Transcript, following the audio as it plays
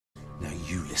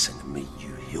Listen to me, you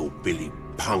hillbilly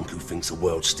punk who thinks the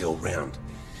world's still round.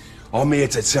 I'm here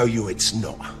to tell you it's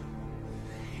not.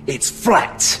 It's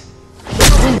flat!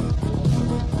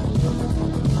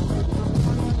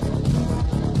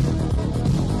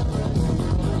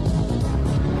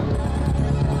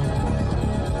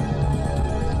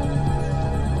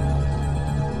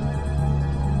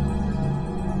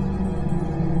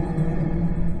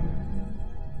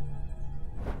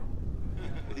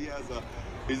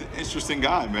 He's an interesting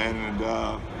guy, man, and,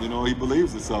 you know, he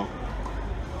believes it, so.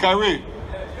 Kyrie,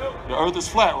 the earth is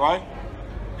flat, right?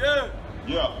 Yeah.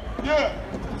 Yeah.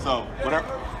 Yeah. So, whatever.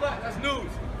 That's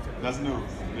news. That's news.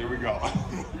 Here we go.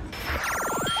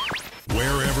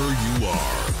 Wherever you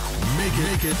are, make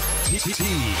it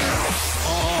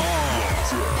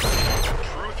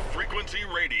Truth Frequency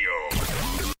Radio.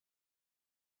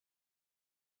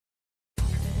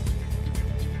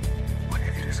 What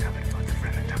have you discovered about the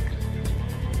Fremen, Doc?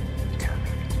 Tell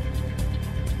me.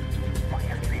 Why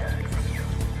haven't we heard from you?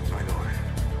 My lord,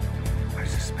 I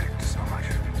suspect so much.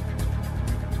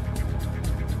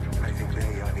 I think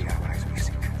they are the allies we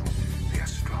seek. They are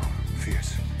strong,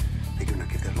 fierce. They do not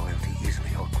give their loyalty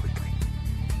easily or quickly.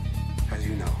 As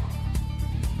you know,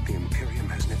 the Imperium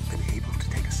has never been able to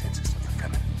take a census of the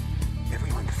Fremen.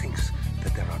 Everyone thinks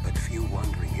that there are but few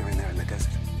wandering here and there in the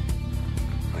desert.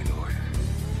 My lord,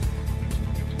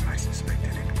 I suspect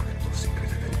an incredible secret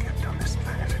has been kept on this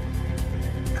planet.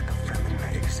 That the Fremen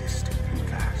may exist in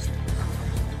vast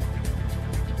numbers.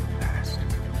 Vast.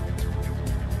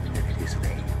 And it is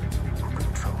they who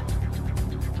control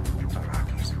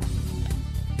Iraqis.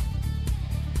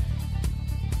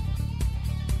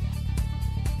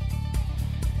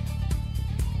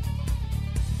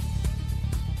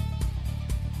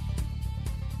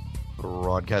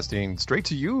 Broadcasting straight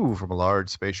to you from a large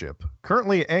spaceship,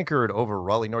 currently anchored over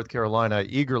Raleigh, North Carolina,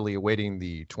 eagerly awaiting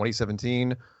the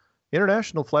 2017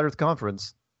 International Flat Earth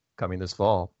Conference coming this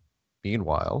fall.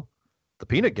 Meanwhile, the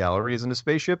Peanut Gallery is in a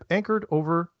spaceship anchored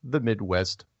over the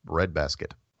Midwest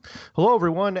breadbasket. Hello,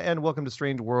 everyone, and welcome to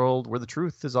Strange World, where the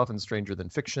truth is often stranger than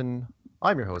fiction.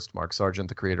 I'm your host, Mark Sargent,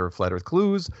 the creator of Flat Earth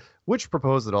Clues, which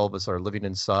propose that all of us are living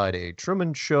inside a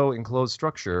Truman Show enclosed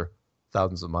structure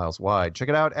thousands of miles wide. Check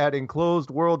it out at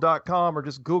enclosedworld.com or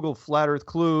just Google Flat Earth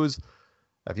Clues.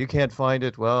 If you can't find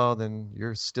it, well, then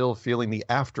you're still feeling the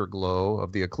afterglow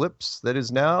of the eclipse that is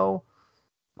now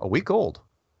a week old.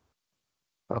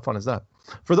 How fun is that?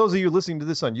 For those of you listening to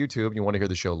this on YouTube and you want to hear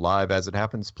the show live as it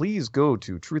happens, please go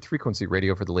to Truth Frequency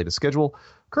Radio for the latest schedule.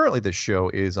 Currently, this show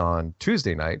is on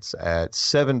Tuesday nights at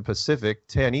 7 Pacific,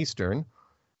 10 Eastern.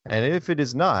 And if it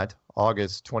is not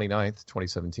August 29th,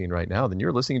 2017 right now, then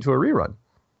you're listening to a rerun,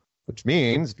 which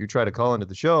means if you try to call into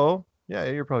the show, yeah,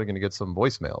 you're probably going to get some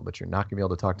voicemail, but you're not going to be able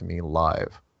to talk to me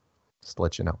live. Just to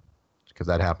let you know, because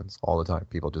that happens all the time.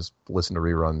 People just listen to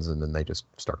reruns and then they just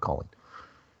start calling.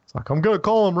 It's like, I'm going to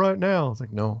call them right now. It's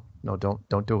like, no,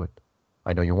 don't do it.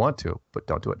 I know you want to, but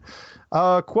don't do it.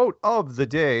 Quote of the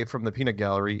day from the Peanut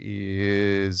Gallery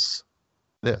is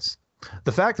this.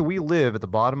 The fact that we live at the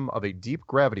bottom of a deep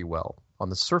gravity well on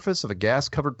the surface of a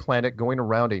gas-covered planet going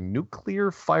around a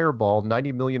nuclear fireball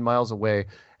 90 million miles away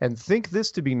and think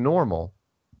this to be normal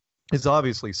is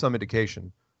obviously some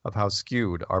indication of how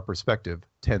skewed our perspective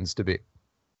tends to be.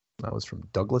 That was from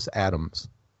Douglas Adams.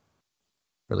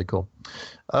 Really cool.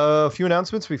 A few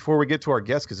announcements before we get to our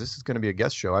guest, because this is going to be a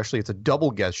guest show. Actually, it's a double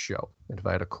guest show. And if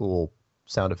I had a cool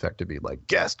sound effect, it'd be like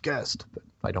guest, but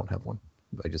I don't have one.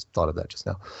 I just thought of that just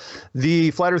now.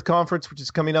 The Flat Earth Conference, which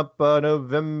is coming up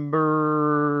November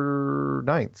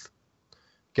 9th.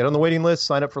 Get on the waiting list.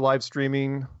 Sign up for live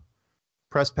streaming.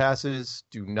 Press passes.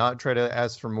 Do not try to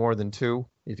ask for more than 2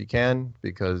 if you can,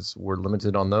 because we're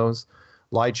limited on those.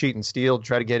 Lie, cheat, and steal.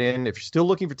 Try to get in. If you're still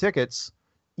looking for tickets,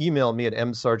 email me at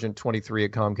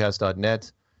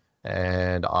msargent23@comcast.net,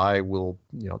 and I will,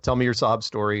 tell me your sob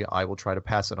story. I will try to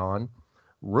pass it on.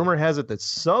 Rumor has it that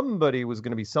somebody was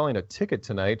going to be selling a ticket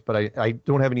tonight, but I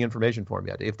don't have any information for them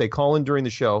yet. If they call in during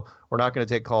the show, we're not going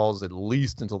to take calls at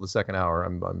least until the second hour.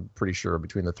 I'm pretty sure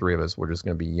between the three of us, we're just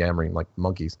going to be yammering like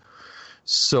monkeys.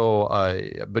 So,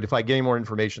 but if I get any more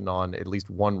information on at least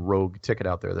one rogue ticket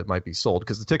out there that might be sold,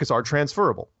 because the tickets are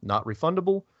transferable, not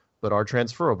refundable, but are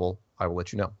transferable, I will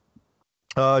let you know.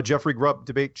 Jeffrey Grubb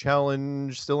debate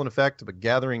challenge still in effect, but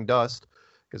gathering dust,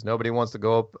 because nobody wants to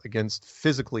go up against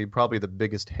physically probably the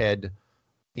biggest head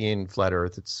in Flat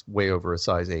Earth. It's way over a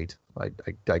size 8. I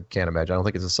can't imagine. I don't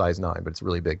think it's a size 9, but it's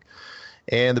really big.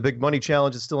 And the big money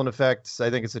challenge is still in effect. I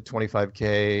think it's at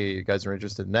 $25K. You guys are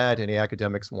interested in that. Any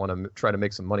academics want to try to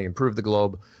make some money, improve the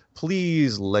globe,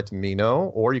 please let me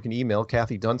know. Or you can email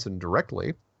Kathy Dunson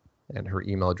directly. And her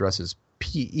email address is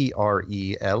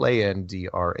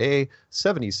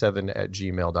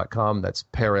perelandra77@gmail.com. That's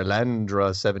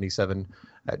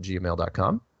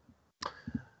perelandra77@gmail.com.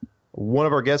 One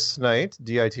of our guests tonight,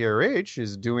 DITRH,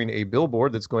 is doing a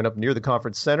billboard that's going up near the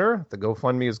conference center. The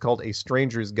GoFundMe is called A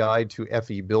Stranger's Guide to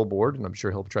FE Billboard, and I'm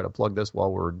sure he'll try to plug this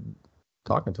while we're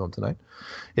talking to him tonight.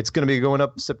 It's going to be going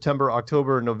up September,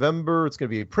 October, November. It's going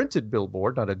to be a printed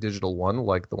billboard, not a digital one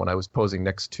like the one I was posing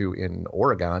next to in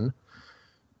Oregon.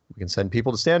 We can send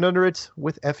people to stand under it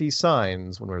with FE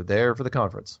signs when we're there for the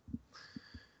conference.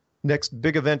 Next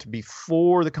big event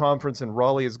before the conference in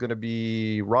Raleigh is going to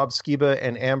be Rob Skiba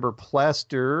and Amber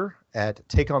Plaster at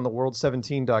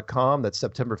takeontheworld17.com. That's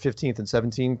September 15th and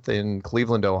 17th in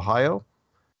Cleveland, Ohio.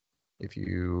 If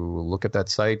you look at that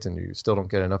site and you still don't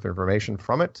get enough information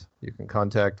from it, you can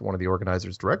contact one of the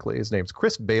organizers directly. His name's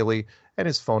Chris Bailey, and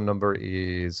his phone number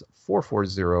is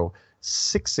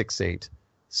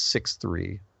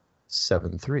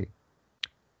 440-668-6373.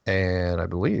 And I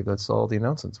believe that's all the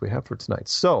announcements we have for tonight.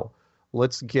 So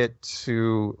let's get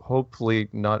to hopefully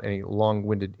not any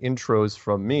long-winded intros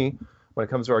from me. When it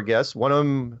comes to our guests, one of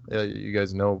them you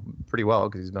guys know pretty well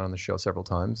because he's been on the show several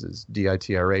times, is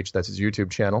DITRH. That's his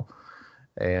YouTube channel.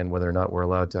 And whether or not we're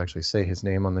allowed to actually say his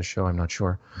name on the show, I'm not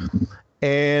sure.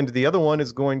 And the other one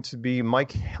is going to be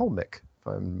Mike Helmick,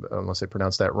 unless I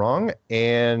pronounced that wrong.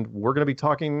 And we're going to be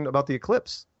talking about the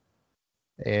Eclipse.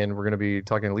 And we're going to be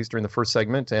talking at least during the first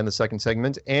segment and the second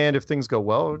segment. And if things go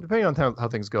well, depending on how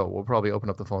things go, we'll probably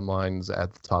open up the phone lines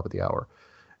at the top of the hour.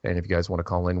 And if you guys want to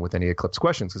call in with any Eclipse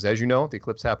questions, because as you know, the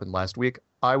Eclipse happened last week.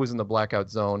 I was in the blackout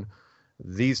zone.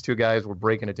 These two guys were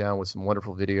breaking it down with some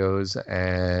wonderful videos.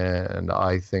 And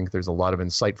I think there's a lot of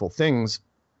insightful things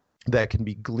that can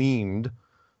be gleaned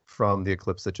from the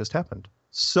Eclipse that just happened.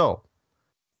 So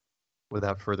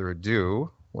without further ado,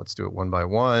 let's do it one by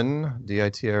one.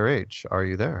 DITRH, are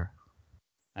you there?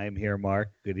 I'm here, Mark.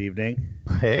 Good evening.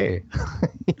 Hey.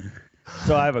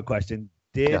 So I have a question.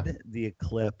 Did the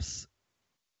eclipse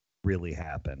really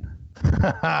happen?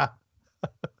 Well,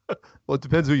 it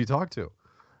depends who you talk to.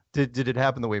 Did it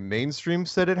happen the way mainstream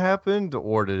said it happened,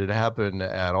 or did it happen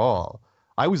at all?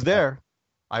 I was there.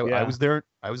 I was there.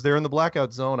 I was there in the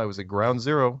blackout zone. I was at Ground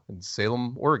Zero in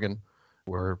Salem, Oregon,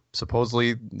 where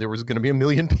supposedly there was going to be 1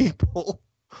 million people.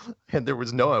 And there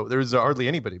was hardly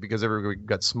anybody because everybody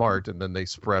got smart, and then they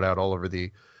spread out all over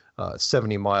the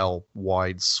 70-mile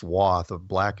wide swath of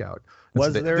blackout.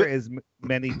 Was there as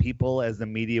many people as the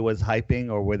media was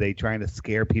hyping, or were they trying to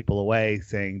scare people away,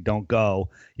 saying, don't go,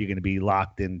 you're going to be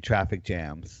locked in traffic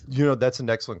jams? You know, that's an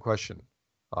excellent question.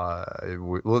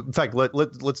 Well, in fact,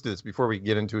 let's do this before we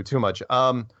get into it too much.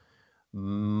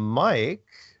 Mike,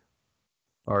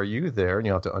 are you there? And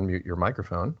you'll have to unmute your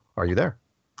microphone. Are you there?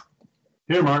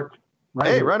 Here, Mark.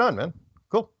 Hey, right on, man.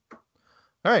 Cool.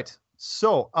 All right.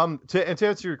 So, to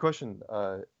answer your question,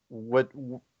 I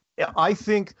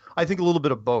think a little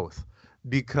bit of both,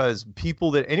 because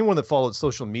anyone that followed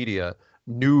social media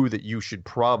knew that you should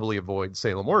probably avoid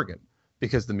Salem, Oregon,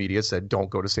 because the media said don't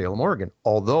go to Salem, Oregon.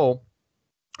 Although,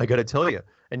 I got to tell you,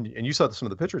 and you saw some of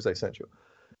the pictures I sent you,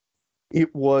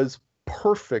 it was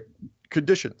perfect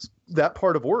conditions. That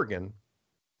part of Oregon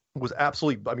was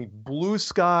absolutely, blue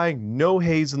sky, no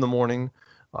haze in the morning.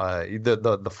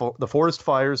 The forest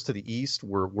fires to the east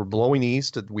were blowing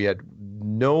east. There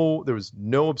was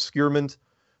no obscurement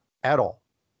at all.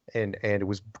 And it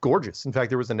was gorgeous. In fact,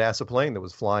 there was a NASA plane that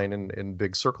was flying in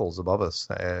big circles above us.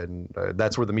 And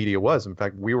that's where the media was. In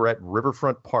fact, we were at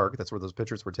Riverfront Park. That's where those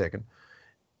pictures were taken.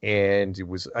 And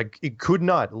it could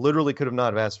have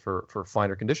not asked for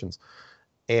finer conditions.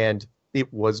 And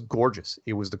it was gorgeous.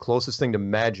 It was the closest thing to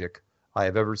magic I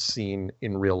have ever seen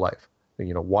in real life.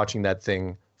 You know, watching that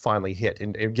thing finally hit.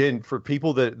 And again, for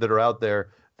people that are out there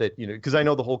that, you know, because I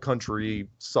know the whole country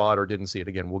saw it or didn't see it.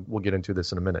 Again, we'll get into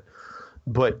this in a minute.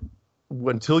 But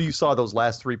until you saw those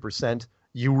last 3%,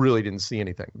 you really didn't see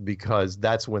anything, because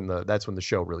that's when the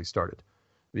show really started.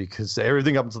 Because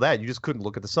everything up until that, you just couldn't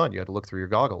look at the sun. You had to look through your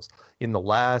goggles. In the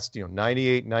last,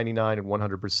 98, 99, and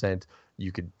 100%,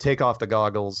 you could take off the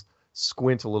goggles,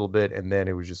 squint a little bit, and then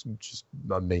it was just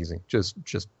amazing, just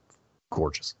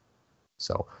gorgeous.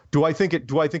 So, do I think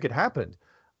it happened?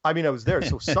 I mean, I was there,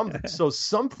 so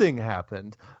something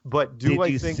happened. But did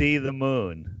you see the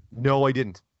moon? No, I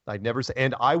didn't. I'd never say.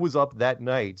 And I was up that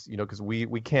night, because we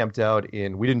camped out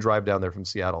we didn't drive down there from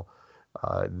Seattle.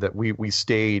 That we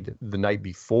stayed the night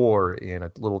before in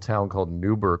a little town called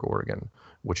Newberg, Oregon,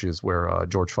 which is where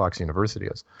George Fox University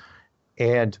is.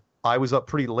 And I was up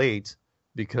pretty late,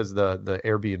 because the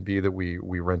Airbnb that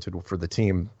we rented for the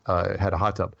team had a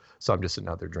hot tub. So I'm just sitting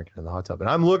out there drinking in the hot tub, and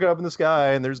I'm looking up in the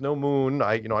sky, and there's no moon.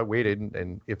 I waited,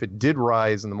 and if it did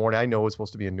rise in the morning, I know it's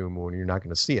supposed to be a new moon, and you're not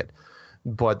going to see it.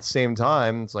 But at the same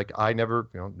time, it's like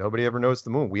nobody ever noticed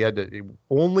the moon. We had to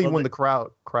when the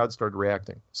crowd started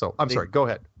reacting. So I'm sorry. Go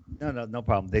ahead. No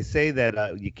problem. They say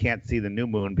that you can't see the new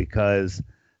moon because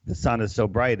the sun is so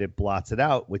bright it blots it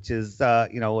out, which is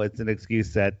it's an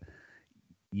excuse that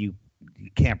you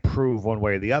can't prove one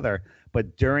way or the other.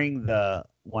 But during the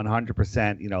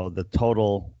 100%, the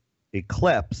total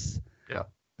eclipse,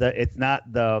 it's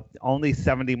not the only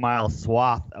 70-mile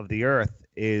swath of the Earth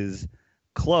is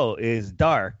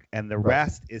dark, and the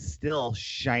rest is still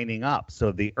shining up.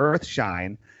 So the Earth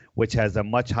shine, which has a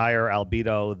much higher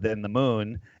albedo than the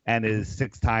moon and is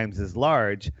 6 times as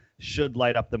large, should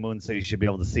light up the moon, so you should be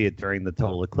able to see it during the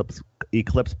total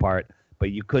eclipse part. But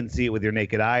you couldn't see it with your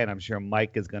naked eye, and I'm sure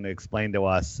Mike is going to explain to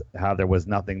us how there was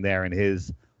nothing there in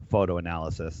his photo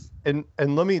analysis. And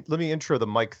let me intro the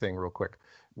Mike thing real quick,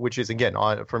 which is again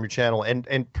from your channel.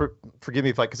 And forgive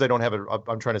me because I don't have it.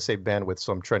 I'm trying to save bandwidth,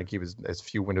 so I'm trying to keep as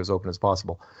few windows open as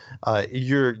possible.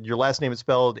 Your last name is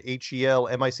spelled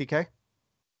Helmick?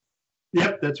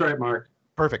 Yep, that's right, Mark.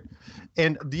 Perfect.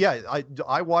 And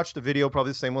I watched a video,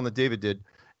 probably the same one that David did,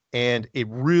 and it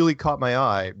really caught my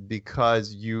eye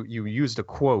because you used a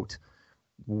quote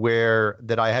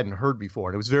that I hadn't heard before,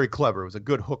 and it was very clever. It was a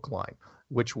good hook line,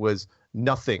 which was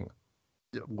nothing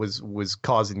was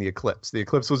causing the eclipse. The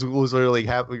eclipse was literally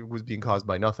was being caused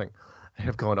by nothing. And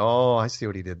I'm going, oh, I see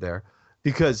what he did there.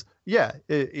 Because,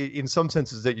 in some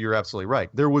senses that you're absolutely right.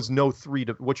 There was no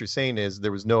what you're saying is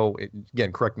there was no,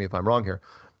 again, correct me if I'm wrong here,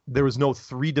 there was no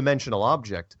three-dimensional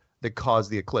object that caused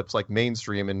the eclipse like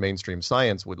mainstream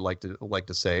science would like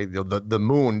to say. The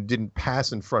moon didn't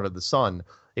pass in front of the sun.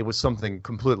 It was something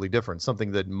completely different,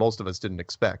 something that most of us didn't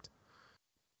expect.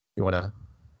 You want to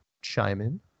chime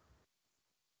in?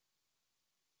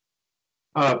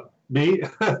 Me?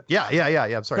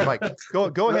 Yeah. I'm sorry, Mike.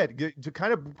 Go ahead. To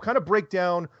kind of break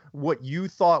down what you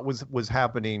thought was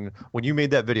happening when you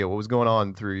made that video. What was going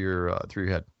on through your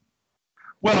head?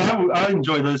 Well, I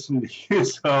enjoy listening to you,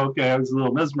 so okay, I was a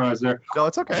little mesmerized there. No,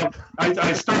 it's okay.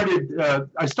 I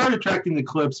started tracking the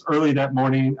clips early that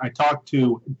morning. I talked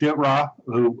to DITRH,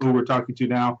 who we're talking to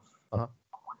now. Uh-huh.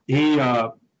 He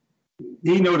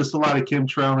noticed a lot of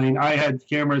chemtrailing. I had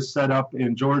cameras set up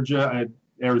in Georgia, and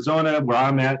Arizona, where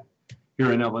I'm at,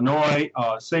 here in Illinois.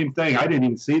 Same thing. I didn't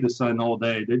even see the sun all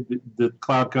day. The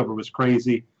cloud cover was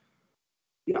crazy.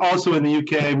 Also in the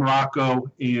UK,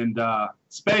 Morocco, and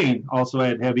Spain also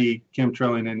had heavy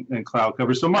chemtrailing and cloud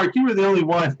cover. So, Mark, you were the only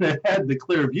one that had the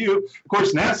clear view. Of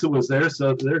course, NASA was there,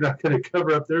 so they're not going to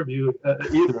cover up their view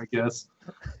either, I guess.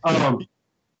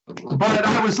 But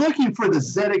I was looking for the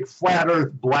Zedic flat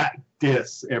Earth black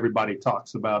disc everybody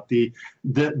talks about,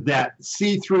 that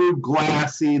see-through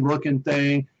glassy looking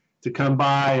thing to come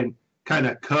by and kind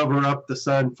of cover up the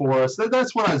sun for us.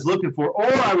 That's what I was looking for.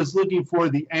 Or I was looking for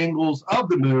the angles of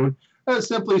the moon,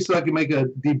 simply so I could make a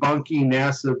debunking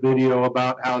NASA video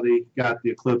about how they got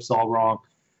the eclipse all wrong.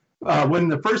 When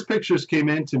the first pictures came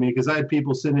in to me, because I had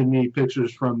people sending me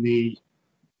pictures from the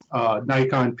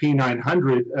Nikon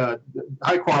P900,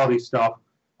 high quality stuff,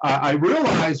 I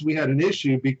realized we had an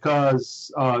issue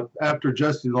because after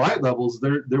adjusting the light levels,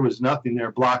 there was nothing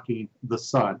there blocking the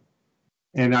sun.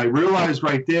 And I realized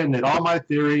right then that all my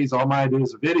theories, all my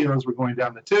ideas of videos were going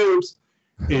down the tubes.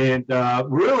 And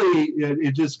really,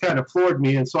 it just kind of floored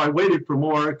me. And so I waited for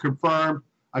more, confirmed.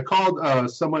 I called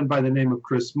someone by the name of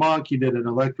Chris Monk. He did an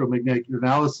electromagnetic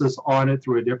analysis on it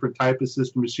through a different type of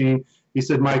system machine. He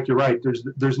said, Mike, you're right.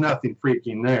 There's nothing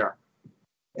freaking there.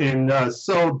 And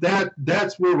so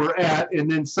that's where we're at. And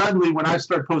then suddenly when I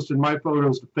start posting my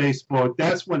photos to Facebook,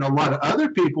 that's when a lot of other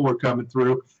people were coming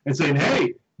through and saying,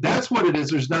 hey, that's what it is.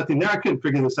 There's nothing there. I couldn't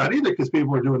figure this out either because people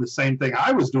were doing the same thing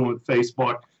I was doing with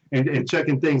Facebook and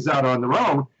checking things out on their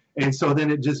own. And so then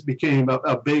it just became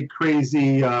a big,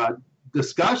 crazy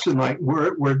discussion like,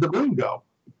 where'd the moon go?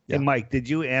 Yeah. And Mike, did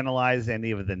you analyze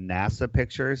any of the NASA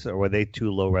pictures, or were they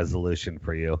too low resolution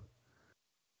for you?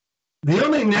 The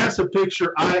only NASA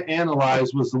picture I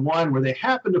analyzed was the one where they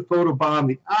happened to photobomb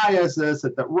the ISS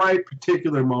at the right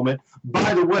particular moment.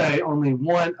 By the way, only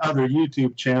one other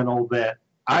YouTube channel that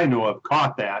I know of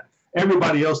caught that.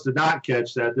 Everybody else did not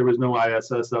catch that. There was no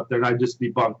ISS up there, and I just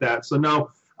debunked that. So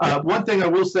no, one thing I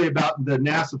will say about the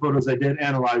NASA photos I did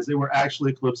analyze, they were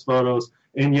actually eclipse photos.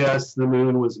 And yes, the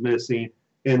moon was missing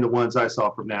in the ones I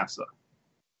saw from NASA.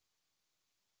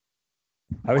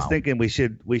 I was thinking we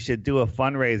should do a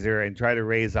fundraiser and try to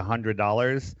raise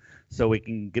 $100 so we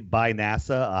can buy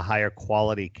NASA a higher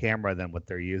quality camera than what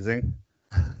they're using.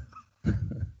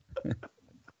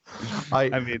 By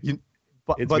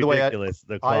the way, ridiculous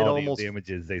the quality of the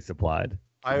images they supplied.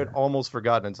 I had almost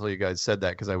forgotten until you guys said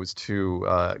that because I was too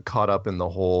caught up in the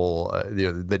whole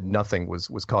that nothing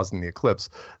was causing the eclipse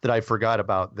that I forgot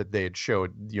about that they had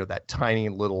showed that tiny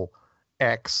little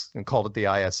X and called it the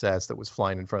ISS that was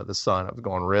flying in front of the sun. I was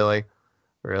going, really?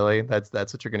 That's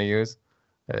what you're going to use?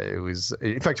 It was,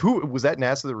 in fact, who was that?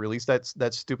 NASA that released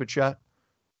that stupid shot?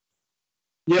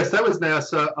 Yes, that was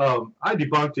NASA. I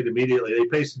debunked it immediately. They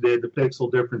pasted the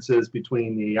pixel differences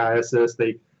between the ISS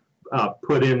they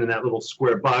put in that little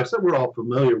square box that we're all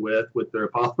familiar with their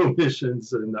Apollo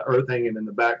missions and the Earth hanging in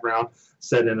the background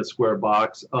set in a square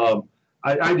box.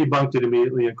 I debunked it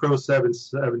immediately, and Crow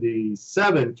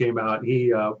 777 came out.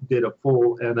 He did a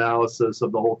full analysis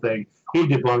of the whole thing. He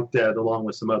debunked that along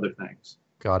with some other things.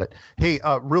 Got it. Hey,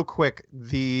 real quick,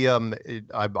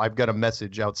 I've got a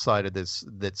message outside of this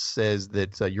that says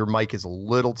that your mic is a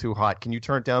little too hot. Can you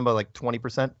turn it down by like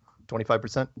 20%,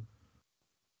 25%?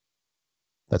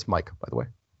 That's Mike, by the way.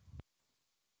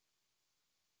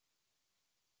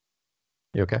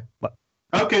 You okay?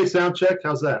 Okay, sound check.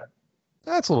 How's that?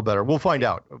 That's a little better. We'll find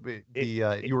out.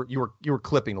 You were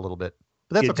clipping a little bit,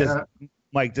 but that's okay.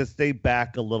 Mike, just stay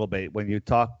back a little bit. When you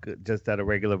talk just at a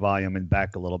regular volume and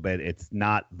back a little bit, it's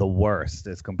not the worst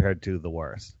as compared to the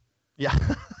worst. Yeah.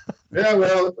 Yeah,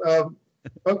 well,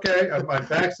 okay. My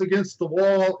back's against the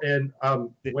wall, and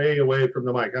I'm way away from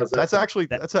the mic. How's that? That's actually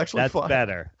fine.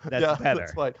 Better. That's better.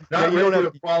 That's fine. Not you don't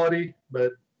have quality,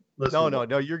 but listen.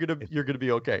 No. You're gonna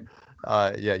be okay.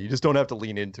 Yeah, you just don't have to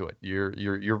lean into it.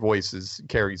 Your voice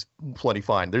carries plenty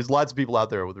fine. There's lots of people out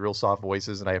there with real soft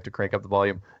voices, and I have to crank up the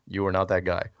volume. You are not that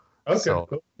guy. Okay, so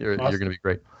cool. You're going to be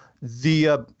great.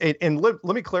 And let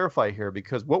me clarify here,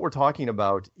 because what we're talking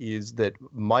about is that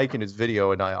Mike in his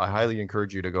video, and I highly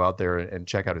encourage you to go out there and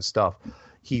check out his stuff.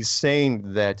 He's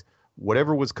saying that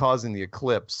whatever was causing the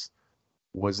eclipse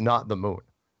was not the moon.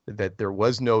 That there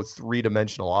was no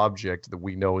three-dimensional object that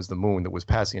we know as the moon that was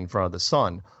passing in front of the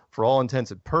sun. For all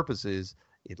intents and purposes,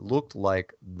 it looked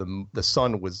like the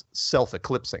sun was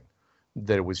self-eclipsing,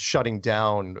 that it was shutting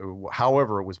down,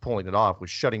 however it was pulling it off, was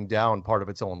shutting down part of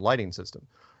its own lighting system,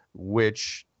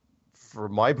 which,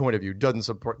 from my point of view,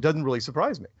 doesn't really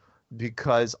surprise me,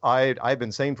 because I've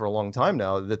been saying for a long time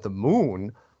now that the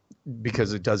moon,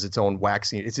 because it does its own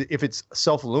waxing, if it's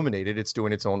self-illuminated, it's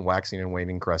doing its own waxing and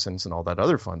waning crescents and all that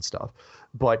other fun stuff.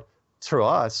 But to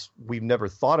us, we've never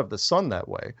thought of the sun that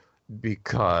way,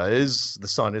 because the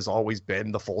sun has always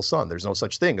been the full sun. There's no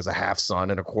such thing as a half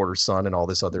sun and a quarter sun and all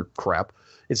this other crap.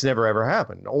 It's never, ever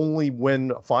happened. Only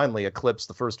when finally Eclipse,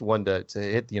 the first one to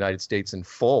hit the United States in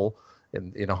full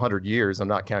in 100 years, I'm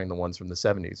not counting the ones from the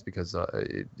 70s because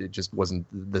it just wasn't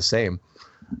the same,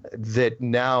 that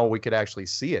now we could actually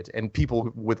see it. And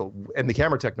people and the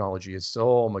camera technology is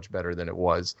so much better than it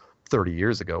was 30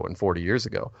 years ago and 40 years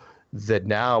ago, that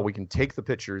now we can take the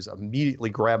pictures, immediately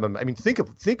grab them. I mean, think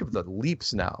of the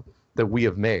leaps now that we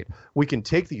have made. We can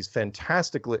take these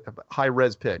fantastic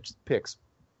high-res pics,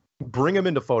 bring them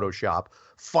into Photoshop,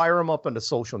 fire them up into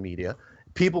social media.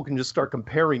 People can just start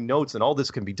comparing notes, and all this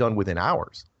can be done within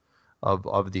hours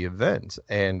of the event.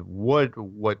 And what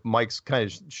Mike's kind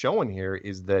of showing here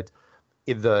is that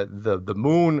the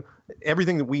moon,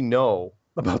 everything that we know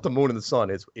about the moon and the sun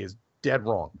is dead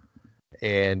wrong.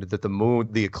 And that the moon,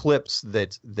 the eclipse,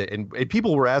 and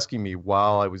people were asking me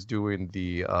while I was doing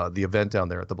the event down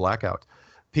there at the blackout,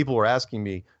 people were asking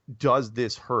me, does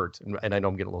this hurt? And I know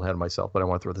I'm getting a little ahead of myself, but I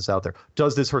want to throw this out there.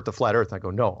 Does this hurt the flat Earth? And I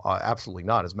go, no, absolutely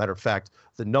not. As a matter of fact,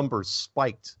 the numbers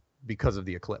spiked because of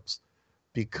the eclipse,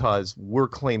 because we're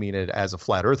claiming it as a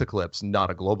flat Earth eclipse,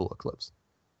 not a global eclipse.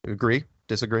 Agree?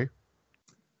 Disagree?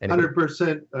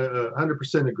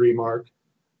 100% agree, Mark.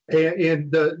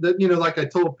 And like I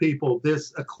told people,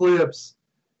 this eclipse,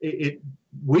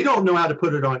 we don't know how to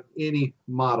put it on any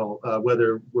model,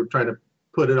 whether we're trying to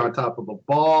put it on top of a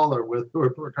ball, or whether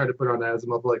we're trying to put it on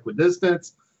azimuthal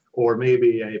equidistance, or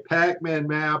maybe a Pac-Man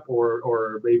map,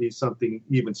 or maybe something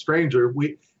even stranger.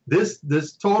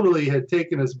 This totally had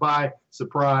taken us by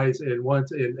surprise,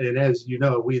 and as you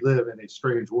know, we live in a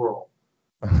strange world.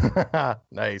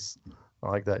 Nice, I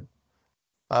like that.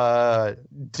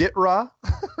 DITRH.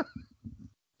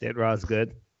 DITRH is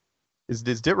good. Does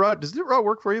DITRH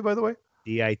work for you, by the way?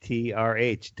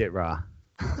 DITRH, DITRH.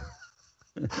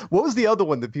 What was the other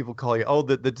one that people call you? Oh,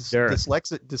 the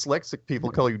dyslexic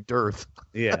people call you Dearth.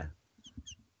 Yeah,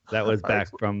 that was back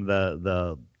from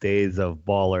the days of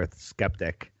Ball Earth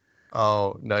Skeptic.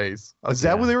 Oh, nice. Is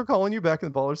that what they were calling you back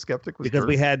in Baller Skeptic? Was because Bert?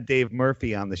 we had Dave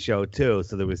Murphy on the show too,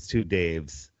 so there was two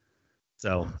Daves.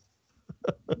 So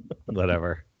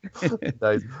whatever.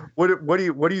 Nice. What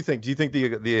do you think? Do you think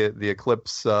the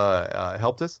eclipse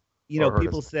helped us? You know, Or hurt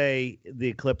people us? say the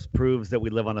eclipse proves that we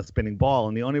live on a spinning ball,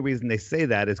 and the only reason they say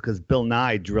that is because Bill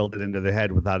Nye drilled it into their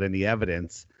head without any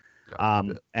evidence.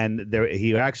 And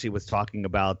he actually was talking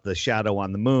about the shadow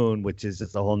on the moon, which is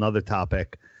just a whole nother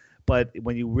topic. But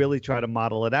when you really try to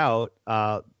model it out,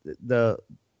 the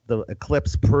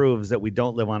eclipse proves that we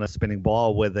don't live on a spinning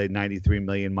ball with a 93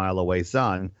 million mile away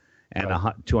sun and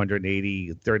a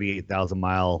 38,000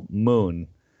 mile moon.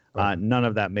 None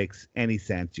of that makes any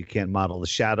sense. You can't model the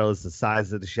shadows, the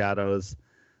size of the shadows.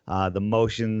 The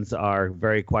motions are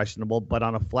very questionable. But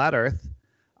on a flat Earth,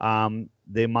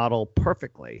 they model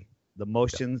perfectly. The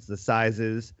motions, the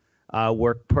sizes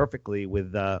work perfectly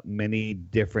with many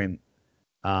different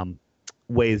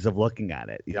ways of looking at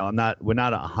it. You know, we're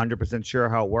not 100% sure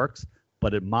how it works,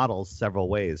 but it models several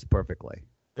ways perfectly.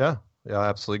 Yeah,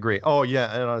 absolutely agree. Oh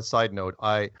yeah, and on a side note,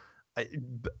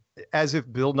 as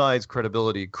if Bill Nye's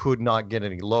credibility could not get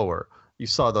any lower. You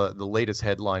saw the latest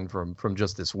headline from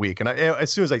just this week, and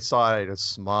as soon as I saw it, I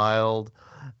just smiled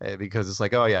because it's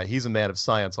like, oh yeah, he's a man of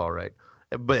science, all right.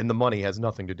 And the money has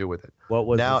nothing to do with it. What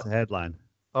was this headline?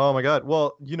 Oh my God!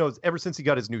 Well, you know, ever since he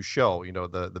got his new show, you know,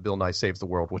 the Bill Nye Saves the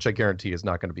World, which I guarantee is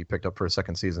not going to be picked up for a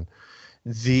second season,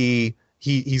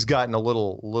 he's gotten a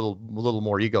little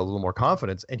more ego, a little more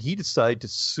confidence, and he decided to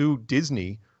sue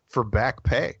Disney for back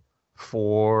pay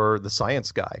for the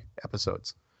Science Guy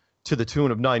episodes to the tune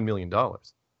of $9 million.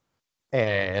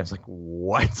 And I was like,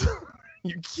 what? Are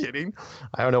you kidding?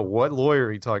 I don't know what lawyer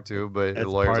he talked to, but the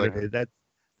lawyer's like,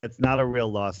 that's not a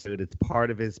real lawsuit. It's part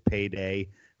of his payday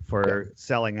for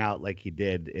selling out like he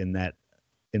did in that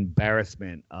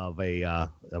embarrassment of a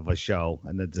show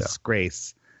and the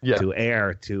disgrace to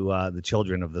air to the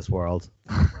children of this world.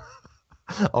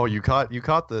 Oh, you caught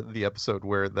the episode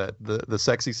where the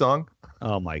sexy song?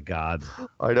 Oh my God.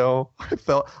 I know.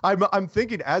 I'm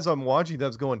thinking as I'm watching that, I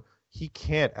was going, he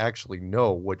can't actually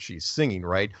know what she's singing,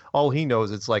 right? All he knows,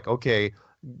 it's like, okay,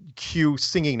 cue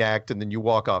singing act, and then you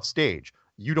walk off stage.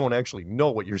 You don't actually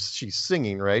know what she's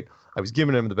singing, right? I was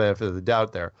giving him the benefit of the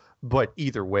doubt there. But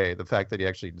either way, the fact that he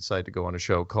actually decided to go on a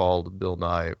show called Bill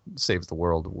Nye Saves the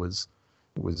World was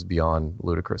beyond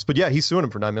ludicrous. But yeah, he's suing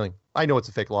him for $9 million. I know it's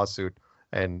a fake lawsuit,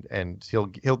 and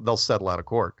they'll settle out of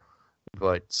court.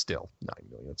 But still,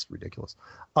 $9 million. That's ridiculous.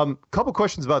 Couple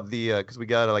questions about because we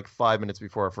got like 5 minutes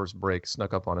before our first break,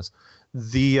 snuck up on us.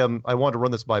 I wanted to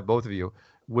run this by both of you,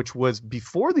 which was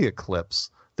before the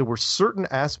eclipse. There were certain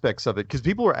aspects of it because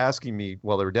people were asking me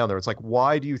while they were down there. It's like,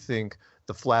 why do you think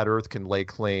the flat Earth can lay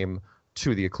claim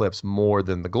to the eclipse more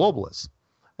than the globalists?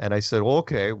 And I said, well,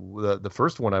 okay, the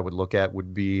first one I would look at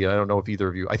would be, I don't know if either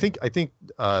of you, I think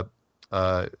DITRH,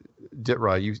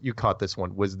 you caught this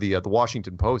one, was the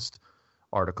Washington Post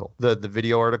article, the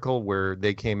video article where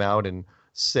they came out and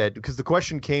said, because the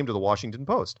question came to the Washington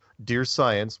Post, Dear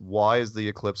Science, why is the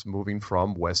eclipse moving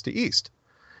from west to east?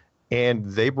 And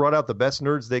they brought out the best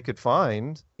nerds they could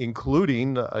find,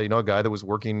 including a guy that was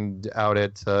working out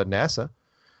at NASA.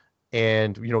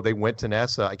 And they went to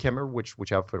NASA. I can't remember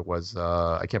which outfit it was.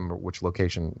 I can't remember which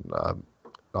location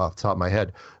off the top of my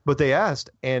head. But they asked,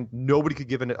 and nobody could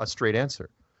give a straight answer.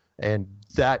 And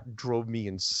that drove me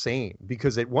insane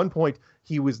because at one point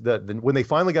he was when they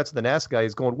finally got to the NASA guy,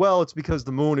 he's going, well, it's because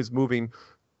the moon is moving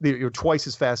twice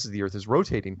as fast as the Earth is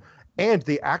rotating. And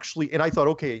they actually, and I thought,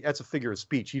 okay, that's a figure of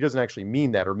speech. He doesn't actually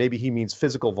mean that, or maybe he means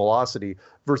physical velocity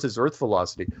versus Earth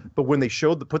velocity. But when they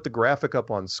put the graphic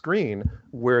up on screen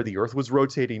where the Earth was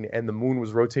rotating and the moon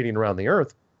was rotating around the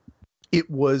Earth, it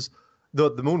was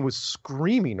the moon was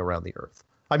screaming around the Earth.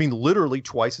 I mean, literally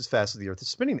twice as fast as the Earth is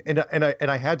spinning. And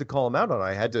I had to call him out on it.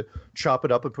 I had to chop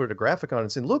it up and put a graphic on it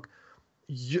and say, look,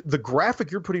 the graphic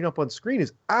you're putting up on screen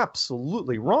is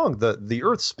absolutely wrong. The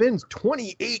Earth spins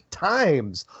 28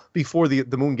 times before the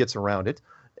moon gets around it,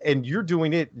 and you're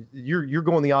doing it. You're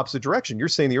going the opposite direction. You're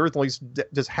saying the Earth only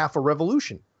does half a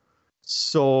revolution.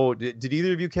 So did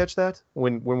either of you catch that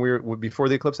when before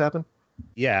the eclipse happened?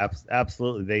 Yeah,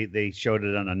 absolutely. They showed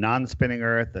it on a non-spinning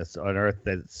Earth, an Earth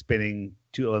that's spinning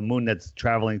to a moon that's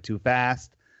traveling too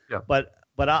fast. Yeah. But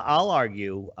I'll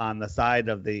argue on the side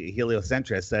of the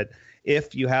heliocentrists that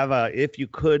if you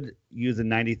could use a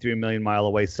 93 million mile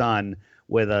away sun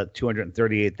with a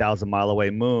 238,000 mile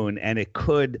away moon, and it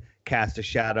could cast a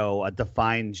shadow, a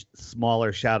defined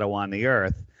smaller shadow on the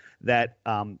Earth, that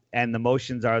and the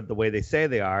motions are the way they say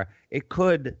they are, it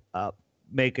could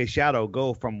make a shadow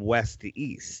go from west to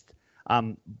east.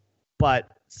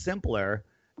 But simpler,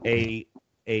 a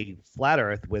a flat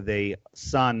Earth with a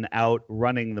sun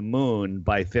outrunning the moon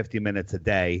by 50 minutes a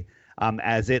day,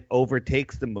 as it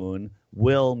overtakes the moon,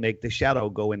 will make the shadow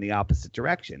go in the opposite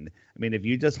direction. I mean, if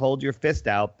you just hold your fist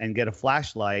out and get a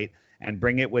flashlight and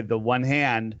bring it with the one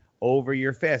hand over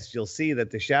your fist, you'll see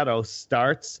that the shadow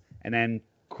starts and then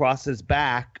crosses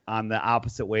back on the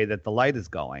opposite way that the light is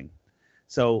going.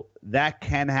 So that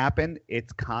can happen.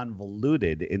 It's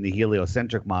convoluted in the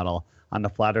heliocentric model. On the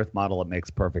flat Earth model, it makes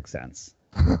perfect sense.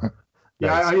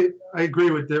 Yeah, I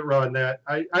agree with DITRH on that.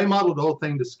 I modeled the whole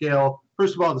thing to scale.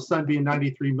 First of all, the sun being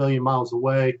 93 million miles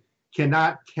away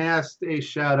cannot cast a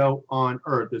shadow on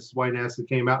Earth. This is why NASA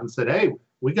came out and said, hey,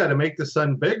 we got to make the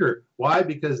sun bigger. Why?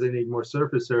 Because they need more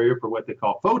surface area for what they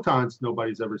call photons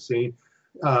nobody's ever seen.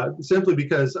 Simply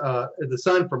because the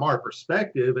sun, from our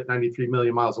perspective, at 93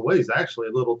 million miles away, is actually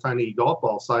a little tiny golf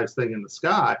ball sized thing in the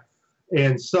sky.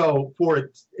 And so for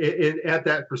it, at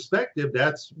that perspective,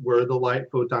 that's where the light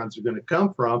photons are going to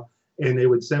come from. And they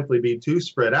would simply be too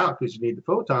spread out because you need the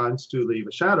photons to leave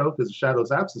a shadow, because the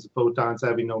shadow's absence of photons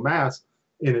having no mass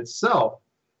in itself.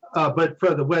 But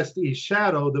for the west-east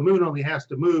shadow, the moon only has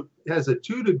a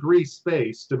 2-degree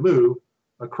space to move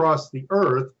across the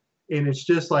Earth. And it's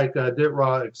just like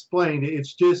DITRH explained,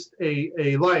 it's just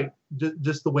a light,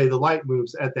 just the way the light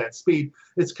moves at that speed.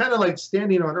 It's kind of like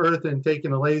standing on Earth and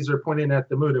taking a laser, pointing at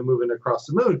the moon and moving across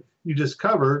the moon. You just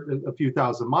covered a few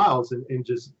thousand miles in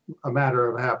just a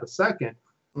matter of half a second.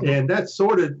 Mm-hmm. And that's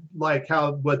sort of like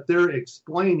what they're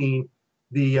explaining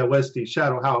the west-east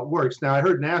shadow, how it works. Now, I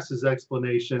heard NASA's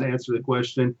explanation answer the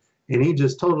question, and he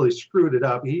just totally screwed it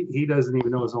up. He doesn't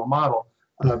even know his own model.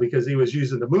 Because he was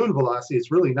using the moon velocity.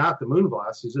 It's really not the moon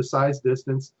velocity. It's just size,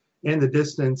 distance, and the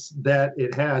distance that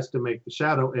it has to make the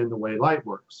shadow and the way light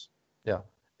works. Yeah.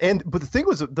 But the thing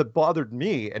that bothered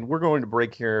me, and we're going to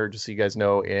break here, just so you guys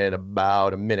know, in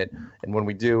about a minute. And when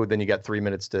we do, then you got 3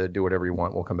 minutes to do whatever you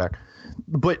want. We'll come back.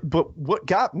 But what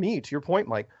got me, to your point,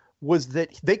 Mike, was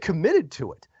that they committed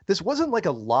to it. This wasn't like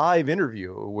a live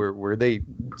interview where they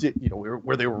did,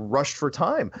 where they were rushed for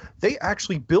time. They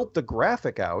actually built the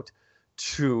graphic out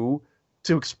to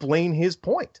explain his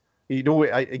point.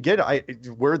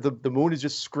 Where the moon is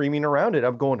just screaming around it.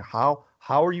 I'm going, how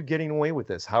are you getting away with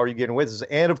this? How are you getting away with this?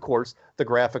 And of course, the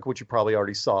graphic, which you probably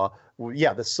already saw,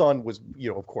 the sun was,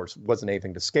 of course, wasn't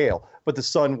anything to scale, but the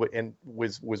sun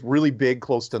was really big,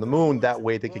 close to the moon. That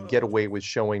way, they could get away with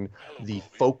showing the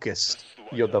focused,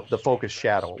 the focused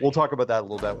shadow. We'll talk about that a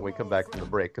little bit when we come back from the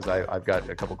break, because I've got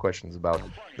a couple questions about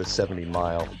the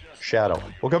 70-mile shadow.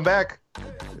 We'll come back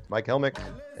with Mike Helmick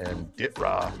and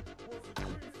DITRH.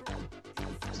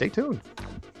 Stay tuned.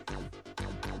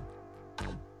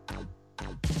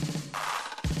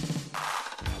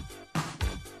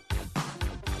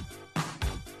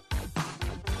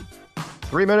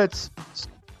 Three minutes.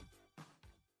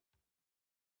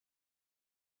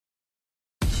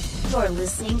 You're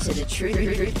listening to the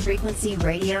Truth Frequency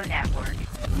Radio Network.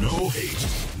 No hate,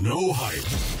 no hype,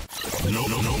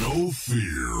 no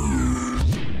fear.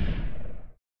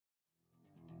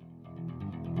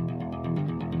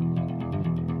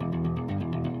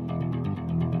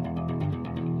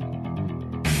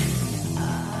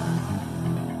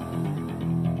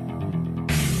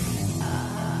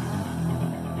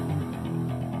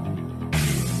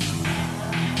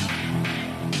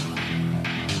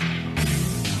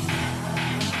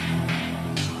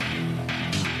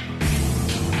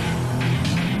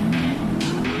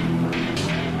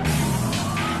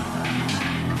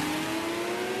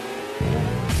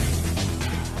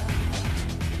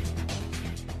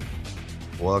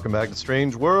 Welcome back to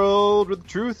Strange World, where the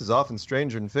truth is often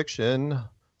stranger than fiction.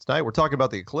 Tonight we're talking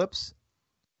about the Eclipse.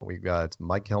 We've got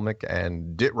Mike Helmick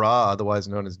and DITRH, otherwise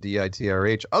known as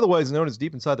DITRH, otherwise known as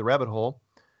Deep Inside the Rabbit Hole.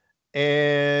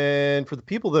 And for the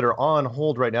people that are on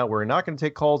hold right now, we're not going to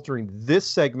take calls during this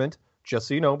segment, just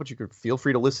so you know, but you could feel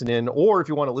free to listen in, or if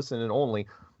you want to listen in only,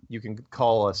 you can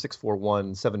call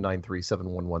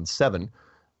 641-793-7117.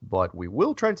 But we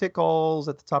will try to take calls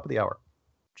at the top of the hour,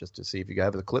 just to see if you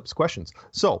have Eclipse questions.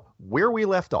 So where we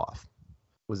left off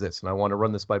was this, and I want to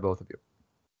run this by both of you,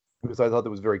 because I thought that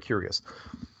was very curious.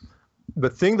 The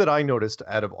thing that I noticed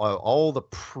out of all the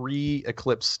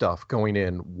pre-Eclipse stuff going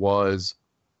in was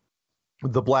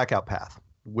the blackout path,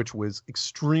 which was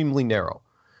extremely narrow.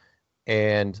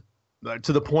 And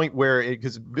to the point where,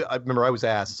 because I remember I was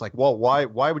asked, it's like, well, why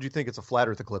would you think it's a flat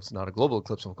Earth eclipse, not a global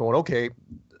eclipse? I'm going, okay,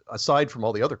 aside from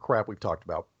all the other crap we've talked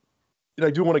about, and I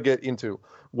do want to get into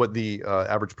what the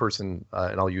average person,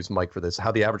 and I'll use Mike for this, how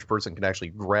the average person can actually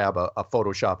grab a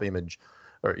Photoshop image,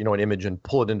 or an image, and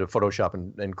pull it into Photoshop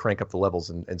and crank up the levels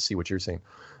and see what you're seeing.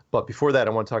 But before that, I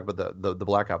want to talk about the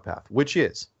blackout path, which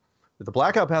is The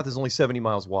blackout path is only 70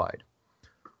 miles wide.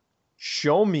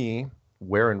 Show me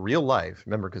where in real life,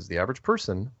 remember, because the average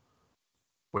person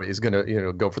is going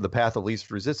to go for the path of least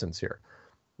resistance here,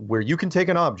 where you can take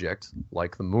an object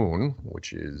like the moon,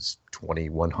 which is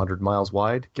 2,100 miles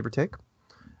wide, give or take,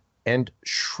 and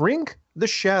shrink the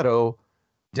shadow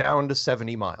down to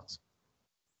 70 miles.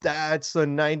 That's a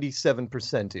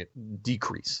 97%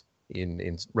 decrease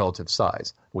in relative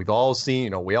size. We've all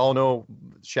seen, we all know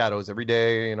shadows every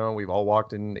day. We've all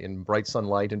walked in bright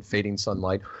sunlight and fading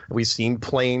sunlight. We've seen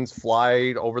planes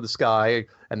fly over the sky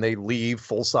and they leave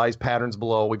full-size patterns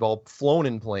below. We've all flown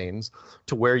in planes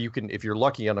to where you can, if you're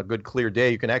lucky on a good clear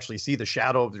day, you can actually see the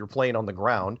shadow of your plane on the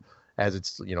ground as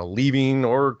it's, leaving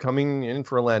or coming in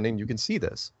for a landing. You can see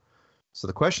this. So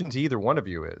the question to either one of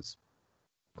you is,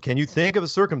 can you think of a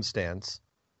circumstance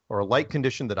or a light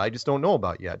condition that I just don't know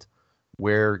about yet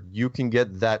where you can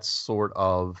get that sort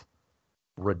of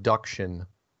reduction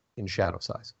in shadow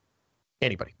size?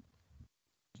 Anybody?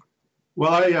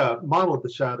 Well, I modeled the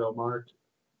shadow, Mark.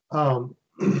 For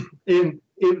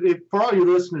all your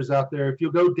listeners out there, if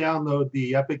you'll go download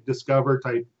the Epic Discover,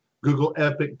 type Google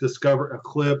Epic Discover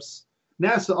Eclipse.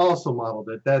 NASA also modeled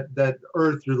it. That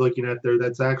Earth you're looking at there,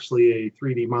 that's actually a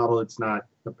 3D model. It's not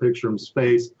a picture from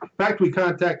space. In fact, we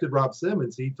contacted Rob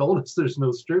Simmons. He told us there's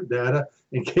no strip data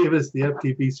and gave us the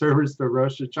FTP servers to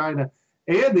Russia, China,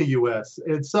 and the U.S.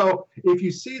 And so if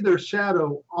you see their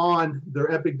shadow on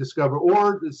their Epic Discover,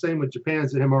 or the same with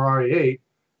Japan's MRI-8,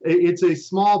 it's a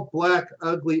small, black,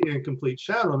 ugly, incomplete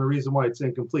shadow. And the reason why it's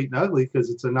incomplete and ugly,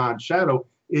 because it's a non-shadow.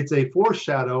 It's a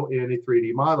foreshadow in a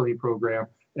 3D modeling program.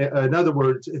 In other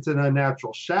words, it's an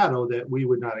unnatural shadow that we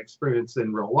would not experience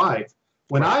in real life.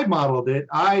 When I modeled it,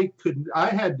 I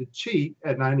had to cheat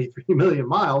at 93 million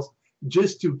miles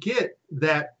just to get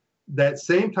that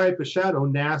same type of shadow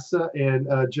NASA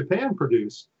and Japan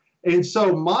produced. And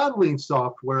so modeling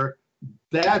software,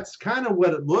 that's kind of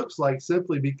what it looks like,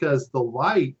 simply because the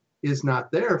light is not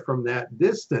there from that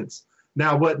distance.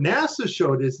 Now, what NASA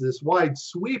showed is this wide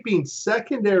sweeping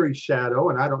secondary shadow,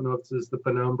 and I don't know if this is the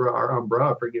penumbra or umbra,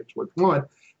 I forget which one,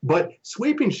 but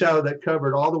sweeping shadow that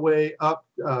covered all the way up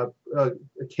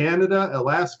Canada,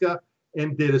 Alaska,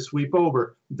 and did a sweep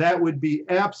over. That would be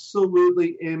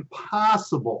absolutely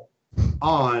impossible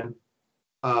on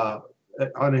a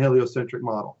heliocentric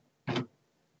model.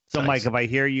 So, Nice. Mike, if I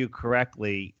hear you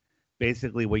correctly,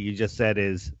 basically what you just said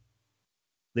is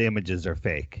the images are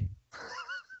fake.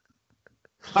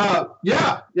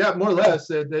 Yeah, more or less.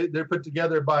 They're put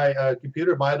together by a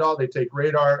computer, MyDol. They take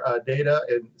radar data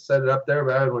and set it up there,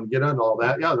 but I don't want to get into all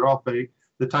that. Yeah, they're all fake.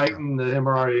 The Titan, the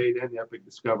MRI-8, and the Epic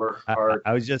Discover are.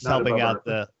 I was just helping out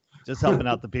the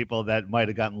people that might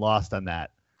have gotten lost on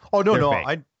that. Oh, no, They're no.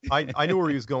 fake. I knew where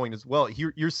he was going as well.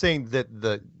 You're saying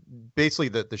that basically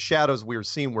the shadows we were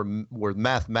seeing were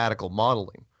mathematical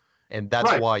modeling. And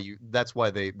that's right. That's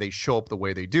why they show up the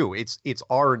way they do. It's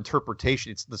our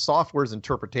interpretation. It's the software's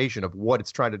interpretation of what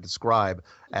it's trying to describe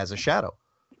as a shadow.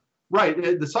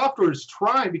 Right. The software is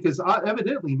trying, because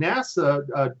evidently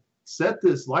NASA set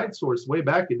this light source way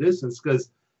back in distance, because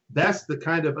that's the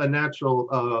kind of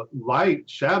unnatural light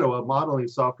shadow a modeling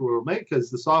software will make,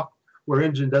 because the software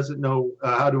engine doesn't know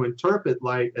how to interpret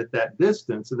light at that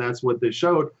distance. And that's what they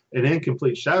showed, an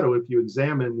incomplete shadow. If you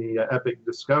examine the Epic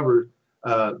Discover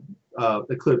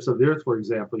Eclipse of the Earth, for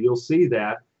example, you'll see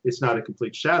that it's not a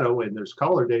complete shadow, and there's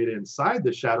color data inside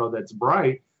the shadow that's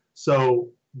bright. So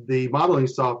the modeling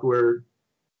software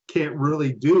can't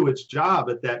really do its job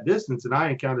at that distance. And I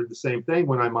encountered the same thing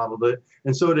when I modeled it.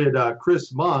 And so did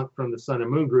Chris Monk from the Sun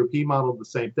and Moon Group. He modeled the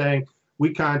same thing.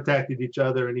 We contacted each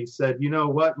other, and he said, you know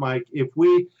what, Mike, if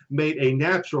we made a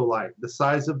natural light the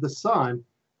size of the sun,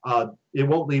 it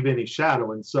won't leave any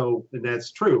shadow. And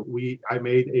that's true. I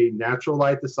made a natural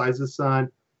light the size of the sun.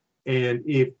 And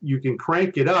if you can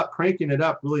cranking it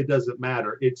up really doesn't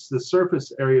matter. It's the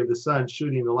surface area of the sun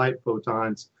shooting the light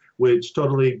photons, which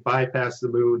totally bypass the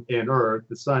moon and Earth.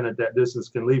 The sun at that distance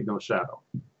can leave no shadow.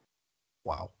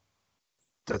 Wow.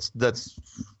 That's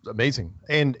amazing.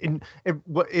 And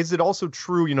is it also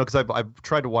true, because I've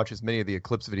tried to watch as many of the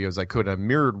Eclipse videos as I could. I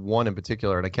mirrored one in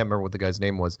particular, and I can't remember what the guy's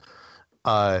name was,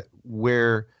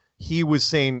 where he was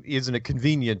saying, isn't it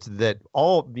convenient that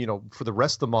all, for the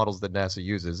rest of the models that NASA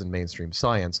uses in mainstream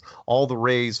science, all the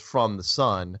rays from the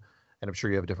sun, and I'm sure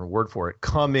you have a different word for it,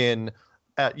 come in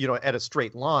at a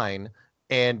straight line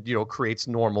and, creates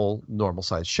normal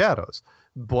sized shadows.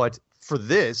 But for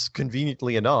this,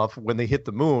 conveniently enough, when they hit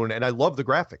the moon, and I love the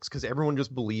graphics because everyone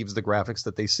just believes the graphics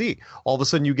that they see. All of a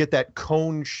sudden you get that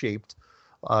cone shaped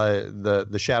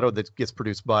the shadow that gets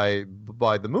produced by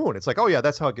the moon. It's like, oh yeah,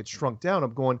 that's how it gets shrunk down.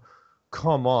 I'm going,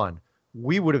 come on,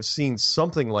 we would have seen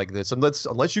something like this.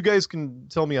 Unless you guys can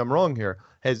tell me I'm wrong here,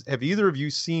 have either of you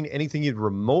seen anything even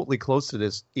remotely close to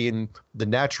this in the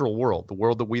natural world, the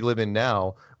world that we live in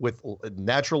now, with a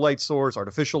natural light source,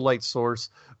 artificial light source,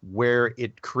 where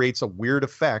it creates a weird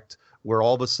effect where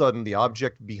all of a sudden the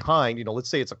object behind, let's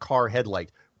say it's a car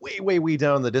headlight, way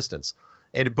down in the distance,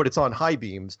 but it's on high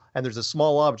beams, and there's a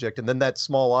small object, and then that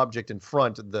small object in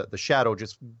front, the shadow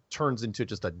just turns into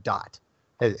just a dot.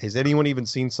 Has anyone even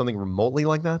seen something remotely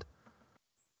like that?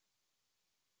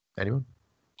 Anyone?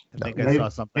 I think I saw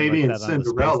something like that on the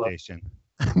space station.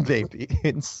 Maybe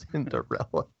in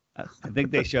Cinderella. I think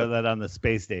they show that on the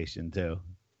space station too.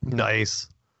 Nice.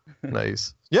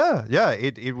 Yeah.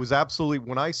 It was absolutely,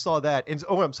 when I saw that. And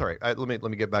I'm sorry. Let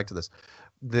me get back to this.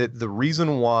 The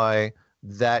reason why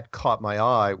that caught my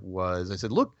eye was I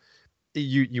said, look,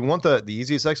 you want the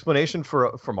easiest explanation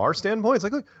from our standpoint? It's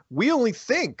like, look, we only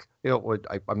think,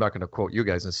 I'm not going to quote you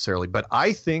guys necessarily, but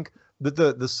I think that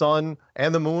the sun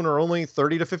and the moon are only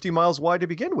 30 to 50 miles wide to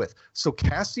begin with. So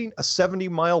casting a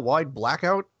 70-mile wide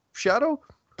blackout shadow,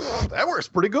 that works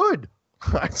pretty good.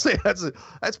 I'd say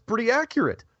that's pretty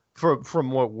accurate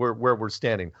from where we're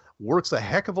standing. Works a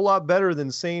heck of a lot better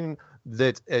than saying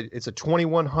that it's a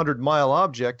 2,100-mile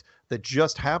object that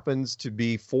just happens to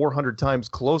be 400 times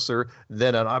closer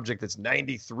than an object that's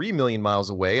 93 million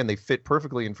miles away, and they fit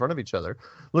perfectly in front of each other.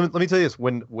 Let me tell you this.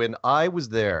 When I was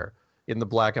there in the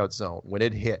blackout zone, when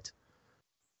it hit,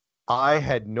 I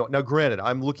had now granted,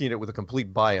 I'm looking at it with a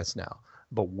complete bias now,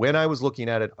 but when I was looking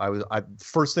at it,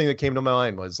 first thing that came to my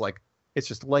mind was like, it's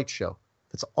just a light show.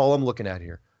 That's all I'm looking at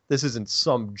here. This isn't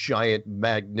some giant,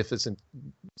 magnificent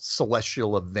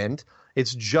celestial event.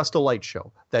 It's just a light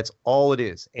show. That's all it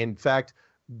is. In fact,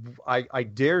 I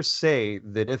dare say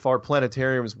that if our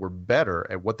planetariums were better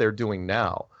at what they're doing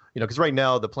now, because right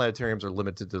now the planetariums are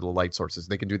limited to the light sources.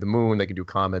 They can do the moon, they can do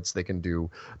comets, they can do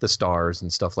the stars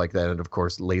and stuff like that, and of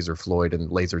course Laser Floyd and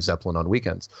Laser Zeppelin on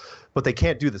weekends. But they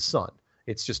can't do the sun.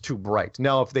 It's just too bright.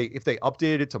 Now, if they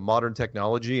updated it to modern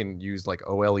technology and used like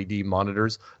OLED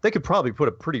monitors, they could probably put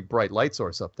a pretty bright light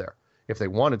source up there if they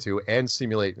wanted to and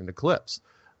simulate an eclipse.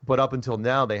 But up until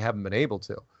now, they haven't been able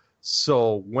to.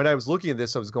 So when I was looking at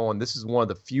this, I was going, this is one of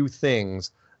the few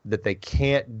things that they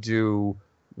can't do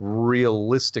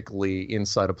realistically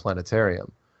inside a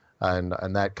planetarium. And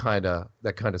that kind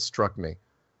of struck me.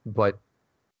 But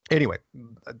anyway,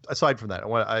 aside from that,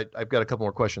 I've got a couple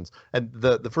more questions. And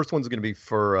the first one's going to be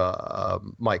for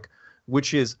Mike,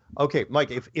 which is, okay,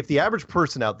 Mike, if the average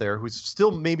person out there who's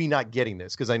still maybe not getting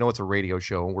this, because I know it's a radio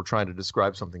show and we're trying to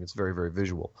describe something that's very, very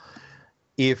visual.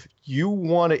 If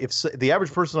the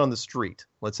average person on the street,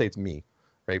 let's say it's me,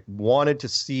 right, wanted to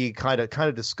see, kind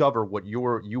of discover what you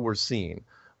were seeing,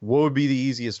 what would be the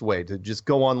easiest way? To just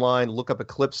go online, look up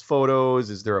eclipse photos?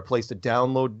 Is there a place to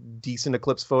download decent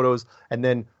eclipse photos? And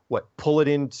then pull it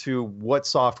into what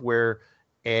software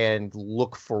and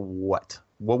look for what?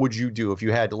 What would you do if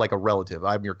you had like a relative?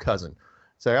 I'm your cousin.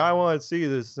 Say, I want to see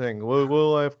this thing. What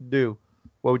will I have to do?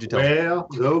 What would you tell me? Well,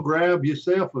 go grab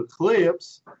yourself an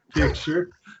Eclipse picture.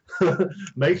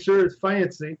 Make sure it's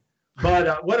fancy.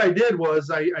 But what I did was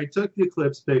I took the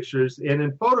Eclipse pictures, and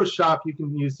in Photoshop, you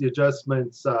can use the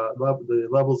adjustments, the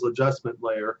levels adjustment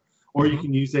layer, or you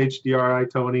can use HDRI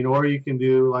toning, or you can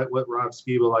do like what Rob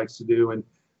Skiba likes to do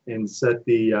and set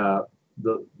the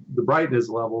brightness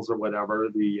levels or whatever,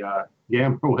 the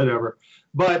gamma or whatever.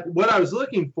 But what I was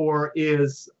looking for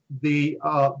is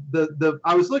I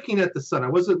was looking at the sun. I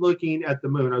wasn't looking at the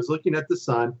moon. I was looking at the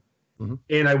sun. Mm-hmm.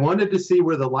 And I wanted to see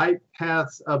where the light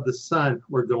paths of the sun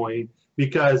were going,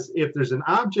 because if there's an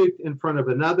object in front of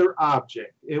another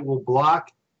object, it will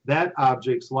block that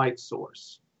object's light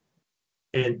source.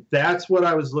 And that's what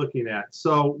I was looking at.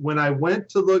 So when I went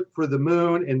to look for the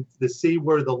moon and to see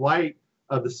where the light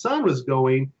of the sun was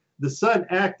going, the sun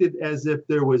acted as if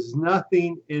there was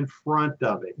nothing in front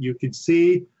of it. You could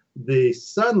see the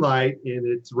sunlight in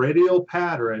its radial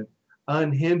pattern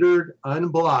unhindered,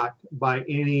 unblocked by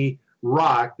any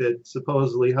rock that's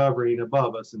supposedly hovering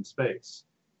above us in space.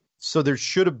 So there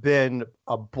should have been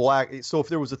a black. So if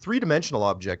there was a three-dimensional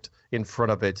object in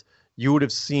front of it, you would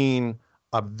have seen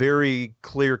a very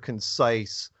clear,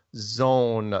 concise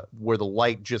zone where the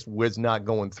light just was not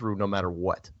going through no matter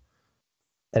what.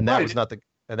 And that was not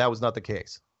the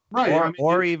case. Right.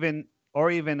 Or even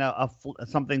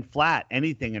something flat,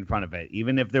 anything in front of it.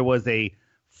 Even if there was a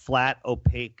flat,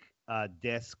 opaque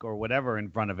disc or whatever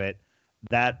in front of it,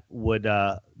 that would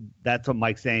that's what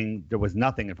Mike's saying. There was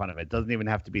nothing in front of it. It doesn't even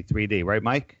have to be 3D, right,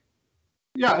 Mike?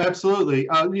 Yeah, absolutely.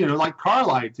 Like car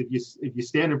lights. If you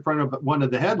stand in front of one of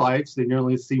the headlights, then you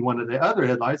only see one of the other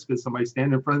headlights because somebody's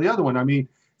standing in front of the other one. I mean,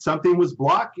 something was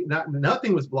blocking,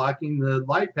 nothing was blocking the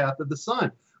light path of the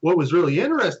sun. What was really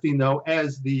interesting, though,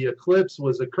 as the eclipse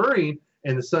was occurring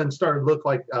and the sun started to look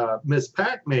like Miss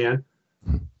Pac-Man,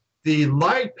 the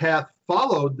light path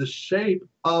followed the shape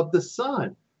of the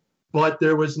sun, but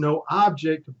there was no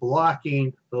object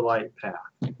blocking the light path.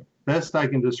 Best I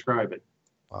can describe it.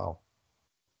 Wow.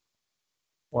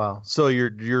 Wow. So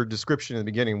your description in the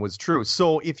beginning was true.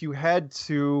 So if you had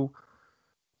to,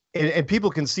 and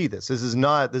people can see this is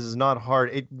not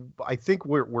hard. I think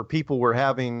where people were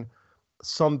having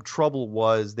some trouble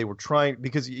was they were trying,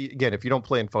 because again, if you don't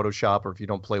play in Photoshop or if you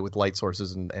don't play with light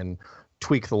sources and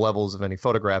tweak the levels of any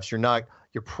photographs,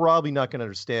 you're probably not going to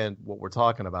understand what we're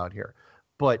talking about here.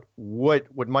 But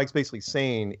what Mike's basically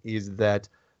saying is that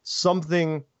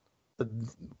something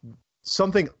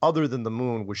other than the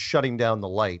moon was shutting down the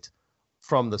light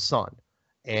from the sun.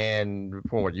 And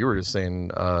from what you were just saying,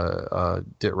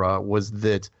 DITRH, was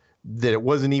that it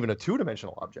wasn't even a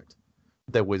two-dimensional object.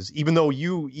 That was, even though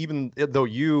you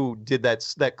did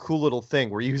that cool little thing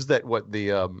where you used that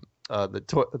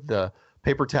the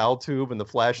paper towel tube and the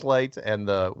flashlight and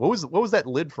what was that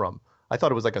lid from? I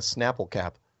thought it was like a Snapple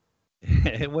cap.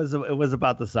 It was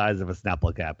about the size of a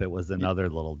Snapple cap. It was another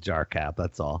little jar cap.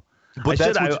 That's all. But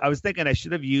I was thinking I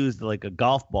should have used like a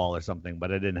golf ball or something,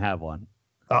 but I didn't have one.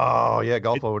 Oh yeah,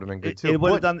 golf ball would have been good too. It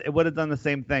would have done the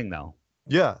same thing though.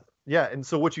 Yeah. Yeah, and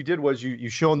so what you did was you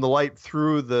shone the light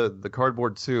through the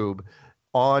cardboard tube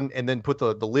on, and then put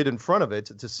the lid in front of it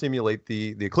to simulate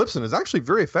the eclipse, and it's actually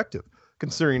very effective,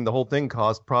 considering the whole thing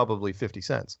cost probably 50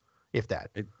 cents, if that.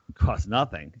 It cost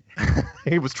nothing.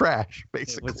 It was trash,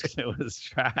 basically. It was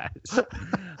trash.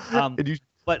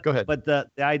 Go ahead. But the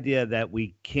idea that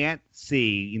we can't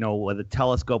see, with a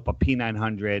telescope, a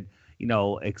P900,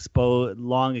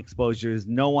 long exposures,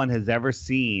 no one has ever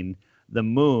seen the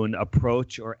moon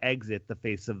approach or exit the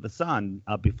face of the sun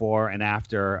before and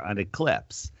after an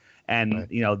eclipse. And,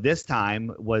 right. This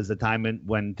time was a time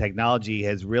when technology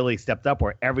has really stepped up,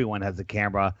 where everyone has a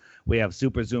camera. We have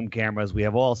super zoom cameras. We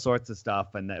have all sorts of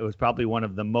stuff. And it was probably one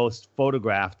of the most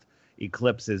photographed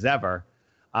eclipses ever.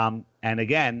 And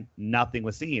again, nothing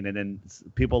was seen. And then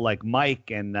people like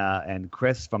Mike and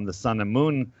Chris from the Sun and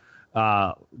Moon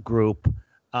group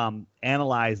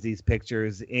analyze these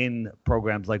pictures in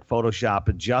programs like Photoshop,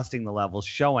 adjusting the levels,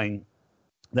 showing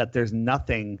that there's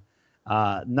nothing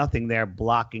there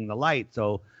blocking the light.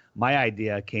 So my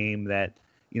idea came that,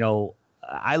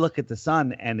 I look at the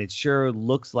sun and it sure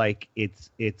looks like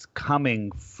it's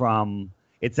coming from,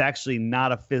 it's actually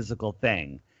not a physical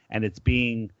thing, and it's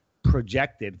being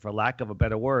projected, for lack of a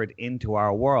better word, into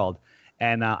our world.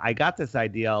 And I got this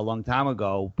idea a long time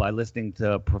ago by listening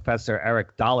to Professor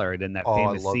Eric Dollard in that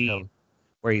famous scene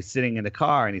where he's sitting in the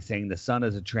car and he's saying the sun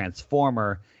is a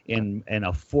transformer in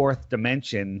a fourth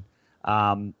dimension,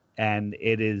 and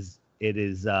it is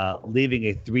leaving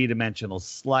a three-dimensional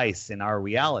slice in our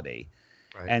reality.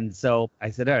 Right. And so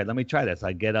I said, all right, let me try this.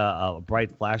 I get a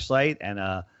bright flashlight and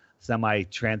a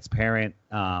semi-transparent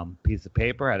piece of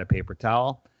paper, I had a paper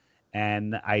towel,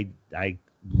 and I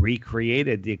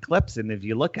recreated the eclipse. And if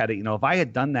you look at it, if I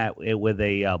had done that with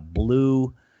a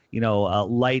blue, a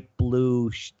light blue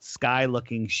sky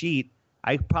looking sheet,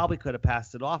 I probably could have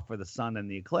passed it off for the sun and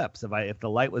the eclipse if the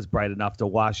light was bright enough to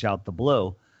wash out the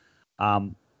blue.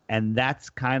 And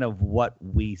that's kind of what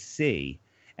we see.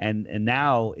 And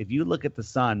now if you look at the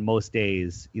sun most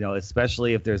days,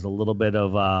 especially if there's a little bit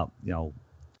of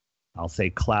I'll say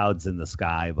clouds in the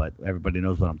sky, but everybody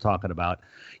knows what I'm talking about.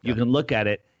 You can look at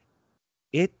it.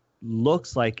 It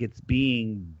looks like it's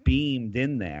being beamed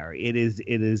in there. It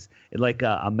is like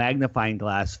a magnifying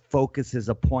glass focuses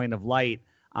a point of light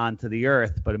onto the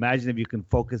earth. But imagine if you can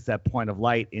focus that point of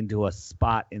light into a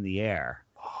spot in the air.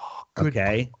 Oh,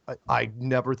 okay. I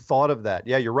never thought of that.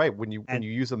 Yeah, you're right. When you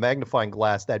use a magnifying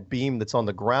glass, that beam that's on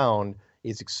the ground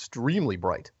is extremely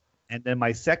bright. And then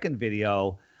my second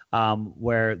video,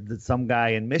 where some guy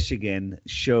in Michigan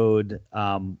showed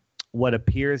what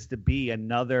appears to be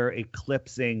another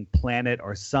eclipsing planet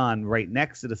or sun right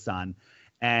next to the sun.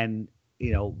 And,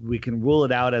 we can rule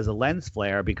it out as a lens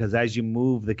flare because as you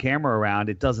move the camera around,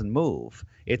 it doesn't move.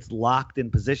 It's locked in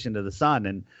position to the sun.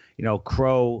 And,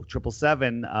 Crow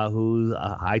 777, who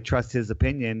I trust his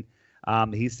opinion,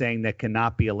 he's saying that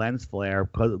cannot be a lens flare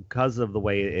because of the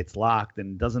way it's locked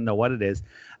and doesn't know what it is.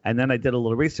 And then I did a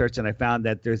little research and I found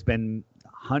that there's been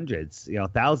hundreds,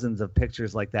 thousands of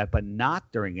pictures like that, but not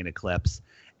during an eclipse.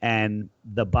 And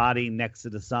the body next to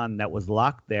the sun that was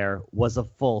locked there was a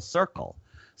full circle.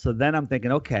 So then I'm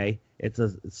thinking, okay, it's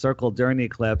a circle during the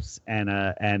eclipse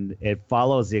and it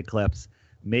follows the eclipse.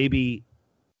 Maybe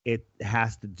it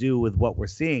has to do with what we're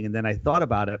seeing. And then I thought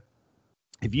about it.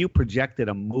 if you projected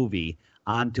a movie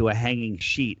onto a hanging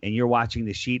sheet and you're watching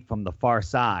the sheet from the far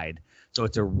side, so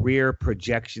it's a rear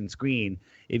projection screen.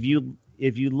 If you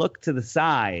look to the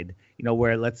side,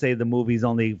 where let's say the movie's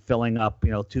only filling up,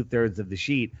 2/3 of the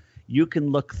sheet, you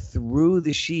can look through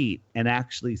the sheet and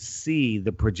actually see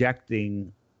the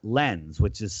projecting lens,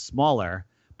 which is smaller,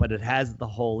 but it has the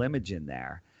whole image in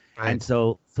there. Right. And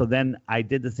so then I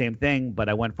did the same thing, but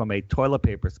I went from a toilet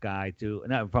paper sky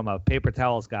from a paper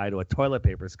towel sky to a toilet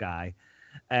paper sky,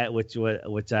 which was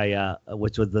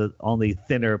the only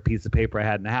thinner piece of paper I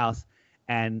had in the house.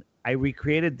 And I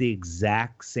recreated the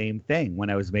exact same thing when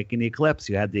I was making the Eclipse.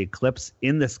 You had the Eclipse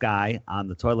in the sky on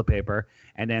the toilet paper,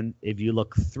 and then if you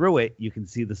look through it, you can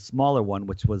see the smaller one,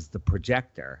 which was the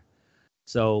projector.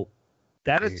 So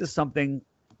that is just something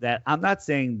that I'm not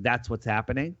saying that's what's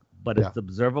happening, but it's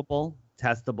observable,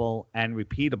 testable, and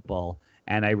repeatable,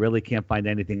 and I really can't find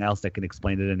anything else that can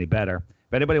explain it any better.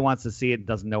 If anybody wants to see it,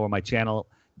 doesn't know where my channel,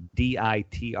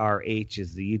 DITRH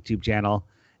is the YouTube channel,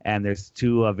 and there's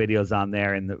 2 videos on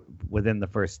there, and within the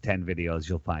first 10 videos,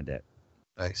 you'll find it.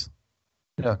 Nice.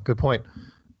 Yeah, good point.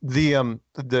 You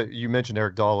mentioned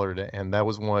Eric Dollard, and that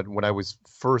was when I was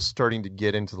first starting to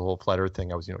get into the whole flat Earth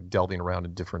thing. I was, delving around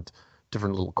in different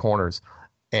little corners.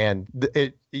 And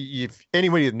if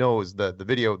anybody knows the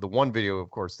video, the one video, of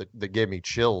course, that gave me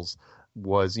chills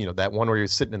was, that one where you're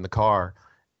sitting in the car,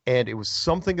 and it was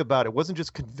something about it wasn't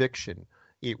just conviction.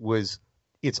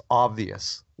 It's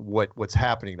obvious what's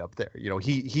happening up there.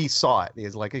 He saw it.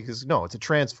 He's like, no, it's a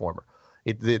transformer.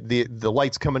 The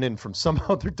light's coming in from some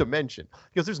other dimension,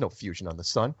 because there's no fusion on the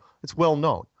sun. It's well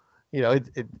known.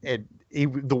 The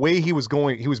way he was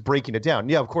breaking it down.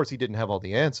 Yeah, of course he didn't have all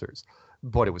the answers,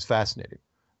 but it was fascinating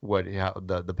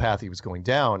the path he was going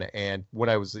down. And when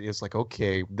it's like,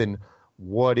 okay, then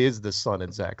what is the sun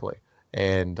exactly?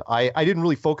 And I didn't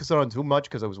really focus on it too much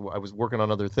because I was working on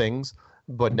other things,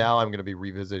 but now I'm going to be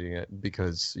revisiting it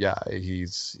because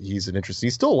he's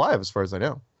still alive as far as I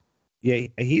know. Yeah,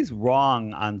 he's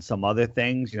wrong on some other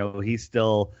things. He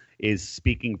still is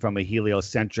speaking from a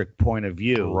heliocentric point of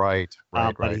view. Right.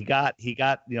 But he got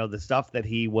the stuff that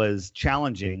he was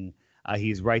challenging.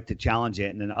 He's right to challenge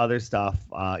it, and then other stuff.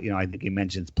 I think he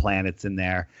mentions planets in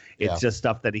there. It's just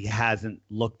stuff that he hasn't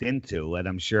looked into, and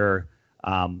I'm sure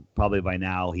probably by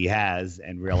now he has,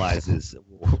 and realizes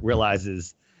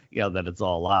that it's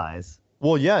all lies.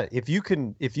 Well, yeah, if you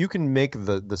can make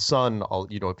the sun,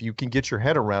 if you can get your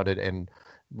head around it and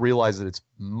realize that it's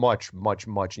much, much,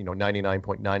 much,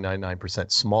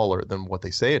 99.999% smaller than what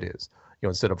they say it is,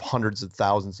 instead of hundreds of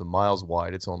thousands of miles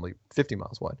wide, it's only 50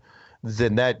 miles wide,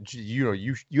 then that,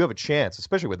 you have a chance,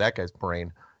 especially with that guy's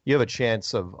brain, you have a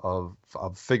chance of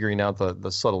figuring out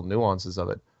the subtle nuances of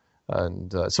it.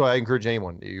 And so I encourage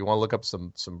anyone, you want to look up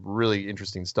some really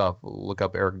interesting stuff, look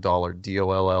up Eric Dollard,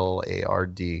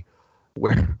 Dollard,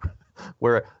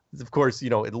 where of course,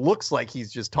 it looks like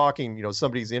he's just talking,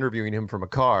 somebody's interviewing him from a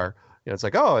car. It's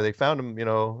like, oh, they found him,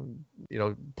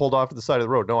 pulled off to the side of the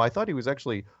road. No, I thought he was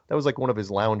actually, that was like one of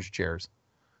his lounge chairs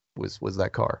was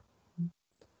that car.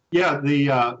 Yeah, the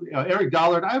Eric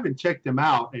Dollard, I haven't checked him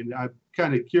out, and I'm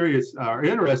kind of curious or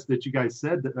interested that you guys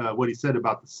said what he said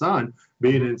about the sun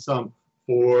being in some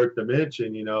fourth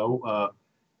dimension.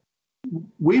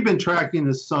 We've been tracking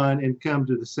the sun and come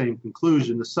to the same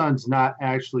conclusion. The sun's not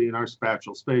actually in our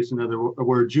spatial space. In other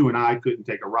words, you and I couldn't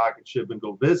take a rocket ship and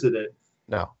go visit it.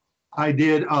 No. I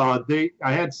did. I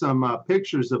had some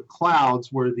pictures of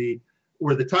clouds where the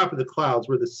top of the clouds,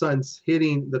 where the sun's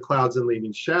hitting the clouds and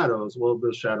leaving shadows. Well,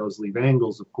 those shadows leave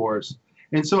angles, of course.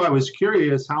 And so I was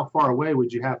curious, how far away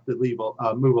would you have to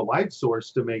move a light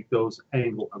source to make those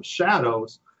angle of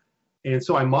shadows? And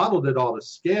so I modeled it all to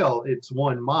scale. It's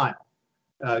 1 mile.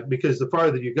 Because the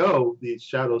farther you go, the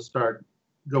shadows start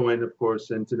going, of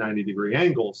course, into 90-degree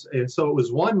angles. And so it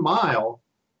was 1 mile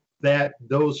that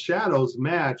those shadows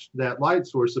matched that light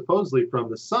source, supposedly from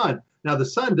the sun. Now, the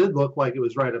sun did look like it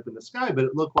was right up in the sky, but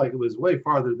it looked like it was way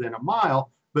farther than 1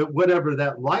 mile. But whatever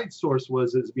that light source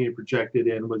was that's being projected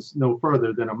in was no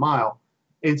further than 1 mile.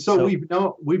 And so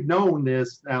we've known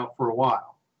this now for a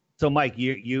while. So, Mike,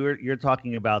 you're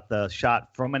talking about the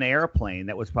shot from an airplane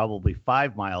that was probably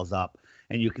 5 miles up,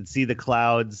 and you could see the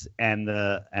clouds and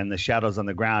the shadows on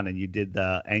the ground, and you did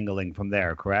the angling from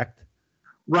there, correct?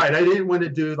 Right. I didn't want to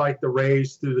do like the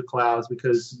rays through the clouds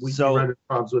because we run into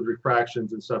problems with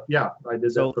refractions and stuff. Yeah, I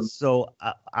did that. So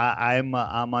I'm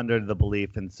under the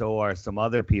belief, and so are some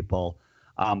other people,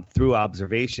 through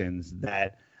observations,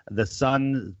 that the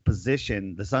sun's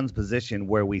position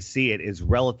where we see it is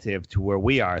relative to where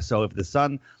we are. So if the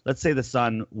sun, let's say the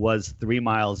sun was 3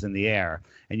 miles in the air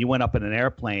and you went up in an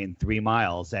airplane 3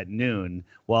 miles at noon,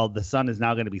 well, the sun is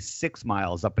now going to be 6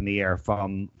 miles up in the air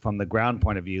from the ground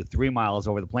point of view, 3 miles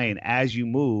over the plane. As you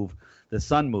move, the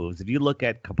sun moves. If you look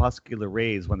at corpuscular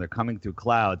rays when they're coming through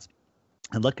clouds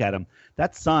and look at them,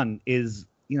 that sun is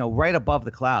right above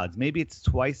the clouds. Maybe it's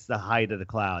twice the height of the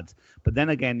clouds. But then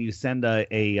again, you send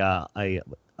a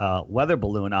weather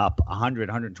balloon up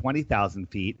 120,000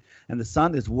 feet, and the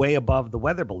sun is way above the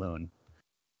weather balloon.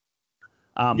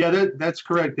 That's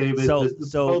correct, David.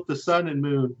 Both the sun and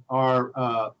moon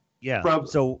are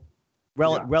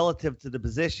relative to the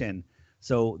position.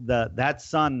 So that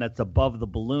sun that's above the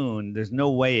balloon, there's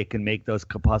no way it can make those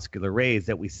corpuscular rays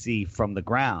that we see from the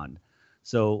ground.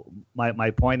 So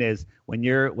my point is, when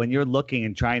you're looking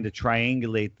and trying to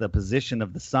triangulate the position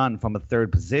of the sun from a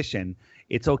third position,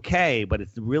 it's okay, but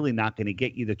it's really not going to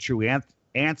get you the true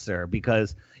answer,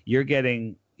 because you're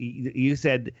getting. You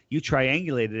said you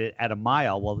triangulated it at a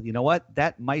mile. Well, you know what?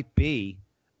 That might be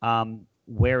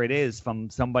where it is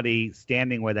from somebody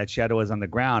standing where that shadow is on the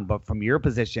ground, but from your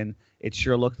position, it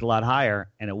sure looked a lot higher,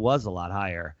 and it was a lot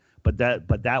higher. But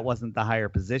that wasn't the higher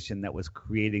position that was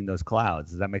creating those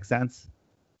clouds. Does that make sense?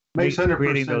 Makes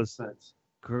 100% sense.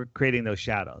 Creating those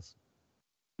shadows.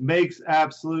 Makes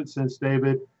absolute sense,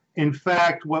 David. In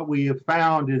fact, what we have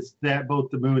found is that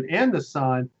both the moon and the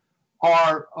sun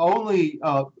are only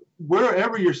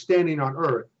wherever you're standing on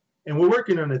Earth. And we're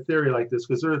working on a theory like this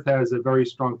because Earth has a very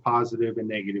strong positive and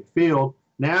negative field.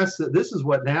 This is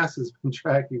what NASA's been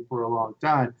tracking for a long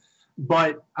time.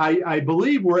 But I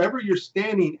believe wherever you're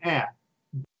standing at,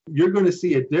 you're going to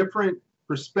see a different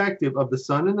perspective of the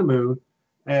sun and the moon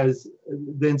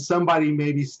than somebody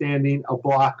maybe standing a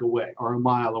block away or a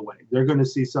mile away. They're going to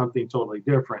see something totally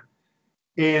different.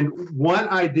 And one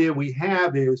idea we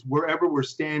have is wherever we're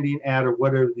standing at, or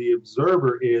whatever the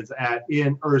observer is at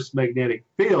in Earth's magnetic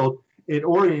field, it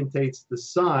orientates the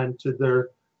sun to their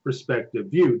perspective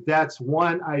view. That's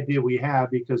one idea we have,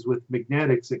 because with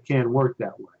magnetics, it can work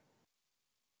that way.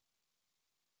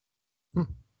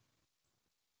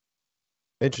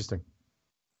 Interesting.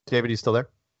 David, you still there?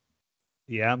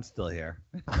 Yeah, I'm still here.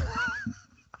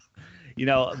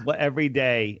 Every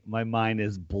day my mind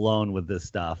is blown with this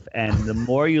stuff. And the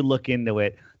more you look into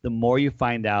it, the more you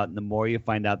find out, and the more you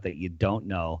find out that you don't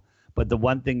know. But the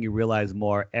one thing you realize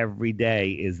more every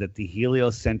day is that the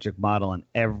heliocentric model and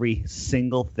every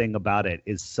single thing about it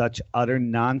is such utter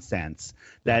nonsense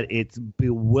that it's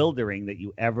bewildering that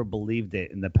you ever believed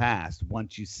it in the past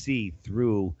once you see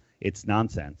through its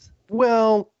nonsense.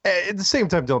 Well, at the same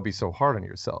time, don't be so hard on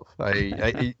yourself.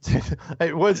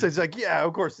 It's like, yeah,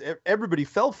 of course, everybody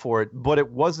fell for it, but it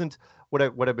wasn't what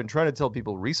I've been trying to tell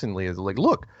people recently is like,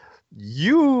 look,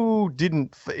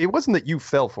 it wasn't that you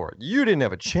fell for it. You didn't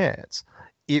have a chance.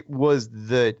 It was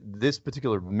that this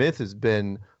particular myth has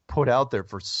been put out there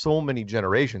for so many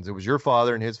generations. It was your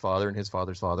father and his father and his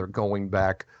father's father going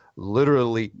back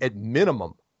literally at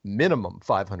minimum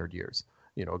 500 years.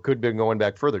 It could have been going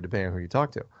back further depending on who you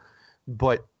talk to.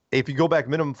 But if you go back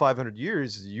minimum 500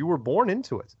 years, you were born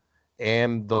into it.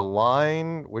 And the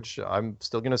line, which I'm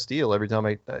still going to steal every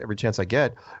chance I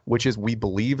get, which is we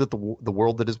believe that the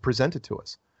world that is presented to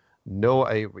us. No,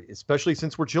 especially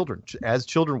since we're children. As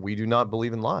children, we do not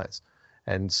believe in lies.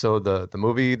 And so the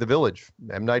movie The Village,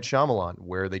 M. Night Shyamalan,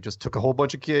 where they just took a whole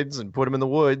bunch of kids and put them in the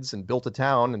woods and built a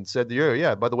town and said,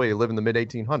 yeah, by the way, you live in the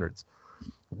mid-1800s.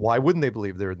 Why wouldn't they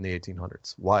believe they're in the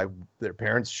 1800s? Why their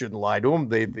parents shouldn't lie to them?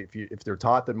 If they're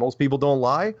taught that most people don't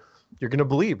lie, you're going to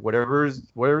believe whatever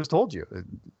is told you.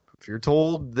 If you're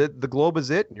told that the globe is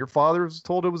it, and your father was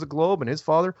told it was a globe, and his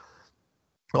father,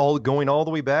 going all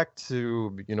the way back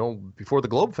to before the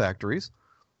globe factories,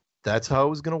 that's how it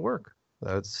was going to work.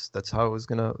 That's how it was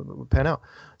going to pan out.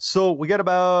 So we got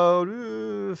about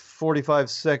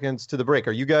 45 seconds to the break.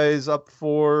 Are you guys up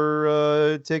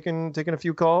for taking a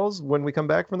few calls when we come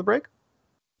back from the break?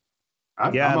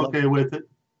 I'm okay with it.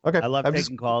 Okay. I love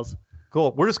taking calls.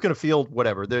 Cool. We're just going to field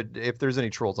whatever. If there's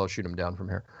any trolls, I'll shoot them down from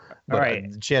here. But all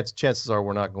right. Chances are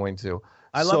we're not going to.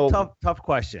 I love tough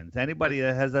questions. Anybody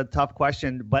that has a tough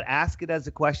question, but ask it as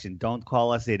a question. Don't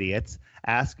call us idiots.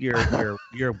 Ask your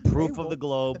proof of the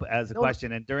globe as a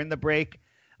question. And during the break,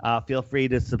 feel free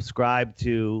to subscribe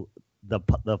to the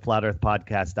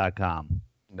flatearthpodcast.com.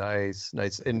 Nice.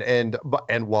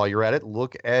 And while you're at it,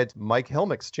 look at Mike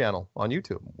Helmick's channel on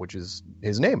YouTube, which is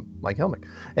his name, Mike Helmick.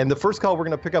 And the first call we're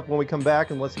going to pick up when we come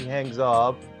back, unless he hangs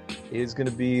up, is going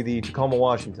to be the Tacoma,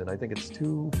 Washington. I think it's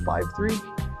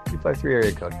 253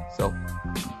 area code. So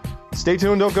stay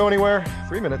tuned. Don't go anywhere.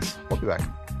 3 minutes. We'll be back.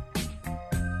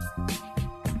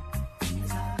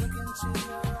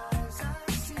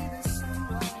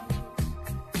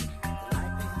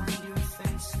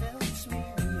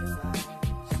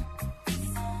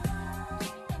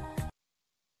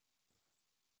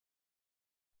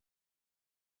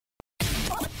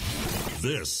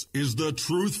 This is the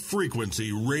Truth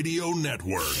Frequency Radio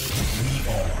Network.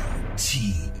 We are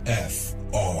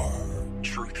TFR.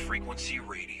 Truth Frequency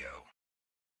Radio.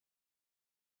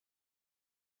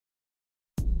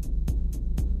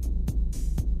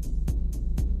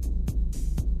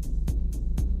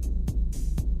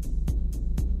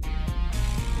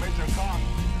 Major Kong.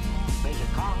 Major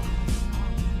Kong.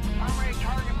 I'm ready to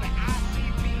target the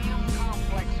ICBM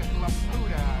complex at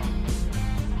Laputa.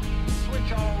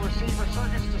 Switch all receiver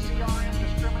circuits to CRM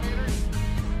discriminators.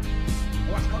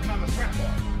 What's cooking on the threat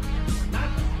board?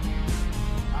 Nothing.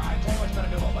 All right, tell you what you're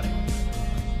gonna do, old buddy.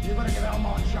 You're gonna give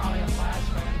Elmo and Charlie a flash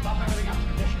and bump everything up to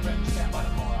condition written, stand by the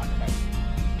core on the base.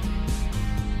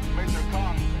 Major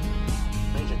Kong.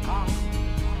 Major Kong.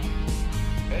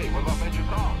 Hey, what about Major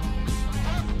Kong?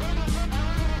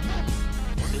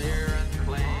 Clear and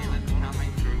plain and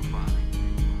coming through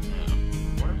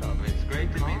fine. What about It's great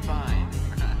to be fine.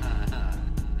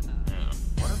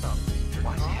 What about Major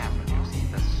What's happened? You see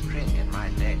the string in my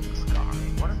leg, Scar.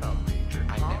 What about Major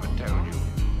I never told you.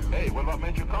 Hey, what about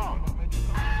Major Kong?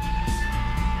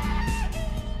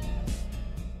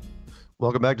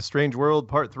 Welcome back to Strange World,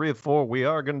 part 3 of 4. We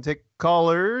are going to take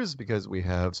callers because we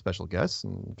have special guests.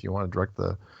 And if you want to direct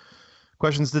the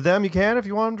questions to them, you can. If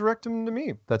you want to direct them to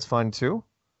me, that's fine too.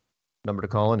 Number to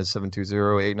call in is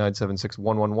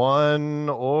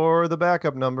 720-897-6111 or the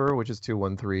backup number, which is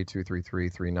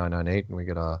 213-233-3998. And we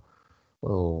get a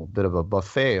little bit of a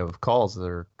buffet of calls that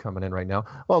are coming in right now.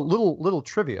 Well, little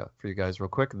trivia for you guys real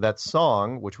quick. That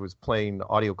song, which was playing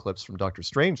audio clips from Dr.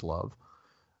 Strangelove,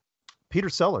 Peter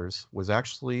Sellers was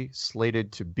actually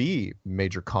slated to be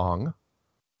Major Kong,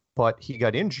 but he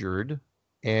got injured,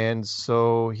 and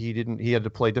so he had to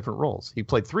play different roles. He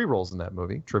played 3 roles in that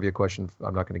movie. Trivia question.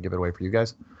 I'm not going to give it away for you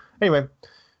guys. Anyway,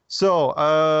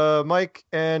 so Mike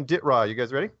and DITRH, you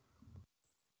guys ready?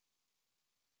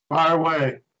 Fire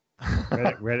away.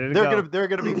 Ready to go. They're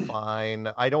gonna be fine.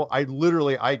 I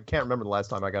can't remember the last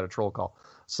time I got a troll call.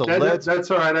 So That's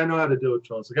all right. I know how to do it,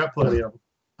 trolls. I got plenty of them.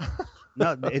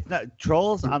 No, it's not.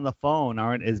 Trolls on the phone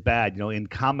aren't as bad. You know, in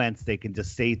comments they can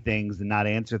just say things and not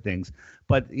answer things.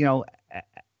 But you know,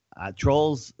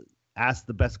 trolls ask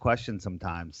the best questions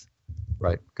sometimes.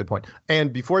 Right. Good point.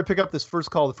 And before I pick up this first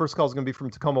call, the first call is going to be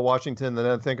from Tacoma, Washington. Then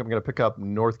I think I'm going to pick up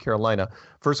North Carolina.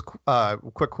 First,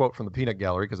 quick quote from the Peanut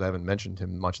Gallery, because I haven't mentioned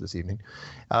him much this evening.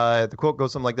 The quote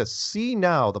goes something like this: "See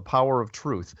now the power of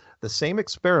truth. The same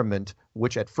experiment,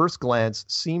 which at first glance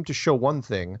seemed to show one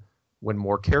thing, when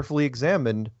more carefully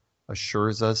examined,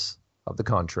 assures us of the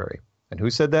contrary." And who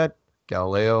said that?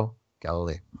 Galileo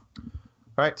Galilei. All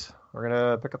right. We're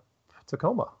going to pick up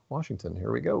Tacoma, Washington.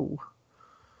 Here we go.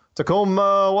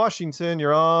 Tacoma, Washington,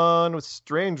 you're on with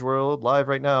Strange World live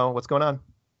right now. What's going on?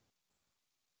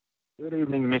 Good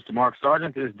evening, Mr. Mark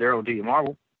Sargent. This is Daryl D.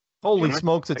 Marble. Holy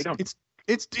smokes! It's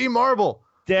D. Marble.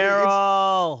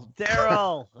 Daryl.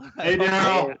 Hey,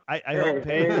 Daryl. I hope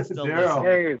Payne's still Daryl. listening.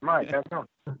 Hey, it's Mike. How's it going?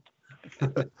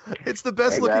 It's the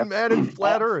best looking man in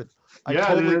flat Earth.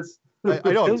 It is. I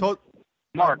know.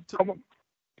 Mark, come on,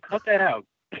 cut that out.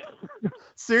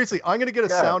 Seriously, I'm gonna get a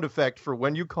sound effect for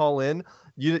when you call in.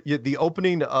 The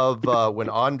opening of when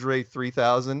Andre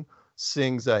 3000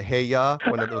 sings "Hey Ya"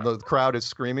 when the crowd is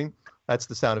screaming. That's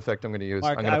the sound effect I'm going to use.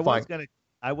 Mark, I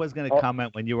was gonna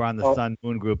comment when you were on the Sun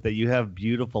Moon group that you have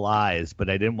beautiful eyes, but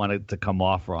I didn't want it to come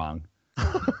off wrong.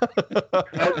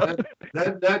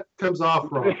 that comes off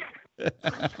wrong.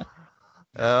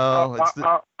 All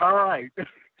right.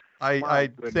 I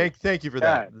thank you for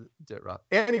that, DITRH.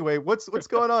 Anyway, what's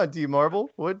going on, D. Marble?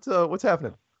 What's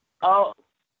happening?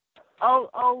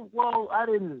 Well, I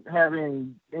didn't have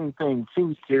anything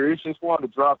too serious. Just wanted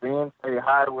to drop in, say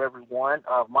hi to everyone.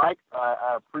 Mike,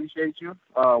 I appreciate you.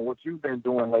 What you've been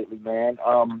doing lately, man.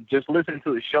 Just listening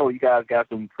to the show, you guys got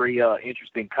some pretty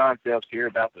interesting concepts here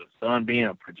about the sun being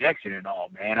a projection and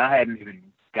all, man. I hadn't even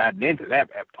gotten into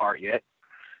that part yet.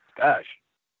 Gosh.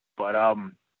 But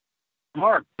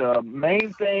Mark, the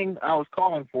main thing I was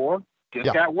calling for,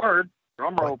 just got word.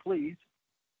 Drum roll, please.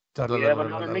 We have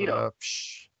another meetup.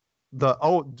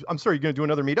 I'm sorry, you're going to do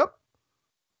another meetup?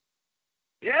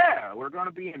 Yeah, we're going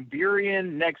to be in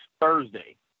Burien next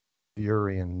Thursday.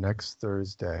 Burien next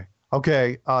Thursday.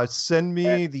 Okay, send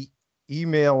me the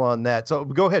email on that. So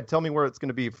go ahead, tell me where it's going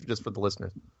to be just for the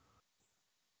listeners.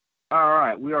 All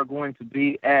right, we are going to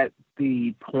be at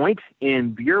the Point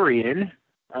in Burien.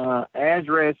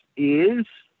 Address is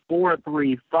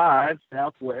 435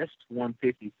 Southwest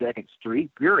 152nd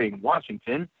Street, Burien,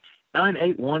 Washington,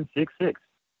 98166.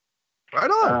 Right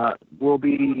on.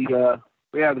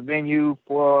 We have the venue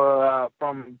for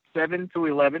from 7 to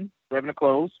 11. 7 to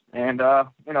close. And,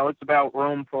 it's about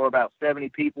room for about 70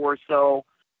 people or so.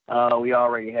 We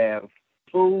already have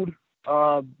food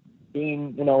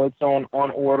being, it's on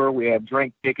order. We have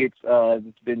drink tickets.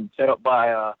 It's been set up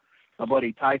by my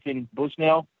buddy Tyson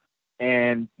Bushnell.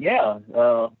 And,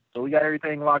 so we got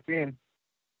everything locked in.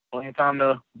 Plenty of time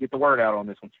to get the word out on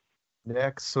this one.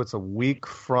 Next, so it's a week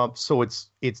from, so it's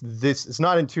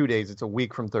not in 2 days, it's a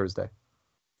week from Thursday.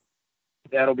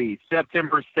 That'll be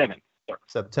September 7th. Sir.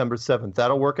 September 7th.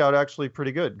 That'll work out actually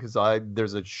pretty good because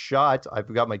there's a shot.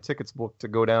 I've got my tickets booked to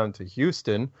go down to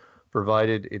Houston,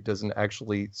 provided it doesn't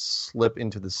actually slip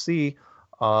into the sea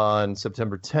on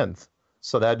September 10th.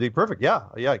 So that'd be perfect.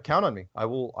 Yeah, count on me. I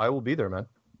will be there, man.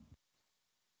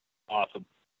 Awesome.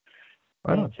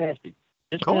 Right. Fantastic.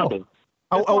 Cool.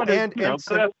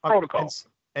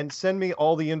 And send me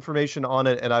all the information on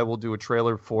it, and I will do a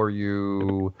trailer for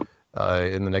you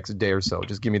in the next day or so.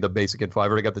 Just give me the basic info.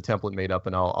 I've already got the template made up,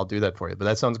 and I'll do that for you. But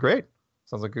that sounds great.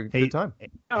 Sounds like a good time. Hey,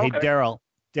 Daryl.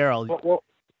 Well,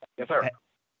 yes, sir.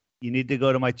 You need to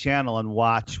go to my channel and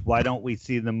watch Why Don't We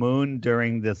See the Moon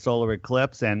During the Solar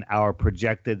Eclipse and Our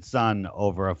Projected Sun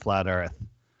Over a Flat Earth.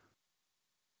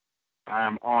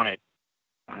 I'm on it.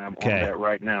 I'm on that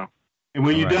right now. And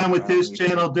when you're done with this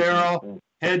channel, Daryl,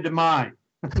 head to mine.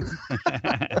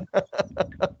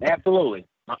 Absolutely.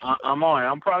 I'm on it.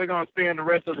 I'm probably going to spend the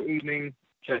rest of the evening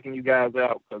checking you guys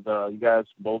out because you guys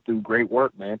both do great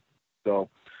work, man. So,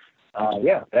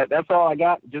 that's all I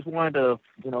got. Just wanted to,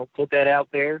 put that out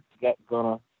there.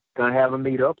 Gonna have a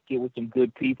meetup, get with some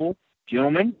good people.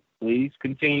 Gentlemen, please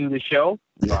continue the show.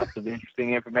 Lots of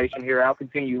interesting information here. I'll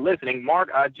continue listening. Mark,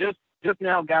 I just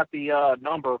now got the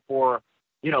number for,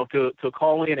 to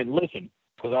call in and listen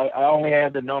because I only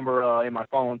had the number in my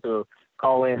phone to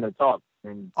call in and talk.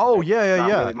 And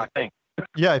really my thing.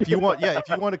 Yeah, if you want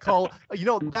to call,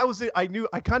 that was it. I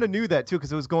kind of knew that too because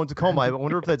it was going to call I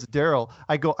wonder if that's Daryl.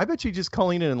 I bet you just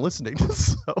calling in and listening.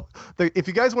 So if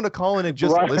you guys want to call in and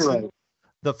just listen,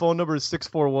 the phone number is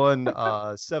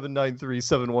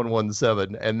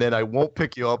 641-793-7117, and then I won't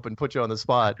pick you up and put you on the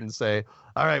spot and say,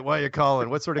 all right, why are you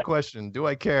calling? What sort of question? Do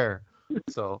I care?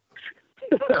 So,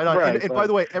 and by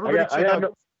the way, everybody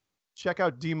check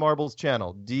out D Marble's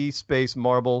channel, D space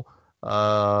Marble.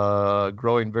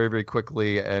 Growing very, very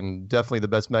quickly, and definitely the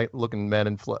best looking man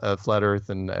in flat Earth,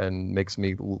 and makes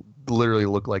me literally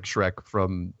look like Shrek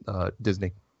from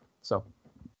Disney. So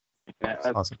that's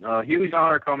awesome. A huge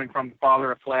honor coming from the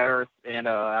father of flat Earth, and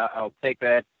I'll take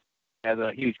that as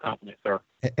a huge compliment, sir.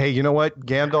 Hey, you know what?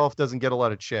 Gandalf doesn't get a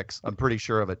lot of chicks. I'm pretty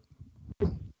sure of it.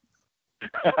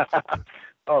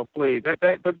 Oh, please.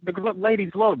 The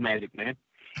ladies love magic, man.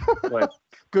 But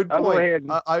good point. Go ahead.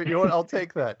 You know what? I'll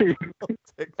take that.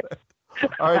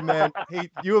 All right, man. Hey,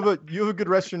 you have a good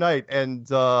rest of your night, and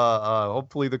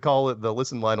hopefully the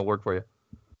listen line will work for you.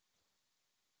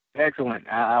 Excellent.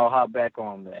 I'll hop back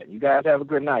on that. You guys have a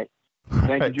good night.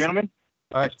 Thank you, gentlemen.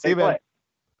 All right. See you, man.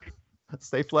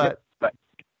 Stay flat. Bye.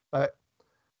 Bye.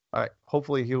 All right.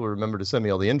 Hopefully he'll remember to send me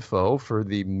all the info for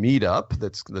the meetup.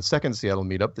 That's the second Seattle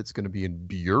meetup. That's going to be in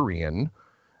Burien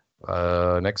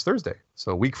next Thursday.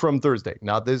 So a week from Thursday.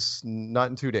 Not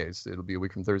in 2 days. It'll be a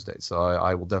week from Thursday. So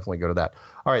I will definitely go to that.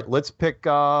 All right. Let's pick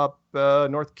up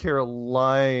North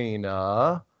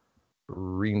Carolina,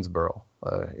 Greensboro.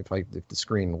 If the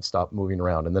screen will stop moving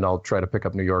around, and then I'll try to pick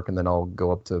up New York, and then I'll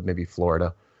go up to maybe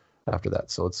Florida after that.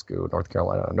 So let's go North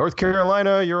Carolina. North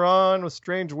Carolina, you're on with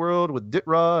Strange World with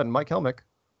DITRH and Mike Helmick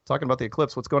talking about the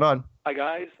eclipse. What's going on? Hi,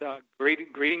 guys.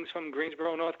 Greetings from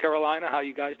Greensboro, North Carolina. How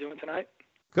you guys doing tonight?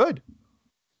 Good.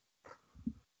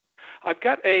 I've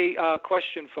got a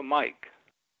question for Mike.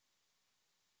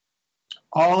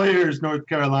 All ears, North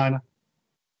Carolina.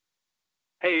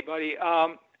 Hey, buddy.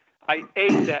 I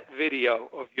ate that video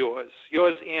of yours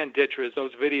and DITRH's.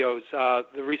 Those videos,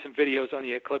 the recent videos on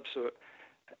the eclipse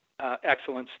are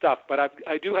excellent stuff. But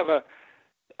I do have a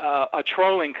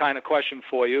trolling kind of question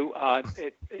for you.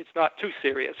 It's not too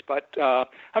serious, but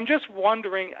I'm just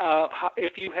wondering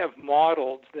if you have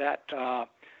modeled that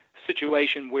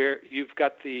situation where you've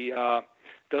got the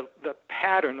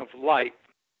pattern of light.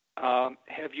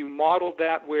 Have you modeled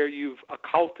that where you've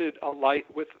occulted a light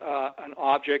with an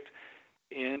object,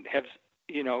 and have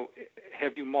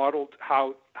you modeled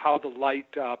how the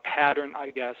light pattern, I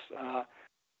guess,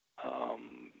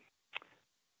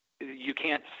 you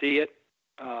can't see it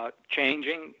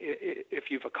changing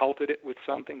if you've occulted it with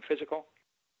something physical?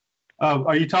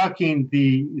 Are you talking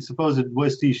the supposed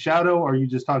Westie shadow, or are you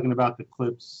just talking about the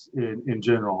eclipse in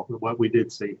general, what we did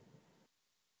see?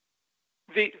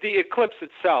 The eclipse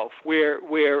itself, where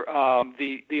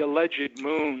the alleged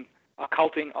moon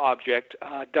occulting object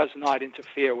does not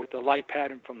interfere with the light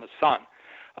pattern from the sun.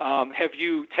 Have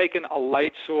you taken a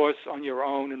light source on your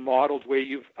own and modeled where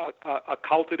you've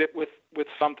occulted it with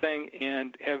something,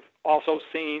 and have also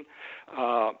seen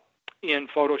in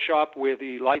Photoshop where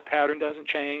the light pattern doesn't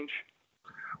change?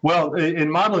 Well, in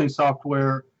modeling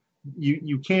software,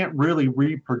 you can't really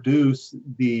reproduce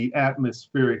the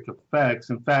atmospheric effects.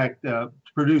 In fact, to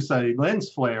produce a lens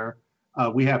flare,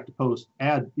 we have to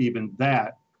add even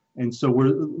that. And so we're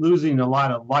losing a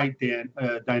lot of light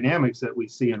dynamics that we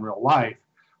see in real life.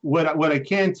 What I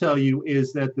can tell you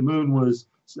is that the moon was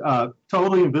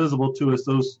totally invisible to us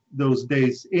those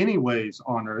days anyways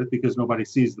on Earth, because nobody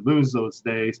sees the moons those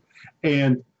days.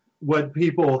 And what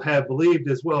people have believed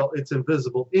is, well, it's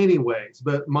invisible anyways.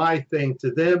 But my thing to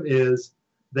them is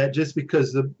that just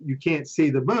because you can't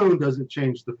see the moon doesn't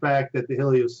change the fact that the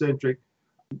heliocentric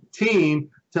team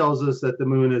tells us that the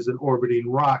moon is an orbiting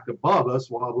rock above us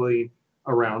wobbling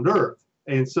around Earth.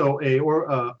 And so a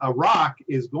rock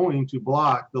is going to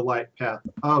block the light path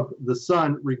of the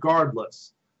sun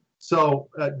regardless. So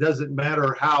it doesn't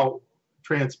matter how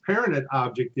transparent an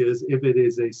object is. If it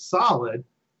is a solid,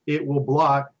 it will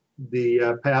block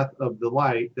the path of the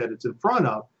light that it's in front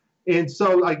of. And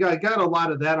so I got a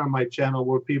lot of that on my channel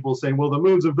where people saying, well, the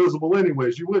moon's invisible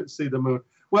anyways, you wouldn't see the moon.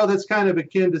 Well, that's kind of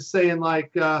akin to saying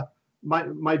like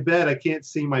my bed, I can't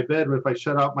see my bed if I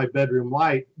shut off my bedroom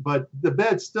light, but the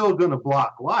bed's still going to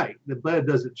block light. The bed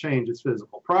doesn't change its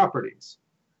physical properties.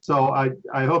 So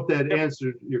I hope that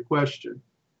answered your question.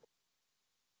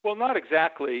 Well, not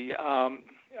exactly.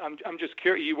 I'm just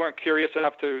curious. You weren't curious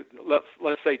enough to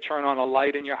let's say turn on a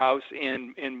light in your house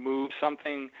and move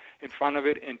something in front of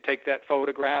it and take that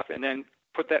photograph and then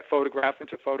put that photograph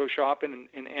into Photoshop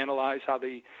and analyze how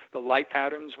the light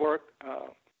patterns work.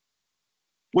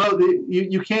 Well,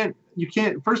 you can't.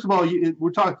 First of all,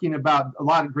 we're talking about a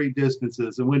lot of great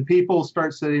distances, and when people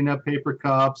start setting up paper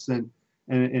cups and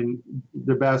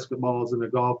their basketballs and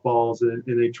their golf balls, and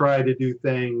they try to do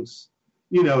things,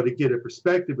 to get a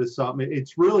perspective of something,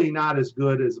 it's really not as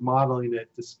good as modeling it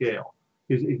to scale,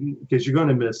 because you're going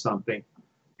to miss something.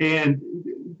 And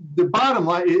the bottom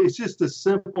line, it's just a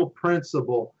simple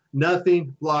principle.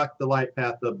 Nothing blocked the light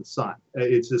path of the sun.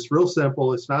 It's just real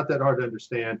simple. It's not that hard to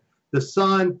understand. The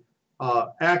sun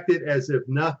acted as if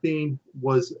nothing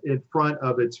was in front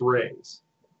of its rays.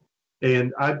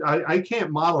 And I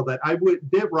can't model that.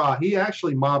 DITRH, he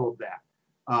actually modeled that.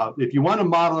 If you want to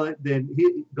model it, then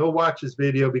go watch his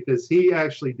video, because he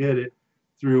actually did it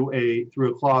through a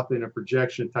cloth and a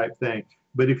projection type thing.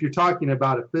 But if you're talking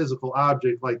about a physical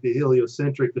object like the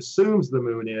heliocentric assumes the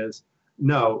moon is,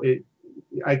 no,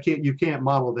 you can't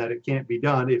model that. It can't be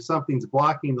done. If something's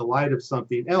blocking the light of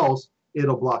something else,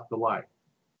 it'll block the light.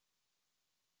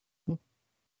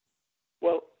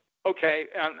 Well, okay,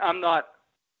 I'm not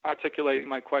articulating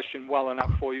my question well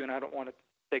enough for you, and I don't want to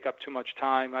take up too much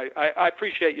time. I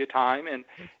appreciate your time,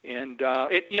 and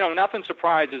nothing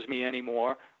surprises me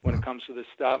anymore when it comes to this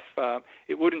stuff.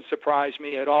 It wouldn't surprise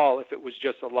me at all if it was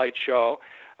just a light show,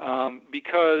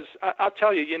 because I'll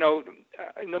tell you,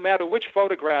 no matter which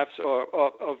photographs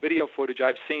or video footage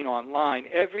I've seen online,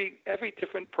 every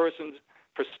different person's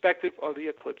perspective of the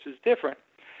eclipse is different.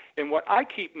 And what I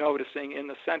keep noticing in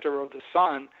the center of the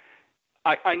sun,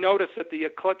 I notice that the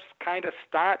eclipse kind of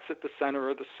starts at the center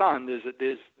of the sun.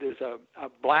 There's a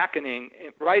blackening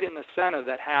right in the center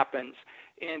that happens,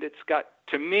 and it's got,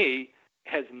 to me,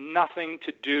 has nothing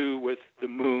to do with the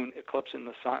moon eclipsing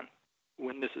the sun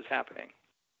when this is happening.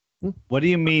 What do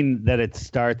you mean that it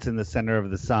starts in the center of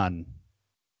the sun?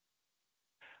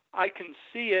 I can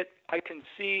see it. I can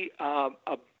see a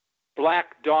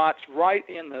black dots right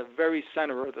in the very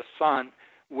center of the sun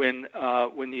when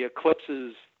the eclipse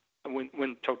is,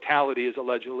 when totality is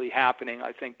allegedly happening.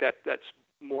 I think that's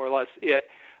more or less it.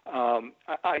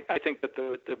 I think that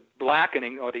the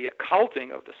blackening or the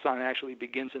occulting of the sun actually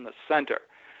begins in the center.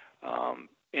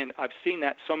 And I've seen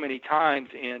that so many times,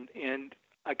 and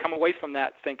I come away from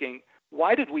that thinking,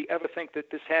 why did we ever think that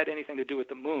this had anything to do with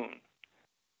the moon?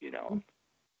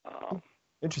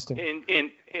 Interesting.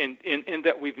 In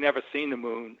that we've never seen the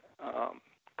moon,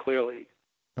 clearly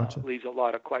leaves a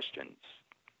lot of questions.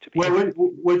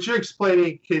 What you're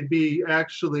explaining could be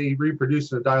actually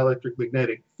reproduced in a dielectric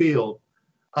magnetic field.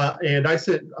 And I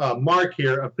sent Mark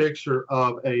here a picture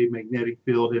of a magnetic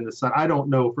field in the sun. I don't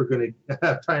know if we're going to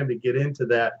have time to get into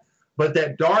that, but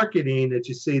that darkening that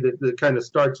you see that kind of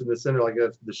starts in the center, like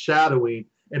the shadowing,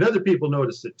 and other people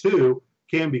notice it too,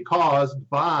 can be caused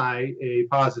by a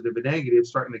positive and negative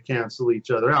starting to cancel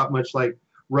each other out, much like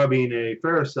rubbing a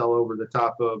ferrocell over the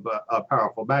top of a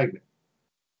powerful magnet.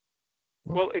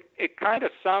 Well, it kind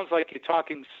of sounds like you're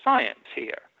talking science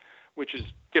here, which is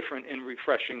different and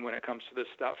refreshing when it comes to this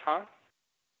stuff, huh?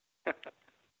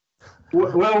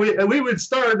 Well, we would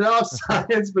start off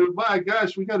science, but my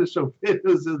gosh, we got to show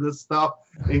videos of this stuff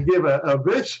and give a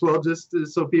visual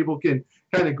so people can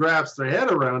kind of grasp their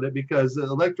head around it, because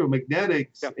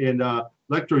electromagnetics and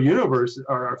electro universe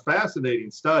are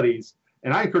fascinating studies.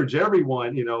 And I encourage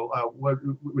everyone, what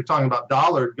we're talking about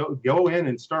Dollar, go in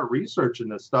and start researching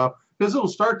this stuff, because it'll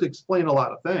start to explain a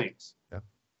lot of things. Yeah.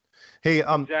 Hey,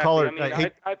 exactly. caller, I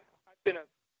mean, I've been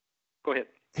go ahead.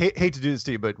 Hate to do this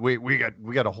to you, but we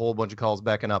got a whole bunch of calls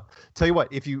backing up. Tell you what,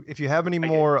 if you have any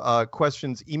more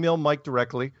questions, email Mike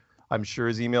directly. I'm sure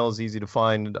his email is easy to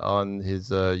find on his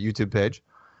YouTube page,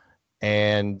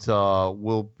 and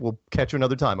we'll catch you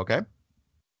another time. Okay.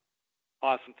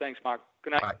 Awesome. Thanks, Mark.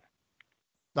 Good night. All right.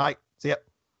 Night. See ya.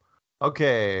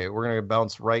 Okay, we're gonna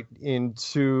bounce right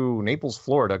into Naples,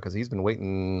 Florida, because he's been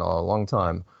waiting a long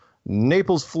time.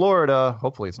 Naples, Florida.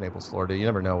 Hopefully it's Naples, Florida. You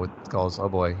never know what calls. Oh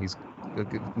boy, he's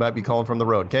might be calling from the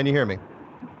road. Can you hear me?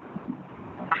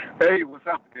 Hey, what's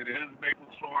up? It is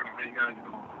Naples, Florida. How you guys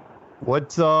doing?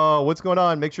 What's going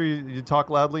on? Make sure you talk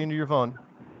loudly into your phone.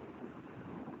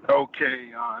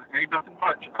 Okay, ain't nothing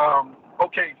much.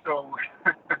 Okay, so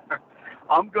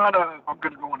I'm gonna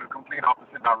go in a complete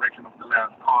opposite direction of the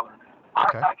last caller.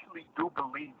 Okay. I actually do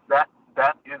believe that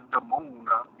is the moon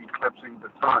eclipsing the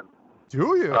sun.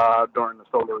 Do you? During the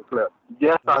solar eclipse.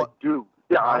 Yes, I do.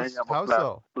 Yeah, I am a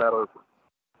flat earther.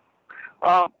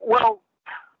 Well,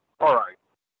 all right.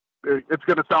 It's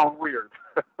going to sound weird.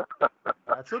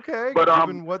 That's okay. But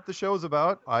given what the show's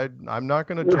about, I'm not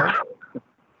going to judge.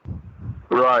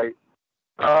 Right.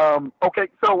 Okay,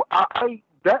 so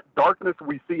that darkness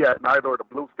we see at night, or the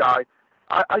blue sky,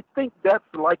 I think that's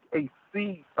like a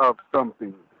sea of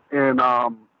something. And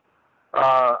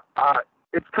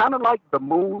it's kind of like the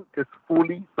moon is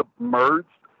fully submerged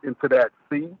into that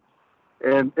sea.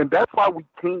 And that's why we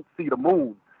can't see the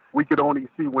moon. We could only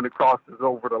see when it crosses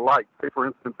over the light. Say, for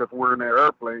instance, if we're in an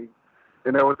airplane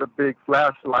and there was a big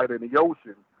flashlight in the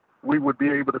ocean, we would be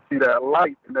able to see that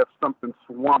light. And if something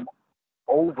swam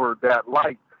over that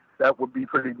light, that would be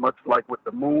pretty much like what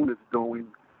the moon is doing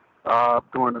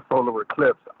during the solar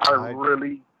eclipse. I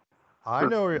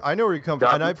know where you come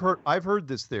from, and I've heard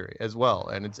this theory as well,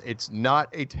 and it's not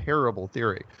a terrible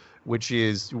theory, which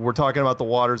is we're talking about the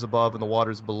waters above and the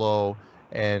waters below,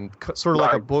 and sort of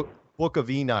like a Book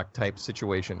of Enoch type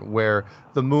situation where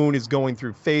the moon is going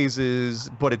through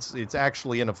phases, but it's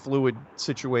actually in a fluid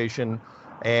situation,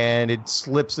 and it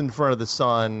slips in front of the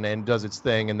sun and does its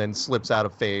thing, and then slips out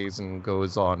of phase and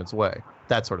goes on its way.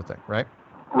 That sort of thing, right?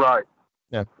 Right.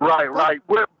 Yeah. Right.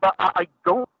 Well, but I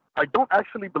don't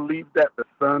actually believe that the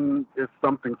sun is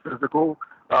something physical,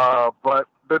 but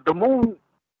the moon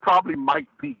probably might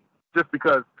be, just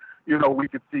because, we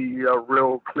could see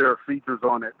real clear features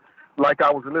on it. Like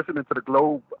I was listening to the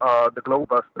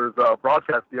Globebusters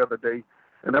broadcast the other day,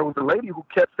 and there was a lady who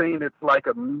kept saying it's like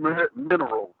a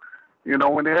mineral,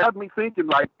 and it had me thinking,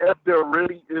 like, if there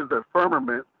really is a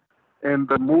firmament and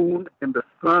the moon and the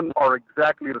sun are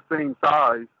exactly the same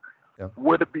size,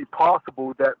 would it be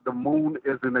possible that the moon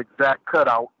is an exact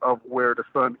cutout of where the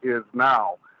sun is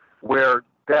now, where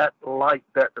that light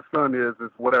that the sun is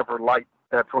whatever light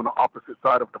that's on the opposite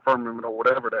side of the firmament or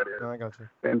whatever that is. I got you.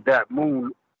 And that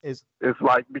moon is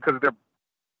like, because they're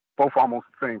both almost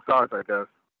the same size, I guess.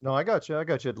 No, I got you.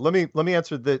 Let me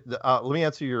answer let me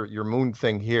answer your moon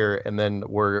thing here, and then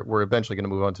we're eventually going to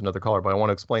move on to another caller. But I want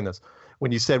to explain this.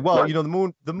 When you said, well, right.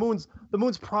 the moon's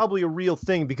probably a real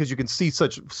thing because you can see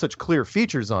such clear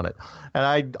features on it,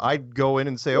 and I'd go in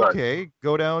and say, right. Okay,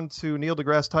 go down to Neil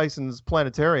deGrasse Tyson's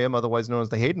planetarium, otherwise known as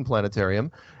the Hayden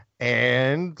Planetarium,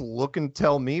 and look and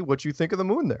tell me what you think of the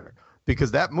moon there.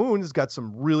 Because that moon has got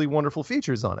some really wonderful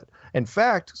features on it. In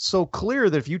fact, so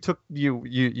clear that if you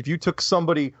took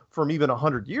somebody from even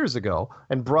 100 years ago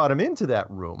and brought him into that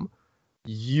room,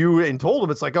 and told him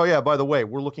it's like, oh yeah, by the way,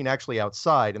 we're looking actually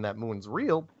outside and that moon's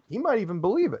real, he might even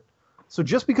believe it. So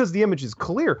just because the image is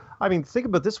clear, I mean, think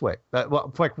about it this way.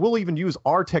 We'll even use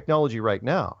our technology right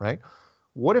now, right?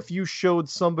 What if you showed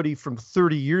somebody from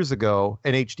 30 years ago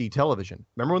an HD television?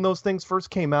 Remember when those things first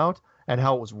came out? And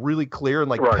how it was really clear, and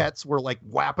like right. pets were like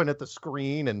whapping at the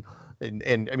screen, and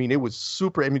I mean, it was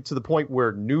super. I mean, to the point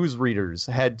where newsreaders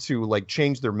had to like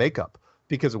change their makeup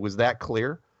because it was that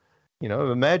clear.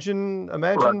 Imagine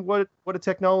right. what a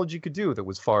technology could do that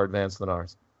was far advanced than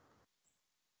ours.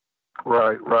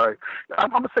 Right.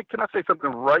 I'm gonna say, can I say something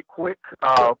right quick,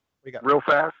 real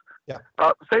fast? Yeah.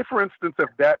 Say, for instance, if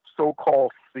that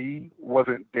so-called sea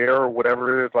wasn't there or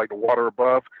whatever it is, like the water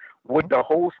above, would the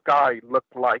whole sky look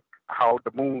like how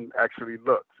the moon actually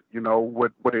looks?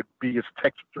 Would it be as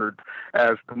textured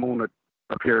as the moon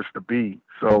appears to be?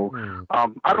 So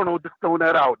I don't know, just throwing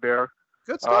that out there.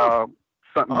 Good stuff.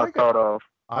 Something I thought of.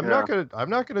 I'm not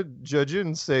gonna judge you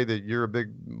and say that you're a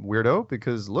big weirdo,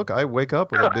 because look, I wake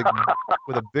up with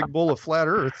a big bowl of flat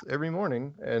Earth every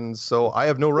morning, and so I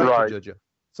have no right to judge you.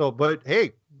 So, but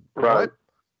hey, you know what?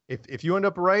 If you end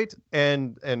up right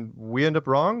and we end up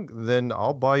wrong, then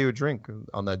I'll buy you a drink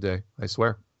on that day. I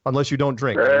swear, unless you don't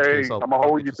drink. Hey, I'm gonna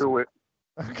hold you to it.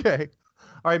 Okay.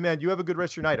 All right, man. You have a good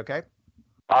rest of your night. Okay.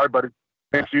 All right, buddy.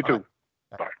 Thanks. You too.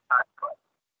 Bye.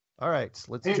 All right.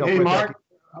 Let's Hey, jump hey right Mark. back.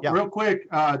 Yeah. Real quick,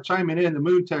 chiming in the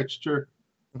moon texture.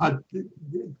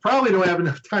 Probably don't have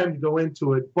enough time to go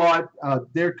into it, but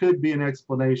there could be an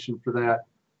explanation for that,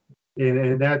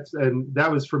 and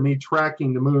that was for me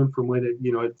tracking the moon from when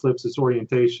it flips its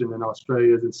orientation in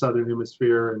Australia, the southern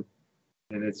hemisphere,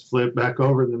 and it's flipped back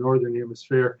over in the northern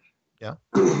hemisphere. Yeah.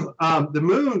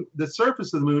 The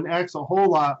surface of the moon acts a whole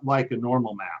lot like a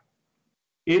normal map.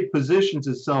 It positions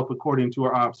itself according to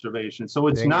our observation, so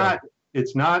it's not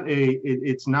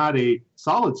a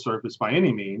solid surface by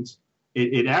any means.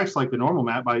 It acts like the normal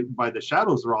map by the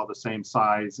shadows are all the same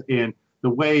size and the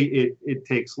way it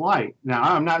takes light. Now,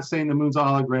 I'm not saying the moon's a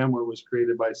hologram or was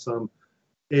created by some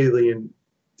alien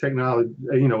technology,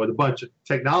 with a bunch of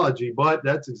technology, but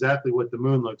that's exactly what the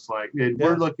moon looks like. And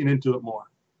we're looking into it more.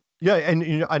 Yeah,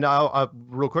 and I'll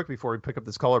real quick before we pick up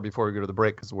this caller, before we go to the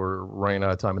break, because we're running out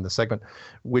of time in this segment,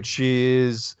 which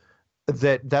is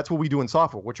that's what we do in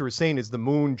software. What you were saying is the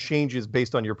moon changes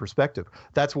based on your perspective.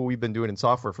 That's what we've been doing in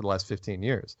software for the last 15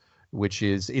 years, which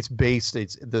is it's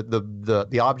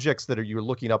the objects that you're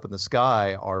looking up in the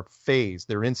sky are phased,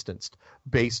 they're instanced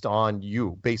based on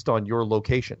you, based on your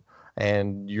location.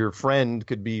 And your friend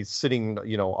could be sitting,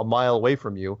 a mile away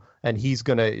from you, and he's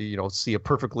going to, see a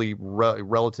perfectly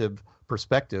relative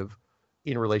perspective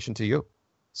in relation to you.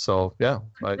 So, yeah.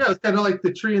 It's kind of like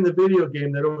the tree in the video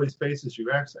game that always faces you.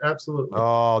 Absolutely.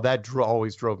 Oh, that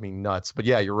always drove me nuts. But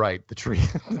yeah, you're right. The tree.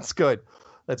 That's good.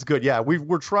 That's good. Yeah, we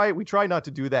try not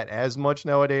to do that as much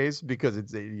nowadays because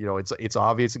it's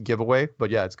obvious a giveaway. But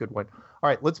yeah, it's a good one. All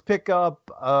right, let's pick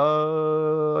up.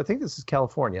 I think this is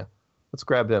California. Let's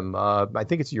grab him. I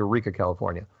think it's Eureka,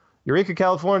 California. Eureka,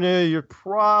 California. You're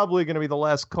probably going to be the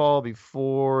last call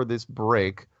before this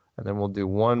break, and then we'll do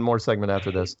one more segment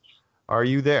after this. Are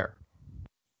you there?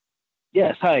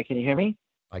 Yes. Hi. Can you hear me?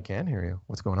 I can hear you.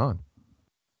 What's going on?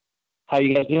 How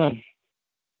you guys doing?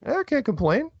 I can't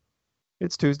complain.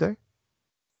 It's Tuesday.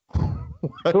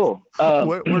 Cool.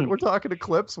 We're talking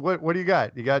Eclipse. What do you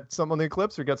got? You got something on the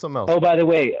Eclipse, or you got something else? Oh, by the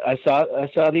way, I saw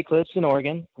the eclipse in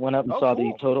Oregon. Went up and saw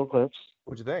the total eclipse.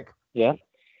 What'd you think? Yeah.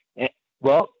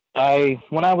 Well,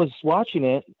 when I was watching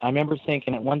it, I remember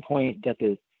thinking at one point that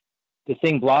the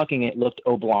thing blocking it looked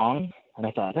oblong, and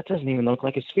I thought that doesn't even look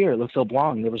like a sphere. It looks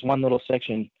oblong. There was one little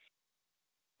section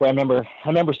where I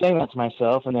remember saying that to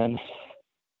myself, and then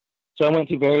so I went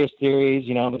through various theories,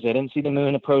 because I didn't see the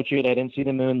moon approach it, I didn't see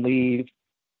the moon leave,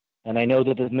 and I know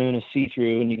that the moon is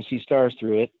see-through and you can see stars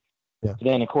through it. Yeah. So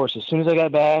then, of course, as soon as I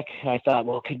got back, I thought,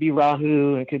 well, it could be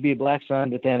Rahu, and it could be a black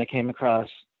sun, but then I came across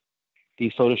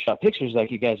these Photoshop pictures like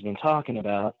you guys have been talking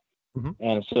about. Mm-hmm.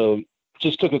 And so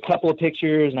just took a couple of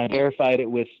pictures, and I verified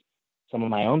it with some of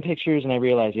my own pictures, and I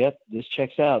realized, yep, this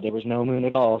checks out. There was no moon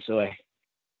at all. So I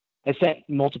sent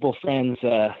multiple friends,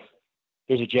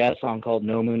 there's a jazz song called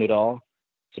No Moon at All.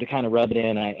 So to kind of rub it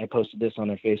in, I posted this on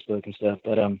their Facebook and stuff.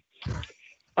 But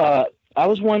I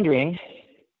was wondering,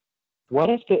 what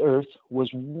if the Earth was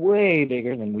way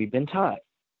bigger than we've been taught?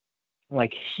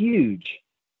 Like huge.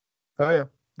 Oh yeah,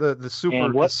 the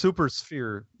super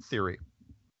sphere theory.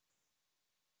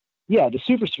 Yeah, the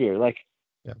supersphere. Like,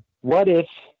 yeah. What if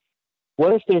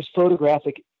there's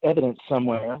photographic evidence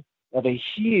somewhere of a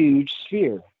huge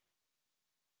sphere?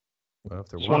 Well, if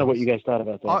there Just wonder what you guys thought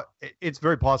about that. It's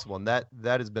very possible, and that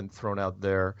has been thrown out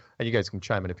there. And you guys can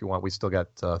chime in if you want. We still got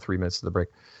 3 minutes to the break.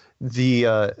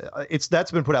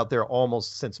 That's been put out there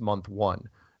almost since month one,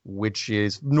 which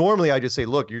is normally I just say,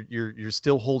 look, you're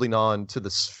still holding on to the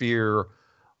sphere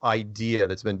idea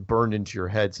that's been burned into your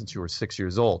head since you were 6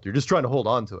 years old. You're just trying to hold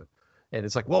on to it. And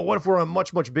it's like, well, what if we're on a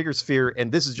much, much bigger sphere,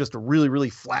 and this is just a really,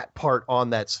 really flat part on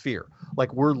that sphere?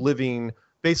 Like we're living,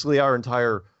 basically our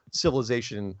entire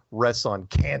civilization rests on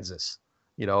Kansas,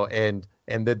 and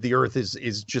that the Earth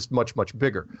is just much, much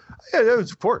bigger. Yeah,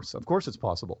 of course it's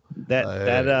possible.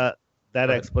 That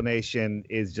explanation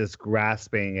is just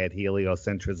grasping at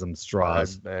heliocentrism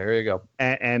straws. There you go.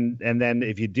 And then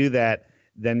if you do that,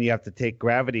 then you have to take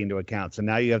gravity into account. So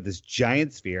now you have this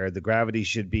giant sphere. The gravity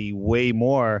should be way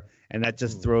more, and that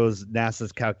just throws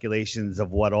NASA's calculations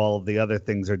of what all of the other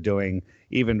things are doing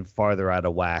even farther out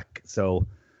of whack. So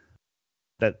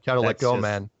gotta let go,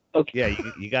 man. Okay.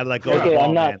 Yeah, you gotta let go. Okay, of the ball,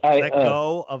 I'm not. man. Let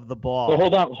go of the ball. So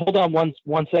hold on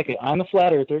one second. I'm a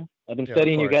flat earther. I've been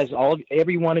studying you guys.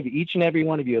 Each and every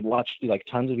one of you have watched like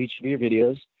tons of each of your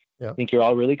videos. Yeah. I think you're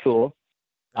all really cool.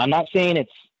 I'm not saying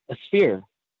it's a sphere.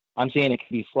 I'm saying it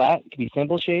could be flat, it could be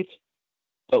simple shaped.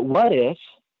 But what if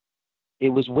it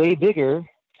was way bigger?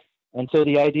 And so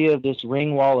the idea of this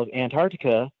ring wall of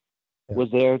Antarctica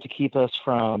was there to keep us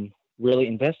from really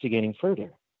investigating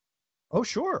further. Oh,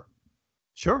 sure.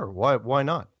 Why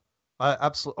not?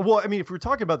 Absolutely. Well, I mean, if we're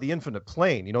talking about the infinite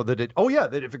plane,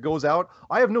 that if it goes out,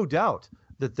 I have no doubt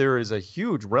that there is a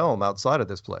huge realm outside of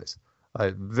this place.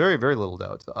 Very, very little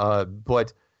doubt.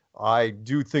 But I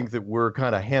do think that we're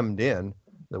kind of hemmed in,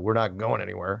 that we're not going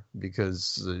anywhere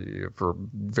because for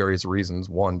various reasons.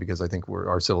 One, because I think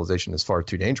our civilization is far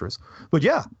too dangerous. But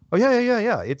yeah.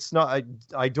 It's not.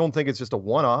 I don't think it's just a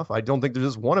one-off. I don't think there's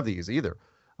just one of these either.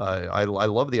 I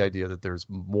love the idea that there's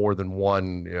more than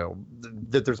one.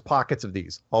 That there's pockets of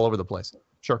these all over the place.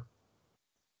 Sure.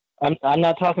 I'm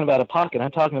not talking about a pocket.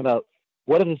 I'm talking about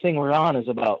what if the thing we're on is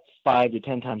about 5 to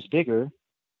 10 times bigger,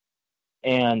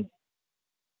 and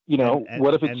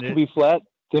what if it could be flat,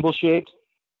 simple shaped?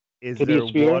 Is could there be a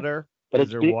sphere, water? But is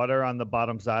there water on the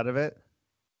bottom side of it?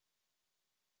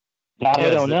 That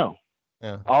I don't know.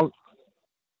 Yeah.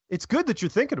 It's good that you're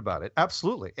thinking about it.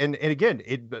 Absolutely. And again,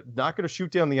 not going to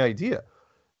shoot down the idea.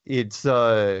 It's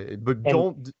but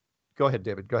don't go ahead,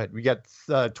 David. Go ahead. We got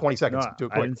 20 seconds. No,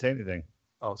 I didn't say anything.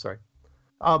 Oh, sorry.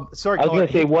 Sorry. I was going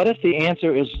to say, what if the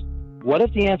answer is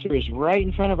right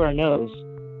in front of our nose?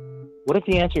 What if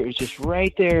the answer is just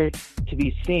right there to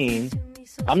be seen?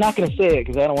 I'm not going to say it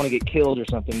because I don't want to get killed or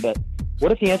something, but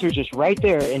what if the answer is just right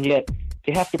there, and yet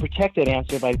they have to protect that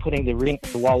answer by putting the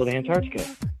wall of Antarctica?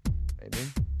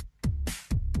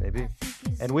 Maybe.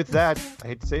 And with that, I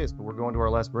hate to say this, but we're going to our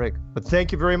last break. But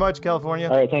thank you very much, California.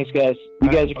 All right, thanks, guys. You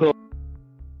guys are cool.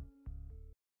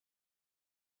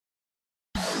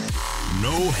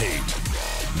 No hate,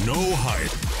 no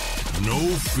hype, no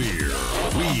fear.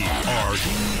 We are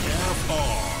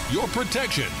DFR, your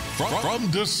protection from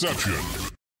deception.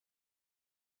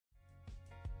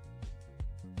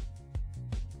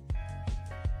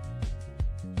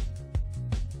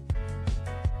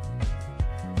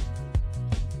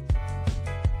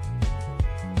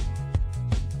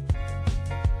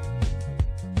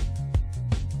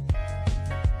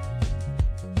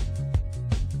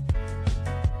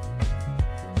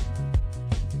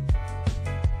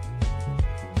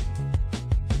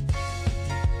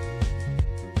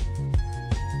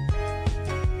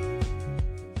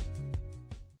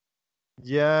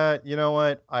 Yeah, you know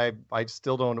what? I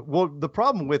still don't. Well, the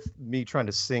problem with me trying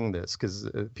to sing this, because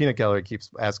Peanut Gallery keeps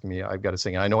asking me, I've got to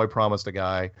sing. I know I promised a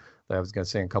guy that I was going to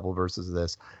sing a couple of verses of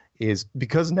this, is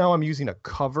because now I'm using a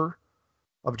cover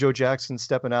of Joe Jackson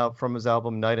stepping out from his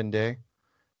album Night and Day.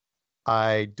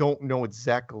 I don't know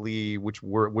exactly which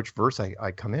verse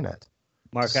I come in at.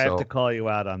 Mark, I have to call you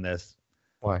out on this.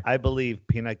 Why? I believe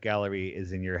Peanut Gallery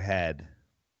is in your head.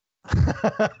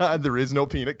 There is no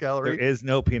peanut gallery. There is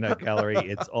no peanut gallery.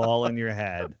 It's all in your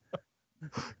head.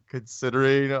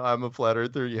 Considering I'm a flat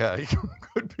earther, yeah, you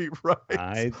could be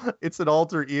right. It's an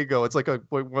alter ego. It's like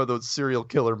one of those serial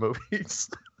killer movies.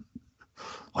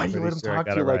 Why do you let him talk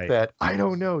to you like that? I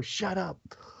don't know. Shut up.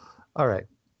 All right.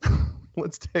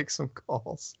 Let's take some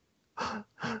calls.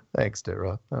 Thanks,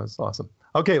 Dara. That was awesome.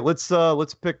 Okay, let's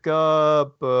pick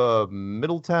up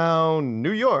Middletown,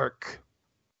 New York.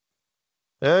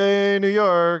 Hey, New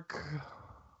York.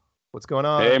 What's going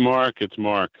on? Hey, Mark. It's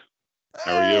Mark.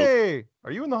 How are you? Hey,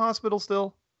 are you in the hospital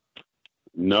still?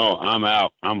 No, I'm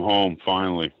out. I'm home,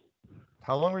 finally.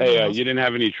 How long were you in the you didn't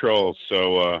have any trolls,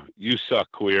 so you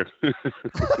suck, queer.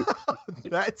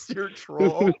 That's your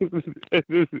troll?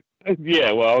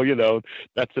 Yeah, well,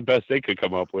 that's the best they could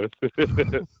come up with.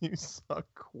 You suck,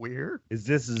 queer? Is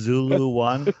this Zulu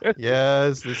 1?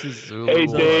 Yes, this is Zulu. Hey,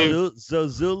 Dave. So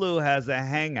Zulu has a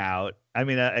hangout, a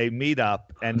meetup,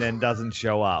 and then doesn't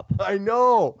show up. I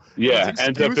know. Yeah,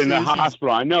 ends up in the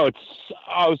hospital. I know.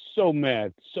 I was so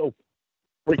mad. So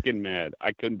freaking mad.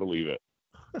 I couldn't believe it.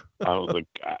 I was like,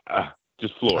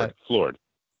 just floored.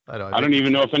 I don't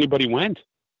even know if anybody went.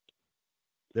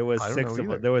 There was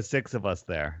six of us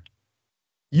there.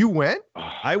 You went?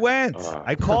 I went.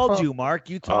 I called you, Mark.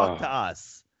 You talked to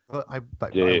us. I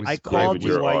called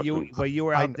you while you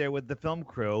were out there with the film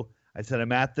crew. I said,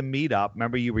 I'm at the meetup.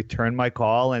 Remember, you returned my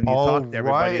call and you talked to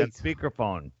everybody on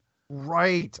speakerphone.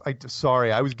 Right.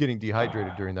 Sorry, I was getting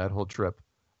dehydrated during that whole trip.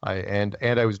 And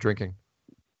I was drinking.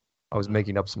 I was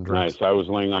making up some drinks. Nice. I was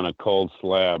laying on a cold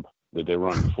slab that they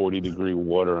run 40-degree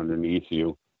water underneath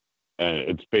you. And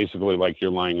it's basically like you're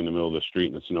lying in the middle of the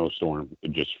street in a snowstorm,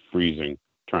 just freezing,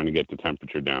 trying to get the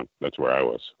temperature down. That's where I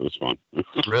was. It was fun.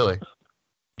 Really?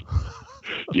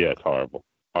 Yeah, it's horrible.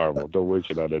 Horrible. Don't wish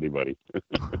it on anybody.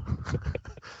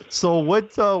 So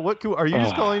what are you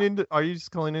just calling in? Are you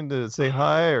just calling in to say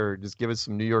hi, or just give us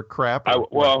some New York crap? I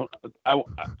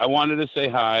wanted to say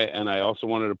hi, and I also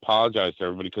wanted to apologize to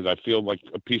everybody because I feel like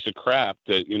a piece of crap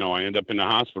that I end up in the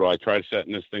hospital. I tried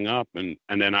setting this thing up, and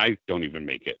then I don't even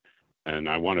make it. And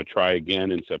I want to try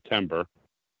again in September.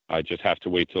 I just have to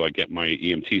wait till I get my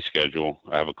EMT schedule.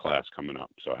 I have a class coming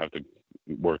up, so I have to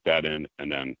work that in, and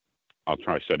then I'll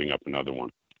try setting up another one.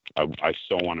 I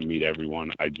so want to meet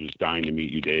everyone. I was dying to meet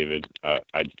you, David.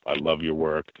 I love your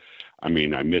work. I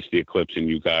mean, I missed the Eclipse and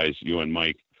you guys, you and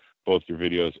Mike, both your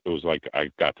videos. It was like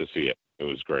I got to see it. It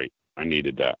was great. I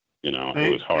needed that. It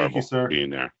was horrible being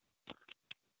there.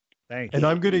 Thank you. And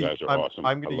I'm awesome.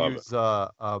 I'm gonna use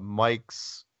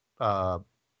Mike's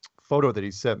photo that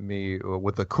he sent me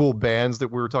with the cool bands that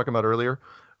we were talking about earlier.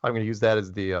 I'm going to use that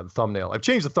as the thumbnail. I've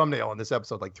changed the thumbnail on this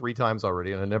episode like 3 times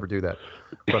already, and I never do that.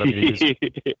 But I'm going to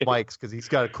use Mike's because he's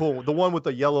got a cool, the one with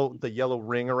the yellow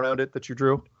ring around it that you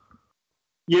drew.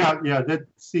 Yeah,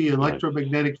 that's the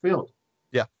electromagnetic field.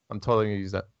 Yeah, I'm totally going to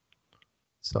use that.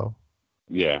 So.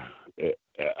 Yeah, it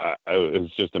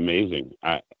was just amazing.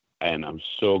 And I'm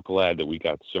so glad that we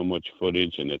got so much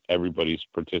footage and that everybody's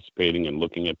participating and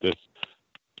looking at this.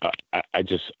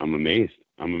 I'm amazed.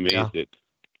 I'm amazed that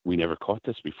we never caught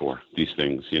this before, these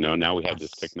things, now we have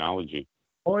this technology.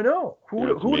 Oh, I know. Who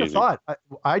would have thought?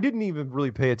 I didn't even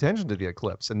really pay attention to the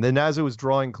eclipse. And then as it was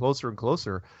drawing closer and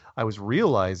closer, I was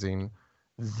realizing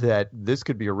that this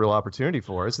could be a real opportunity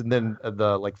for us. And then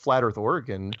the Flat Earth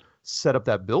Oregon set up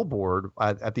that billboard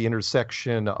at the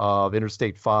intersection of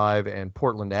Interstate 5 and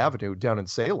Portland Avenue down in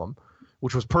Salem,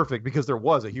 which was perfect because there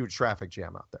was a huge traffic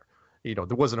jam out there. There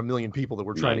wasn't a million people that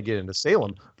were trying to get into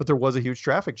Salem, but there was a huge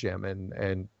traffic jam,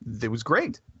 and it was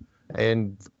great.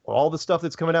 And all the stuff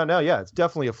that's coming out now, yeah, it's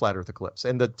definitely a Flat Earth eclipse.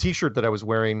 And the T-shirt that I was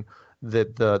wearing,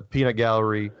 that the Peanut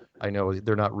Gallery, I know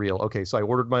they're not real. Okay, so I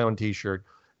ordered my own T-shirt,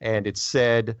 and it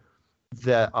said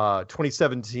that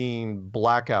 2017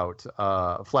 blackout,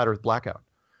 Flat Earth blackout,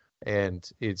 and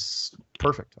it's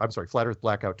perfect. I'm sorry, Flat Earth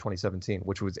blackout 2017,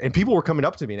 and people were coming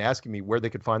up to me and asking me where they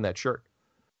could find that shirt.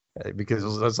 Because it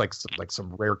was like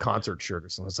some rare concert shirt or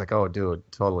something. It's like, oh, dude,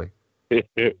 totally.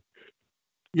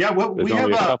 Yeah, well, there's we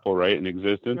only have a couple, right, in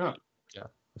existence. Yeah.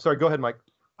 Sorry, go ahead, Mike.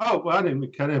 Oh, well, I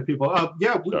didn't cut in people.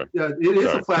 It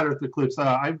is a Flat Earth eclipse.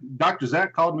 Dr.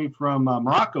 Zach called me from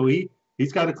Morocco.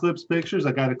 He's got eclipse pictures.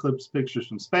 I got eclipse pictures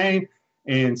from Spain.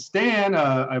 And Stan,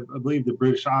 I believe the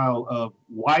British Isle of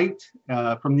Wight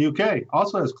from the UK,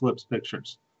 also has eclipse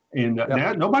pictures. And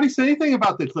now nobody said anything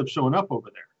about the eclipse showing up over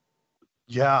there.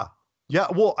 Yeah.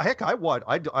 Well, heck, I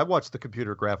watched the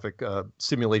computer graphic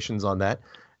simulations on that,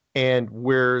 and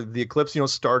where the eclipse,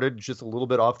 started just a little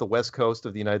bit off the west coast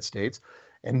of the United States,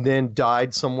 and then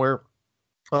died somewhere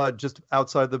just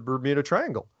outside the Bermuda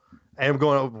Triangle. And I'm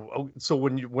going, so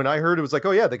when I heard it was like,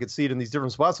 oh yeah, they could see it in these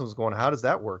different spots, I was going, how does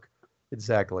that work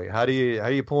exactly? How do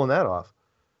you pulling that off?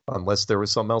 Unless there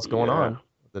was something else going on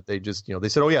that they just, they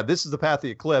said, oh yeah, this is the path of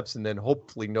the eclipse, and then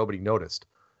hopefully nobody noticed.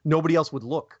 Nobody else would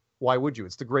look. Why would you?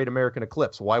 It's the Great American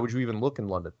Eclipse. Why would you even look in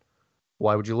London?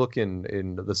 Why would you look in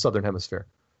the Southern Hemisphere?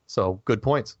 So good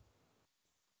points.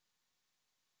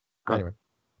 Anyway.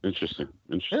 Interesting.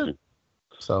 Yeah.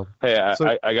 So hey,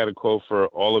 I got a quote for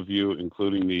all of you,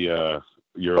 including your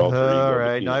alter ego. All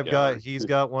right, he's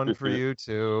got one for you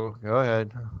too. Go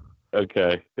ahead.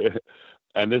 Okay.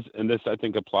 And this I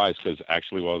think applies because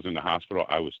actually while I was in the hospital,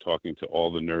 I was talking to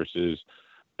all the nurses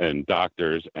and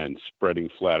doctors and spreading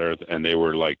Flat Earth, and they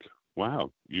were like, wow,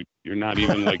 you're not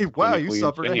even like wow, you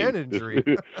suffered a head injury.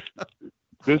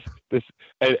 this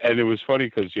and it was funny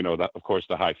because of course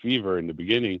the high fever in the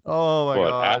beginning. Oh my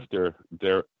God. After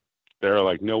they're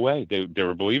like, no way, they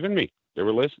were believing me. They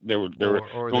were listening. They were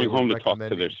going home to talk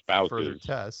to their spouses. Further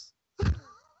tests.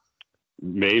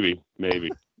 Maybe.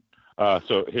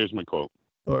 So here's my quote.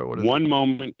 One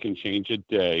moment can change a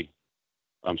day.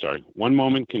 One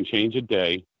moment can change a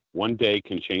day. One day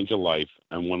can change a life,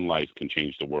 and one life can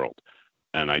change the world.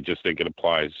 And I just think it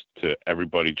applies to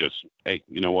everybody. Just, hey,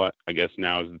 you know what? I guess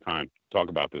now is the time to talk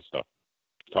about this stuff.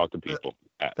 Talk to people.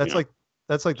 That's like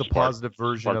the positive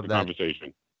version of that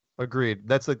conversation. Agreed.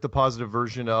 That's like the positive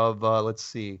version of let's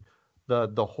see,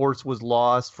 the horse was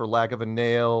lost for lack of a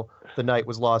nail, the knight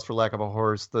was lost for lack of a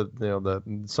horse, the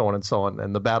so on and so on,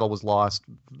 and the battle was lost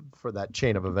for that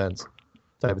chain of events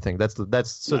type of thing. That's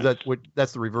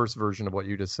the reverse version of what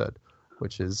you just said,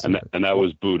 which is and that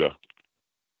was Buddha.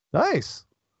 Nice.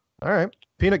 All right.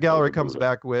 Peanut Gallery comes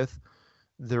back with,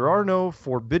 there are no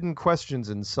forbidden questions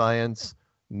in science,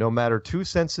 no matter too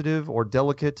sensitive or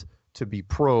delicate to be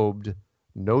probed,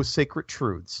 no sacred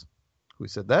truths. Who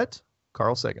said that?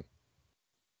 Carl Sagan.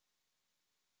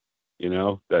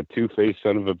 That two-faced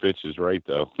son of a bitch is right,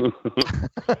 though.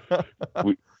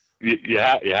 You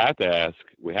have to ask.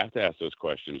 We have to ask those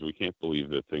questions. We can't believe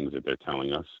the things that they're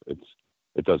telling us. It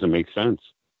doesn't make sense.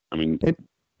 I mean,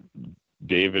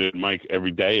 David and Mike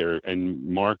every day, and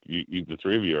Mark, you the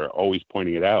three of you are always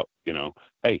pointing it out.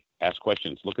 Hey, ask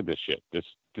questions. Look at this shit. This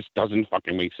doesn't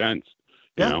fucking make sense.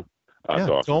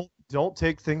 Awesome. Don't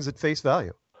take things at face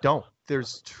value. Don't.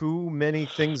 There's too many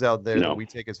things out there that we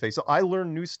take as face. So I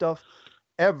learn new stuff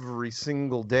every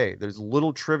single day. There's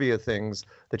little trivia things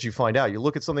that you find out. You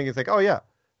look at something and you think, oh yeah,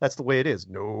 that's the way it is.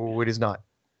 No, it is not.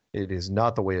 It is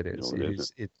not the way it is.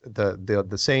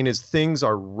 The saying is things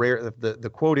are rare. The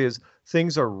quote is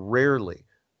things are rarely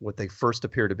what they first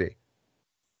appear to be.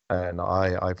 And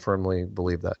I firmly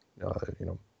believe that,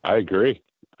 I agree.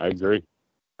 I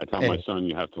tell my son,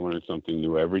 you have to learn something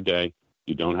new every day.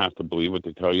 You don't have to believe what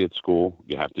they tell you at school.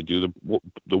 You have to do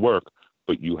the work,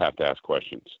 but you have to ask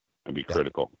questions and be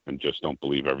critical, and just don't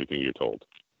believe everything you're told,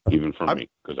 even from me,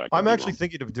 because I'm actually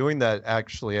thinking of doing that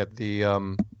actually at the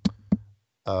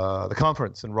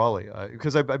conference in Raleigh,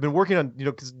 because I've been working on,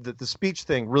 because the speech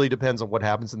thing really depends on what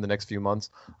happens in the next few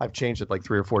months. I've changed it like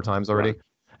 3 or 4 times already,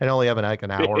 and I only have an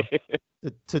hour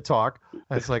to talk.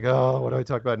 And it's like, oh, what do I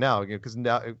talk about now? Because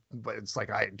now, but it's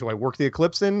like, do I work the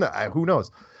Eclipse in? Who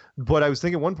knows? But I was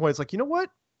thinking at one point, it's like, you know what?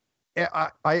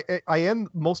 I end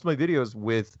most of my videos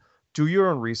with do your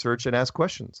own research and ask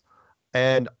questions.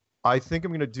 And I think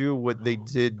I'm going to do what they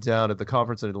did down at the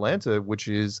conference in Atlanta, which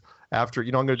is after,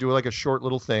 I'm going to do like a short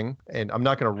little thing, and I'm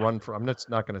not going to I'm not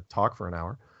going to talk for an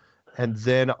hour. And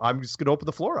then I'm just going to open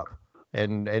the floor up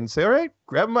and say, all right,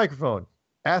 grab a microphone,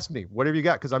 ask me whatever you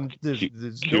got. Cause there's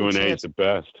no Q&A is the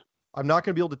best. I'm not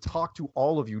going to be able to talk to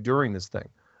all of you during this thing.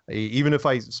 Even if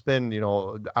I spend,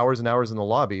 hours and hours in the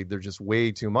lobby, they're just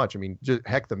way too much. I mean,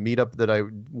 heck, the meetup that I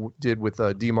did with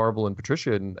D. Marble and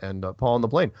Patricia and Paul on the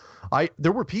plane,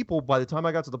 there were people by the time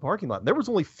I got to the parking lot. There was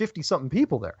only 50-something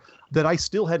people there that I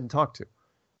still hadn't talked to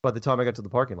by the time I got to the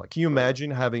parking lot. Can you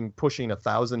imagine pushing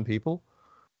 1,000 people?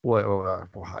 How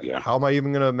am I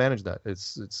even going to manage that?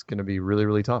 It's going to be really,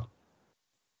 really tough.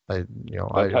 That's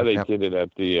how they did it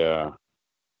at the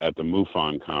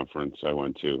MUFON conference I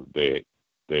went to.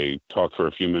 They talked for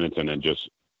a few minutes and then just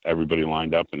everybody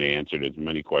lined up and they answered as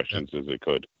many questions as they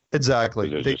could.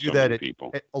 Exactly. They do that at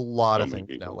a lot of things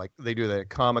now. Like they do that at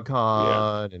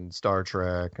Comic-Con and Star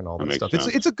Trek and all that stuff.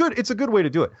 It's a good way to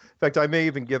do it. In fact, I may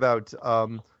even give out,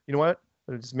 you know what?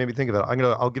 It just made me think of it.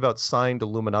 I'll give out signed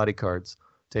Illuminati cards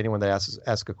to anyone that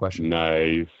asks a question.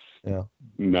 Nice. Yeah.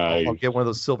 Nice. I'll get one of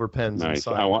those silver pens. Nice.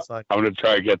 I want to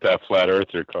try to get that Flat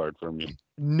Earther card from you.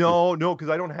 No, because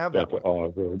I don't have that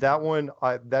one. That one,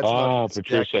 that's not.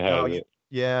 Patricia has it.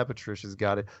 Yeah, Patricia's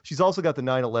got it. She's also got the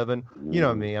 9/11. You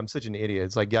know me, I'm such an idiot.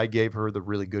 It's like I gave her the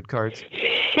really good cards.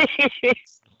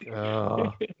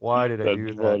 Why did I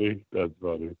do that? That's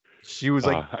funny. She was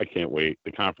like, I can't wait.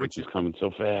 The conference is coming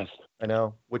so fast. I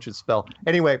know, witch's spell.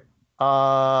 Anyway,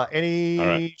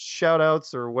 any shout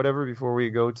outs or whatever before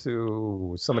we go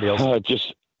to somebody else?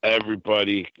 Just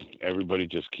everybody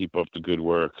just keep up the good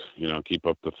work. Keep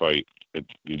up the fight.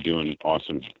 You're doing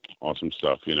awesome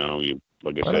stuff.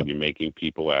 Like I said, you're making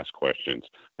people ask questions,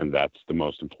 and that's the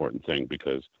most important thing,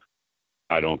 because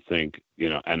I don't think,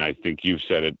 and I think you've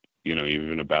said it,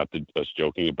 even about us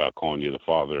joking about calling you the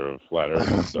father of flat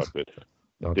earth and stuff, that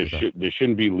there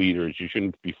shouldn't be leaders. You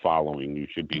shouldn't be following. You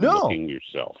should be looking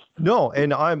yourself. No,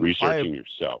 and I'm researching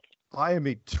yourself. I am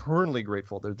eternally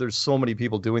grateful. There's so many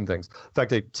people doing things. In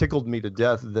fact, it tickled me to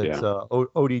death that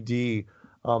ODD,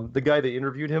 the guy that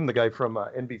interviewed him, the guy from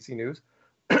NBC News,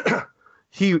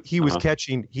 he was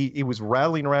catching, he was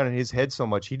rattling around in his head so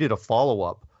much, he did a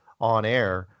follow-up on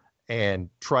air and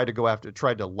tried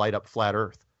to light up Flat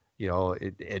Earth,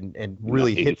 and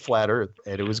really hit Flat Earth.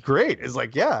 And it was great. It's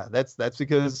like, yeah, that's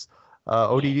because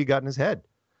ODD got in his head.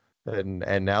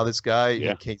 And now this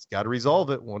guy, he's got to resolve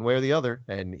it one way or the other,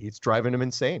 and it's driving him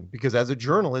insane, because as a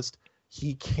journalist,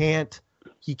 he can't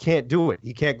do it.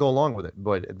 He can't go along with it.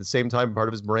 But at the same time, part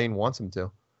of his brain wants him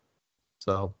to.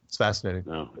 So it's fascinating.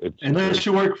 No, unless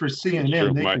you work for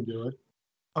CNN, they can do it.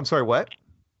 I'm sorry, what?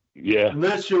 Yeah.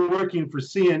 Unless you're working for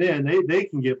CNN, they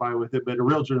can get by with it, but a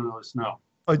real journalist, no.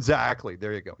 Exactly.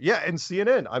 There you go. Yeah, and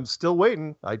CNN, I'm still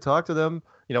waiting. I talked to them.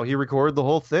 You know, he recorded the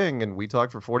whole thing, and we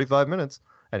talked for 45 minutes,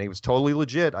 and he was totally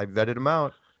legit. I vetted him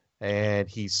out, and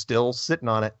he's still sitting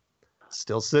on it.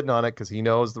 Still sitting on it because he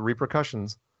knows the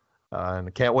repercussions, and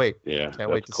I can't wait. Yeah, can't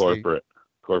wait to corporate. see.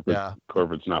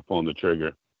 Corporate's not pulling the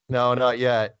trigger. No, not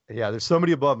yet. Yeah, there's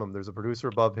somebody above him. There's a producer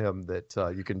above him that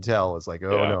you can tell is like,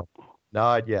 oh no,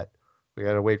 not yet. We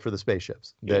got to wait for the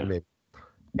spaceships. Then maybe.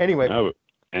 Anyway. No,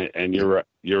 and you're right.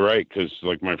 You're right, because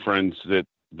like my friends that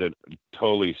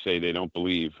totally say they don't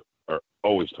believe are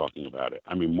always talking about it.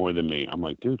 I mean, more than me. I'm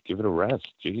like, dude, give it a rest.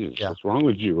 Jesus, what's wrong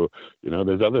with you? You know,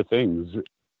 there's other things.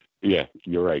 Yeah,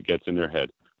 you're right. Gets in their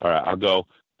head. All right, I'll go.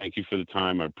 Thank you for the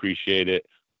time. I appreciate it.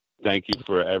 Thank you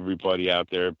for everybody out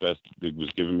there. That was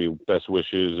giving me best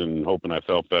wishes and hoping I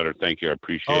felt better. Thank you. I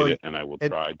appreciate it, and I will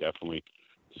try definitely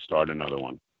to start another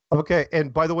one. Okay,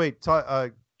 and by the way,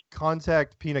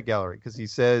 contact Peanut Gallery because he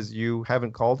says you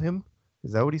haven't called him.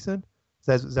 Is that what he said?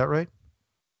 Is that right?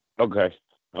 Okay.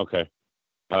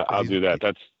 I'll do that.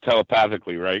 That's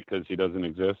telepathically, right? Because he doesn't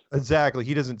exist. Exactly.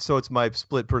 He doesn't. So it's my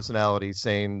split personality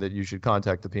saying that you should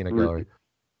contact the Peanut Gallery.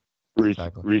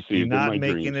 Received. You're not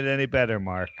making dreams. it any better,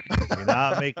 Mark. You're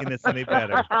not making this any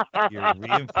better. You're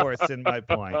reinforcing my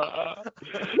point. I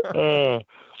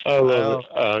love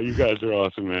it. You guys are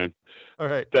awesome, man. All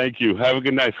right. Thank you. Have a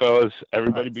good night, fellas.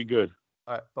 Everybody be good.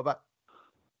 All right. Bye-bye.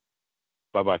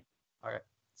 Bye-bye. All right.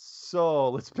 So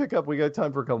let's pick up. We got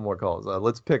time for a couple more calls.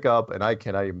 Let's pick up, and I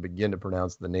cannot even begin to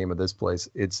pronounce the name of this place.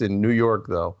 It's in New York,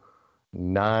 though.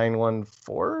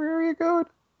 914 area code?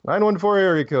 914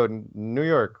 area code, New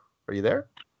York. Are you there?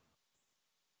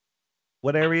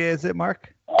 What area is it,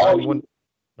 Mark?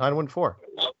 914.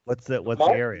 What's the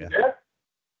area?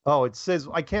 Oh, it says,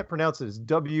 I can't pronounce it.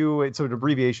 It's an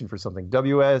abbreviation for something.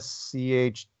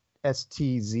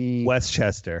 WSCHSTZ.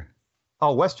 Westchester.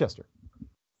 Oh, Westchester.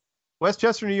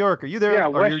 Westchester, New York. Are you there? Yeah,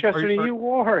 Westchester, New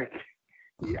York.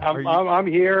 I'm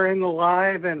here in the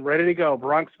live and ready to go.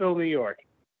 Bronxville, New York.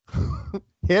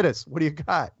 Hit us. What do you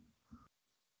got?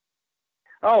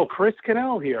 Oh, Chris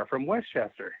Cannell here from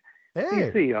Westchester. Hey.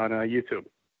 DC on YouTube.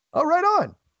 Oh, right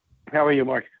on. How are you,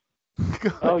 Mark?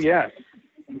 Good. Oh, yes.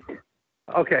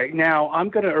 Okay, now I'm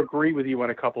going to agree with you on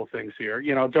a couple of things here.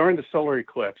 You know, during the solar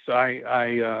eclipse,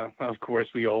 I of course,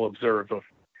 we all observed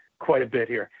quite a bit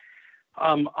here.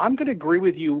 I'm going to agree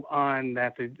with you on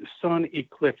that the sun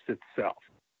eclipses itself,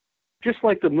 just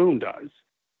like the moon does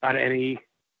on any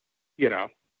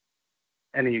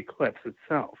eclipse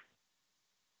itself.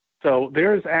 So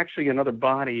there's actually another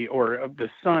body, or the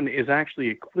sun is actually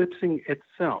eclipsing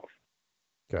itself.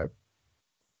 Okay.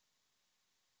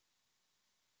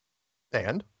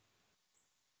 And?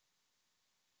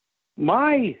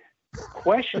 My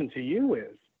question to you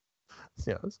is,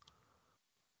 yes.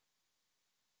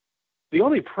 The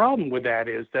only problem with that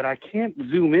is that I can't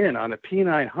zoom in on the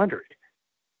P900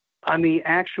 on the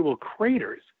actual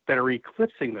craters that are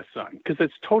eclipsing the sun because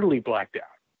it's totally blacked out.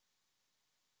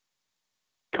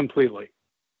 Completely.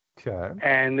 Okay.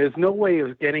 And there's no way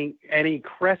of getting any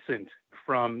crescent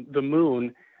from the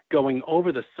moon going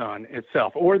over the sun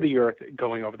itself or the earth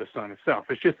going over the sun itself.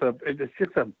 It's just a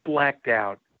blacked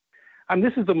out. I mean,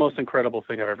 this is the most incredible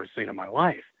thing I've ever seen in my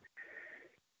life.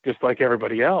 Just like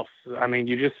everybody else. I mean,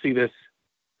 you just see this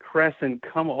crescent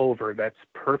come over that's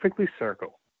perfectly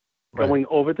circle going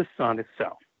over the sun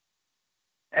itself.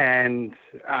 And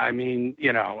I mean,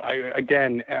 you know,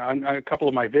 again, on a couple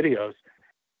of my videos,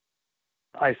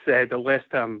 I said the last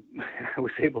time I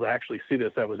was able to actually see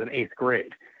this, I was in 8th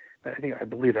grade. I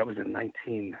believe that was in oh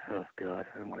God,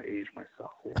 I don't want to age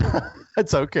myself.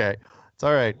 That's okay. It's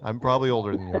all right. I'm probably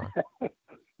older than you are.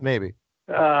 Maybe.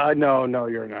 No,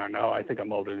 you're not. No, I think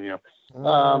I'm older than you.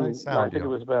 I think it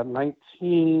was about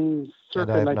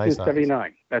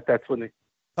 1979. That's when they.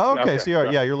 Oh, okay. So you're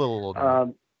a little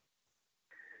older.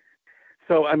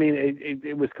 So I mean,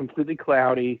 it was completely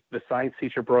cloudy. The science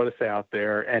teacher brought us out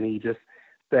there, and he just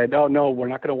said, "Oh no, we're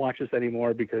not going to watch this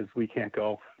anymore because we can't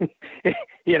go.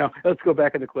 You know, let's go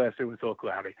back in the class. It was all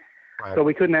cloudy." Right. So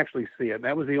we couldn't actually see it.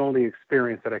 That was the only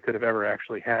experience that I could have ever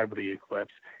actually had with the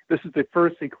eclipse. This is the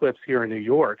first eclipse here in New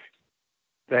York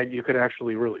that you could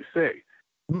actually really see.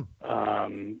 You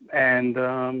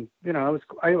know,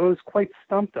 I was quite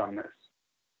stumped on this.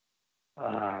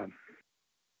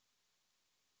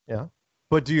 Yeah.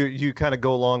 But do you kind of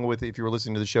go along with, if you were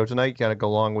listening to the show tonight, you kind of go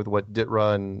along with what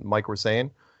DITRH and Mike were saying,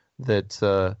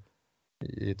 that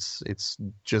it's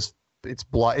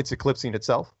eclipsing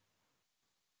itself?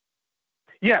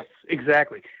 Yes,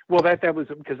 exactly. Well, that was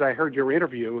because I heard your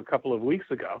interview a couple of weeks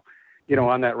ago,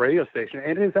 on that radio station,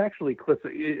 and it is actually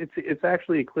eclipsing. It's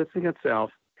actually eclipsing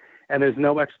itself, and there's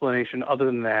no explanation other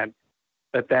than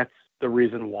that's the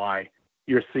reason why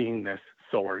you're seeing this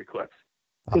solar eclipse.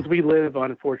 Because we live,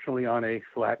 unfortunately, on a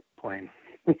flat plane.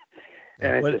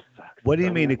 And it just sucks. What do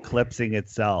you mean eclipsing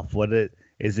itself?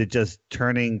 Is it just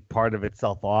turning part of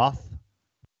itself off?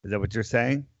 Is that what you're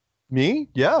saying? Me?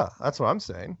 Yeah, that's what I'm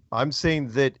saying. I'm saying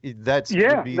that's that's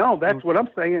what I'm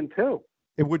saying too.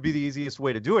 It would be the easiest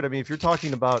way to do it. I mean, if you're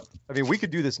talking about, we could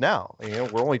do this now.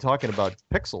 We're only talking about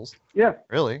pixels. Yeah.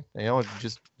 Really.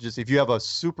 Just if you have a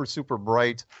super, super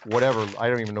bright, whatever, I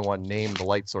don't even know what name the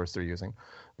light source they're using,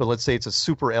 but let's say it's a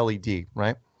super LED,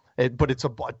 right? But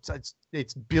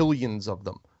it's billions of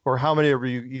them, or how many of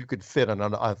you could fit on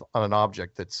an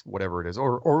object that's whatever it is,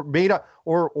 or made up,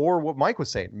 or what Mike was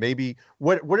saying, maybe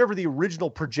whatever the original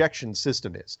projection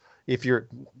system is.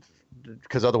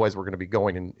 Because otherwise we're going to be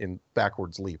going in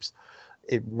backwards leaps.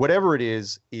 Whatever it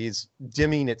is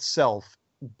dimming itself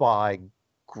by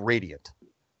gradient.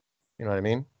 You know what I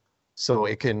mean? So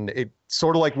it's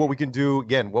sort of like what we can do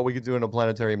in a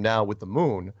planetarium now with the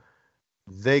moon,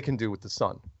 they can do with the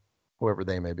sun, whoever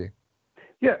they may be.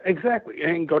 Yeah, exactly.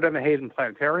 And go down the Hayden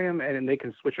Planetarium, and they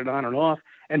can switch it on and off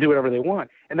and do whatever they want.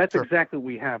 And that's exactly what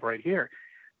we have right here.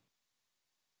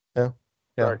 Yeah,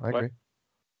 Sorry, I agree.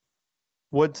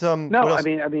 What I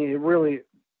mean, it really.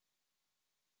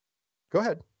 Go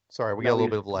ahead. Sorry, we got a little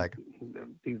bit of lag.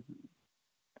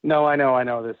 No, I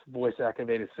know. This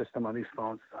voice-activated system on these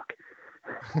phones suck.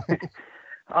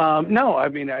 No, I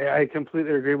mean, I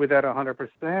completely agree with that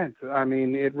 100%. I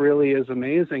mean, it really is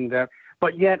amazing that.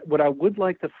 But yet, what I would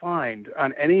like to find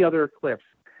on any other eclipse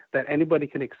that anybody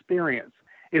can experience,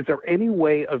 is there any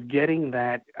way of getting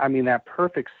that? I mean, that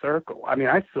perfect circle. I mean,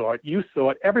 I saw it. You saw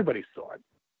it. Everybody saw it.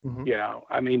 Mm-hmm.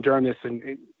 I mean, during this,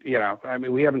 and I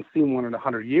mean, we haven't seen one in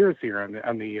 100 years here on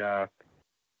the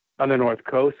North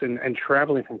Coast, and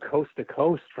traveling from coast to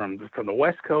coast, from the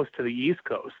West Coast to the East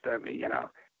Coast. I mean,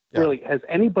 really, has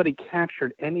anybody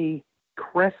captured any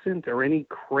crescent or any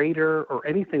crater or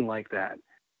anything like that?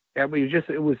 I mean,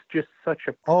 it was just such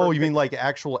a. Oh, you mean like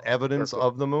actual evidence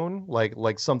of the moon,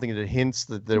 like something that hints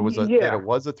that there was that it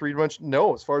was a three-dimensional?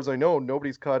 No, as far as I know,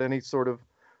 nobody's caught any sort of.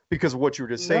 Because of what you were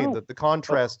just saying, that the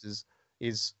contrast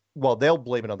is well, they'll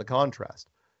blame it on the contrast.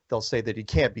 They'll say that it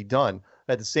can't be done.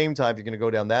 At the same time, you're going to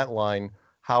go down that line.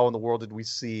 How in the world did we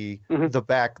see the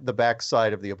back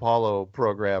side of the Apollo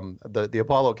program, the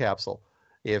Apollo capsule?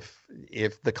 If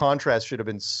the contrast should have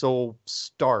been so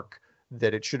stark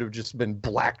that it should have just been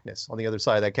blackness on the other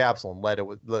side of that capsule,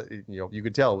 and you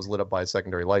could tell it was lit up by a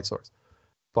secondary light source.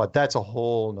 But that's a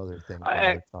whole other thing.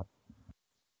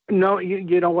 No,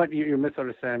 you know what? You're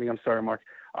misunderstanding. I'm sorry, Mark.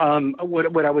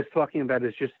 What I was talking about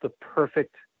is just the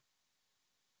perfect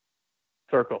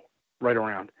circle right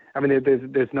around. I mean,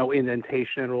 there's no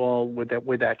indentation at all with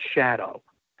that shadow.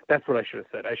 That's what I should have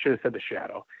said. I should have said the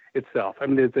shadow itself. I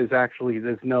mean,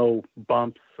 there's no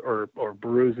bumps or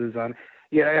bruises on.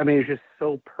 Yeah, I mean, it's just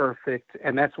so perfect,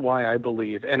 and that's why I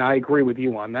believe, and I agree with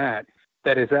you on that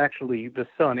is actually the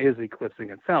sun is eclipsing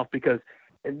itself, because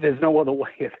there's no other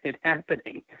way of it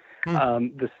happening.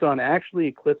 The sun actually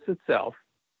eclipses itself,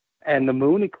 and the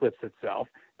moon eclipses itself,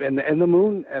 and the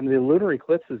moon and the lunar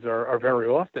eclipses are very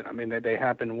often. I mean, they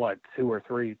happen 2 or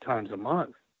 3 times a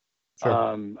month. Sure.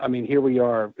 I mean, here we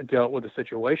are dealt with a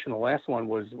situation. The last one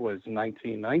was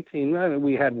 1919. I mean,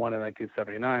 we had one in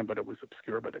 1979, but it was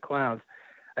obscured by the clouds,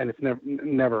 and it's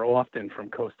never often from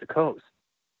coast to coast.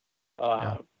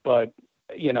 But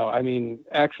I mean,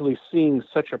 actually seeing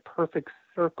such a perfect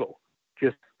circle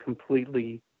just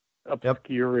completely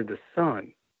obscure the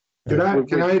sun. Can I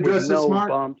address this,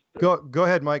 Mark? Go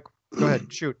ahead, Mike. Go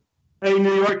ahead, shoot. Hey,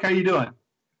 New York, how you doing?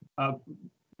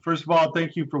 First of all,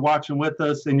 thank you for watching with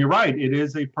us. And you're right, it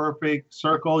is a perfect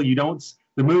circle. The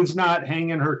moon's not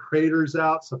hanging her craters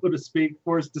out, so to speak,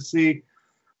 for us to see.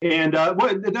 And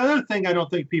another thing I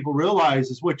don't think people realize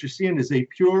is what you're seeing is a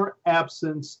pure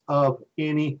absence of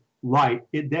any light.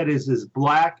 That is as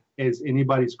black as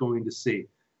anybody's going to see.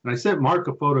 And I sent Mark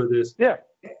a photo of this. Yeah.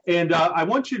 And I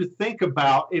want you to think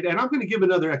about it. And I'm going to give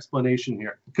another explanation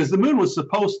here, because the moon was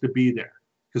supposed to be there.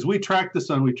 Because we track the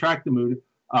sun, we track the moon.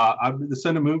 The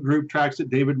Sun and Moon group tracks it.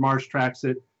 David Marsh tracks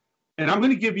it. And I'm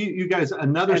going to give you guys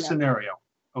another scenario.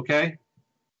 Okay.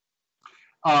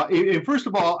 And first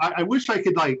of all, I wish I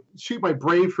could shoot my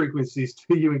brain frequencies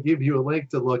to you and give you a link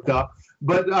to look up.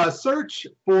 But search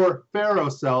for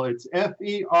ferrocell. It's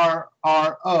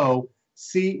FERROCELL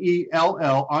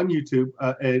on YouTube.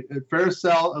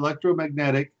 Ferrocell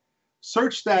electromagnetic.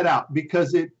 Search that out,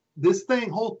 because this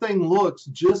whole thing looks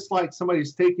just like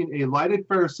somebody's taking a lighted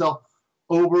ferrocell,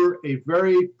 over a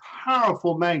very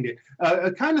powerful magnet.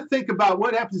 Kind of think about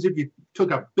what happens if you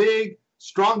took a big,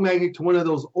 strong magnet to one of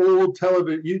those old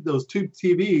television, those tube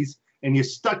TVs, and you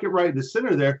stuck it right in the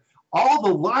center there. All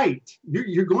the light,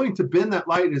 you're going to bend that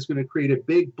light, and it's going to create a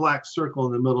big black circle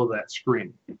in the middle of that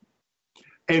screen.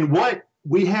 And what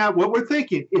we're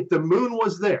thinking, if the moon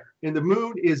was there, and the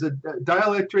moon is a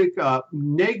dielectric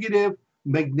negative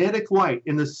magnetic light,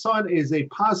 and the sun is a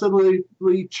positively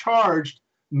charged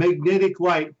magnetic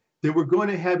light, then we're going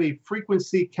to have a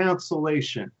frequency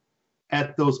cancellation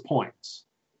at those points.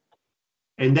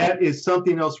 And that is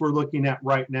something else we're looking at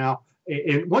right now.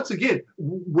 And once again,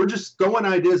 we're just throwing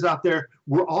ideas out there.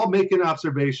 We're all making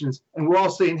observations, and we're all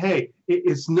saying, hey,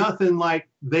 it's nothing like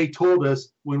they told us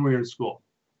when we were in school.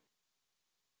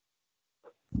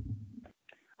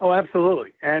 Oh,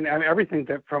 absolutely. And everything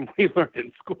that we learned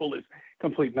in school is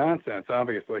complete nonsense,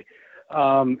 obviously.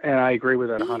 And I agree with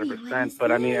that 100%.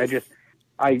 But I mean,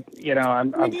 I'm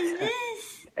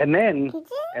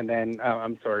and then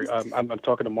I'm sorry, I'm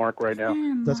talking to Mark right now.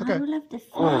 That's okay.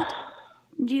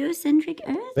 Geocentric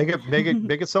Earth?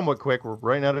 Make it somewhat quick. We're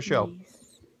running out of show.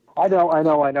 I know.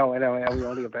 We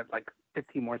only have like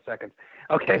 15 more seconds.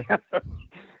 Okay.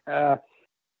 I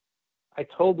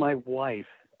told my wife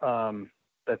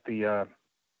that the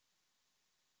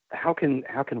how can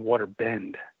water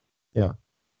bend? Yeah.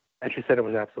 And she said it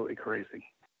was absolutely crazy.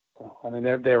 So, I mean,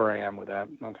 there I am with that.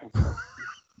 Okay.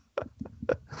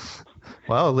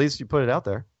 Well, at least you put it out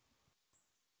there.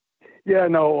 Yeah,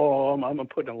 no, I'm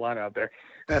putting a lot out there.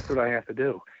 That's what I have to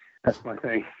do. That's my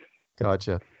thing.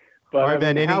 Gotcha. But all right,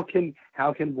 Ben, how can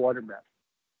water bend?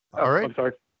 All right. I'm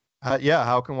sorry. Yeah,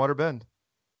 how can water bend?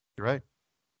 You're right.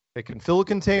 It can fill a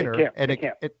container, it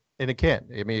can't.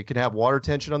 I mean, it can have water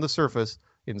tension on the surface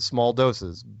in small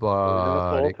doses,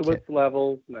 but it to its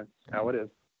level. That's how it is.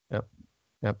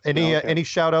 Yep. Any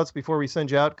shout outs before we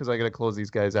send you out? Because I got to close these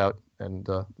guys out and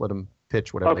let them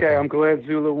pitch whatever. Okay, I'm glad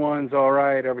Zulu One's all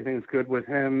right. Everything's good with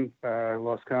him. I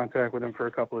lost contact with him for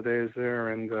a couple of days there.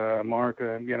 And Mark,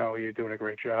 you're doing a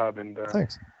great job. And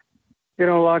thanks.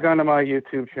 Log on to my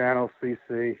YouTube channel,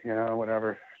 CC,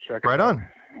 whatever. Check it right out. on.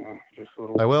 Just a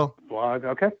little I will. Blog.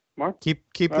 Okay, Mark. Keep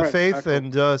the faith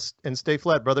and stay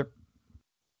flat, brother.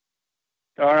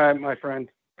 All right, my friend.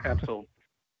 Absolutely.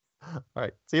 All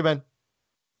right. See you, Ben.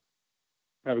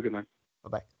 Have a good night.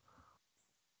 Bye-bye.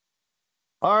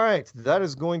 All right. That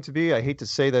is going to be, I hate to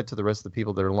say that to the rest of the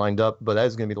people that are lined up, but that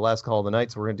is going to be the last call of the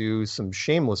night. So we're going to do some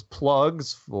shameless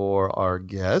plugs for our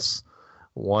guests.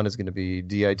 One is going to be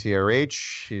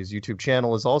DITRH. His YouTube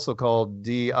channel is also called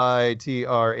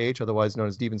DITRH, otherwise known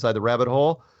as Deep Inside the Rabbit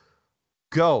Hole.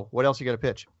 Go. What else you got to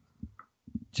pitch?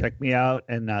 Check me out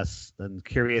and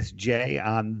Curious Jay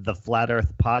on the Flat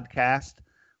Earth Podcast.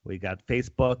 We got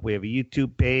Facebook. We have a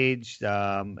YouTube page,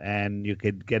 and you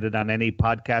could get it on any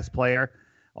podcast player.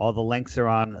 All the links are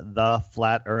on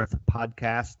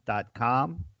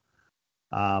theflatearthpodcast.com.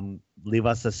 Leave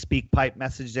us a speak pipe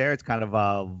message there. It's kind of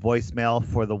a voicemail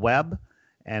for the web,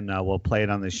 and we'll play it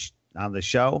on the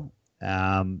show.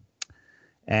 And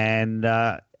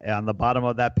on the bottom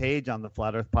of that page on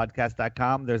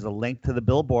theflatearthpodcast.com, there's a link to the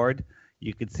billboard.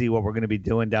 You can see what we're going to be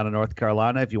doing down in North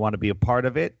Carolina if you want to be a part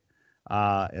of it.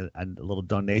 A little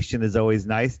donation is always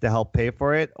nice to help pay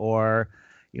for it. Or,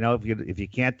 if you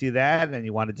can't do that and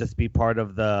you want to just be part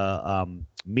of the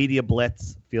media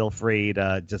blitz, feel free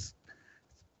to just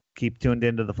keep tuned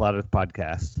into the Flat Earth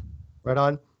Podcast. Right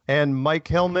on. And Mike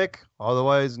Helmick,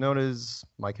 otherwise known as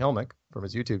Mike Helmick, from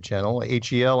his YouTube channel,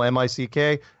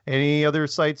 HELMICK. Any other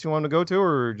sites you want to go to,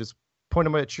 or just point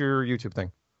them at your YouTube thing?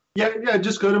 Yeah,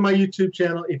 just go to my YouTube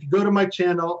channel. If you go to my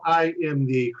channel, I am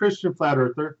the Christian Flat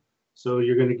Earther. So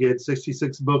you're going to get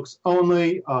 66 books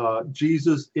only.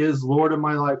 Jesus is Lord of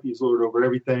my life. He's Lord over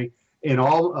everything. And a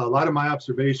lot of my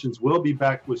observations will be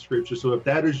backed with Scripture. So if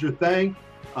that is your thing,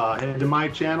 head to my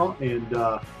channel. And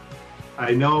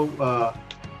I know,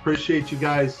 appreciate you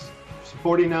guys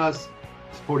supporting us,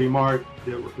 supporting Mark,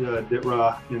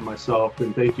 DITRH, and myself.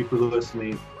 And thank you for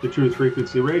listening to Truth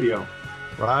Frequency Radio.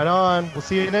 Right on. We'll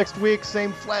see you next week.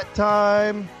 Same flat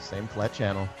time, same flat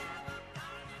channel.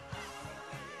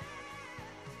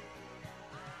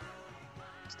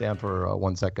 Down for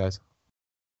 1 sec, guys.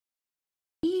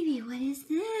 Baby, what is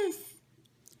this?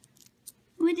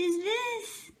 What is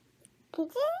this?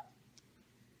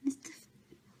 Is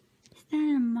that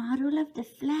a model of the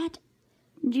flat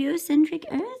geocentric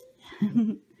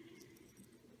Earth?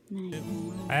 Nice.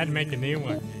 I had to make a new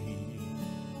one.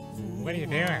 What are you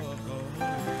doing?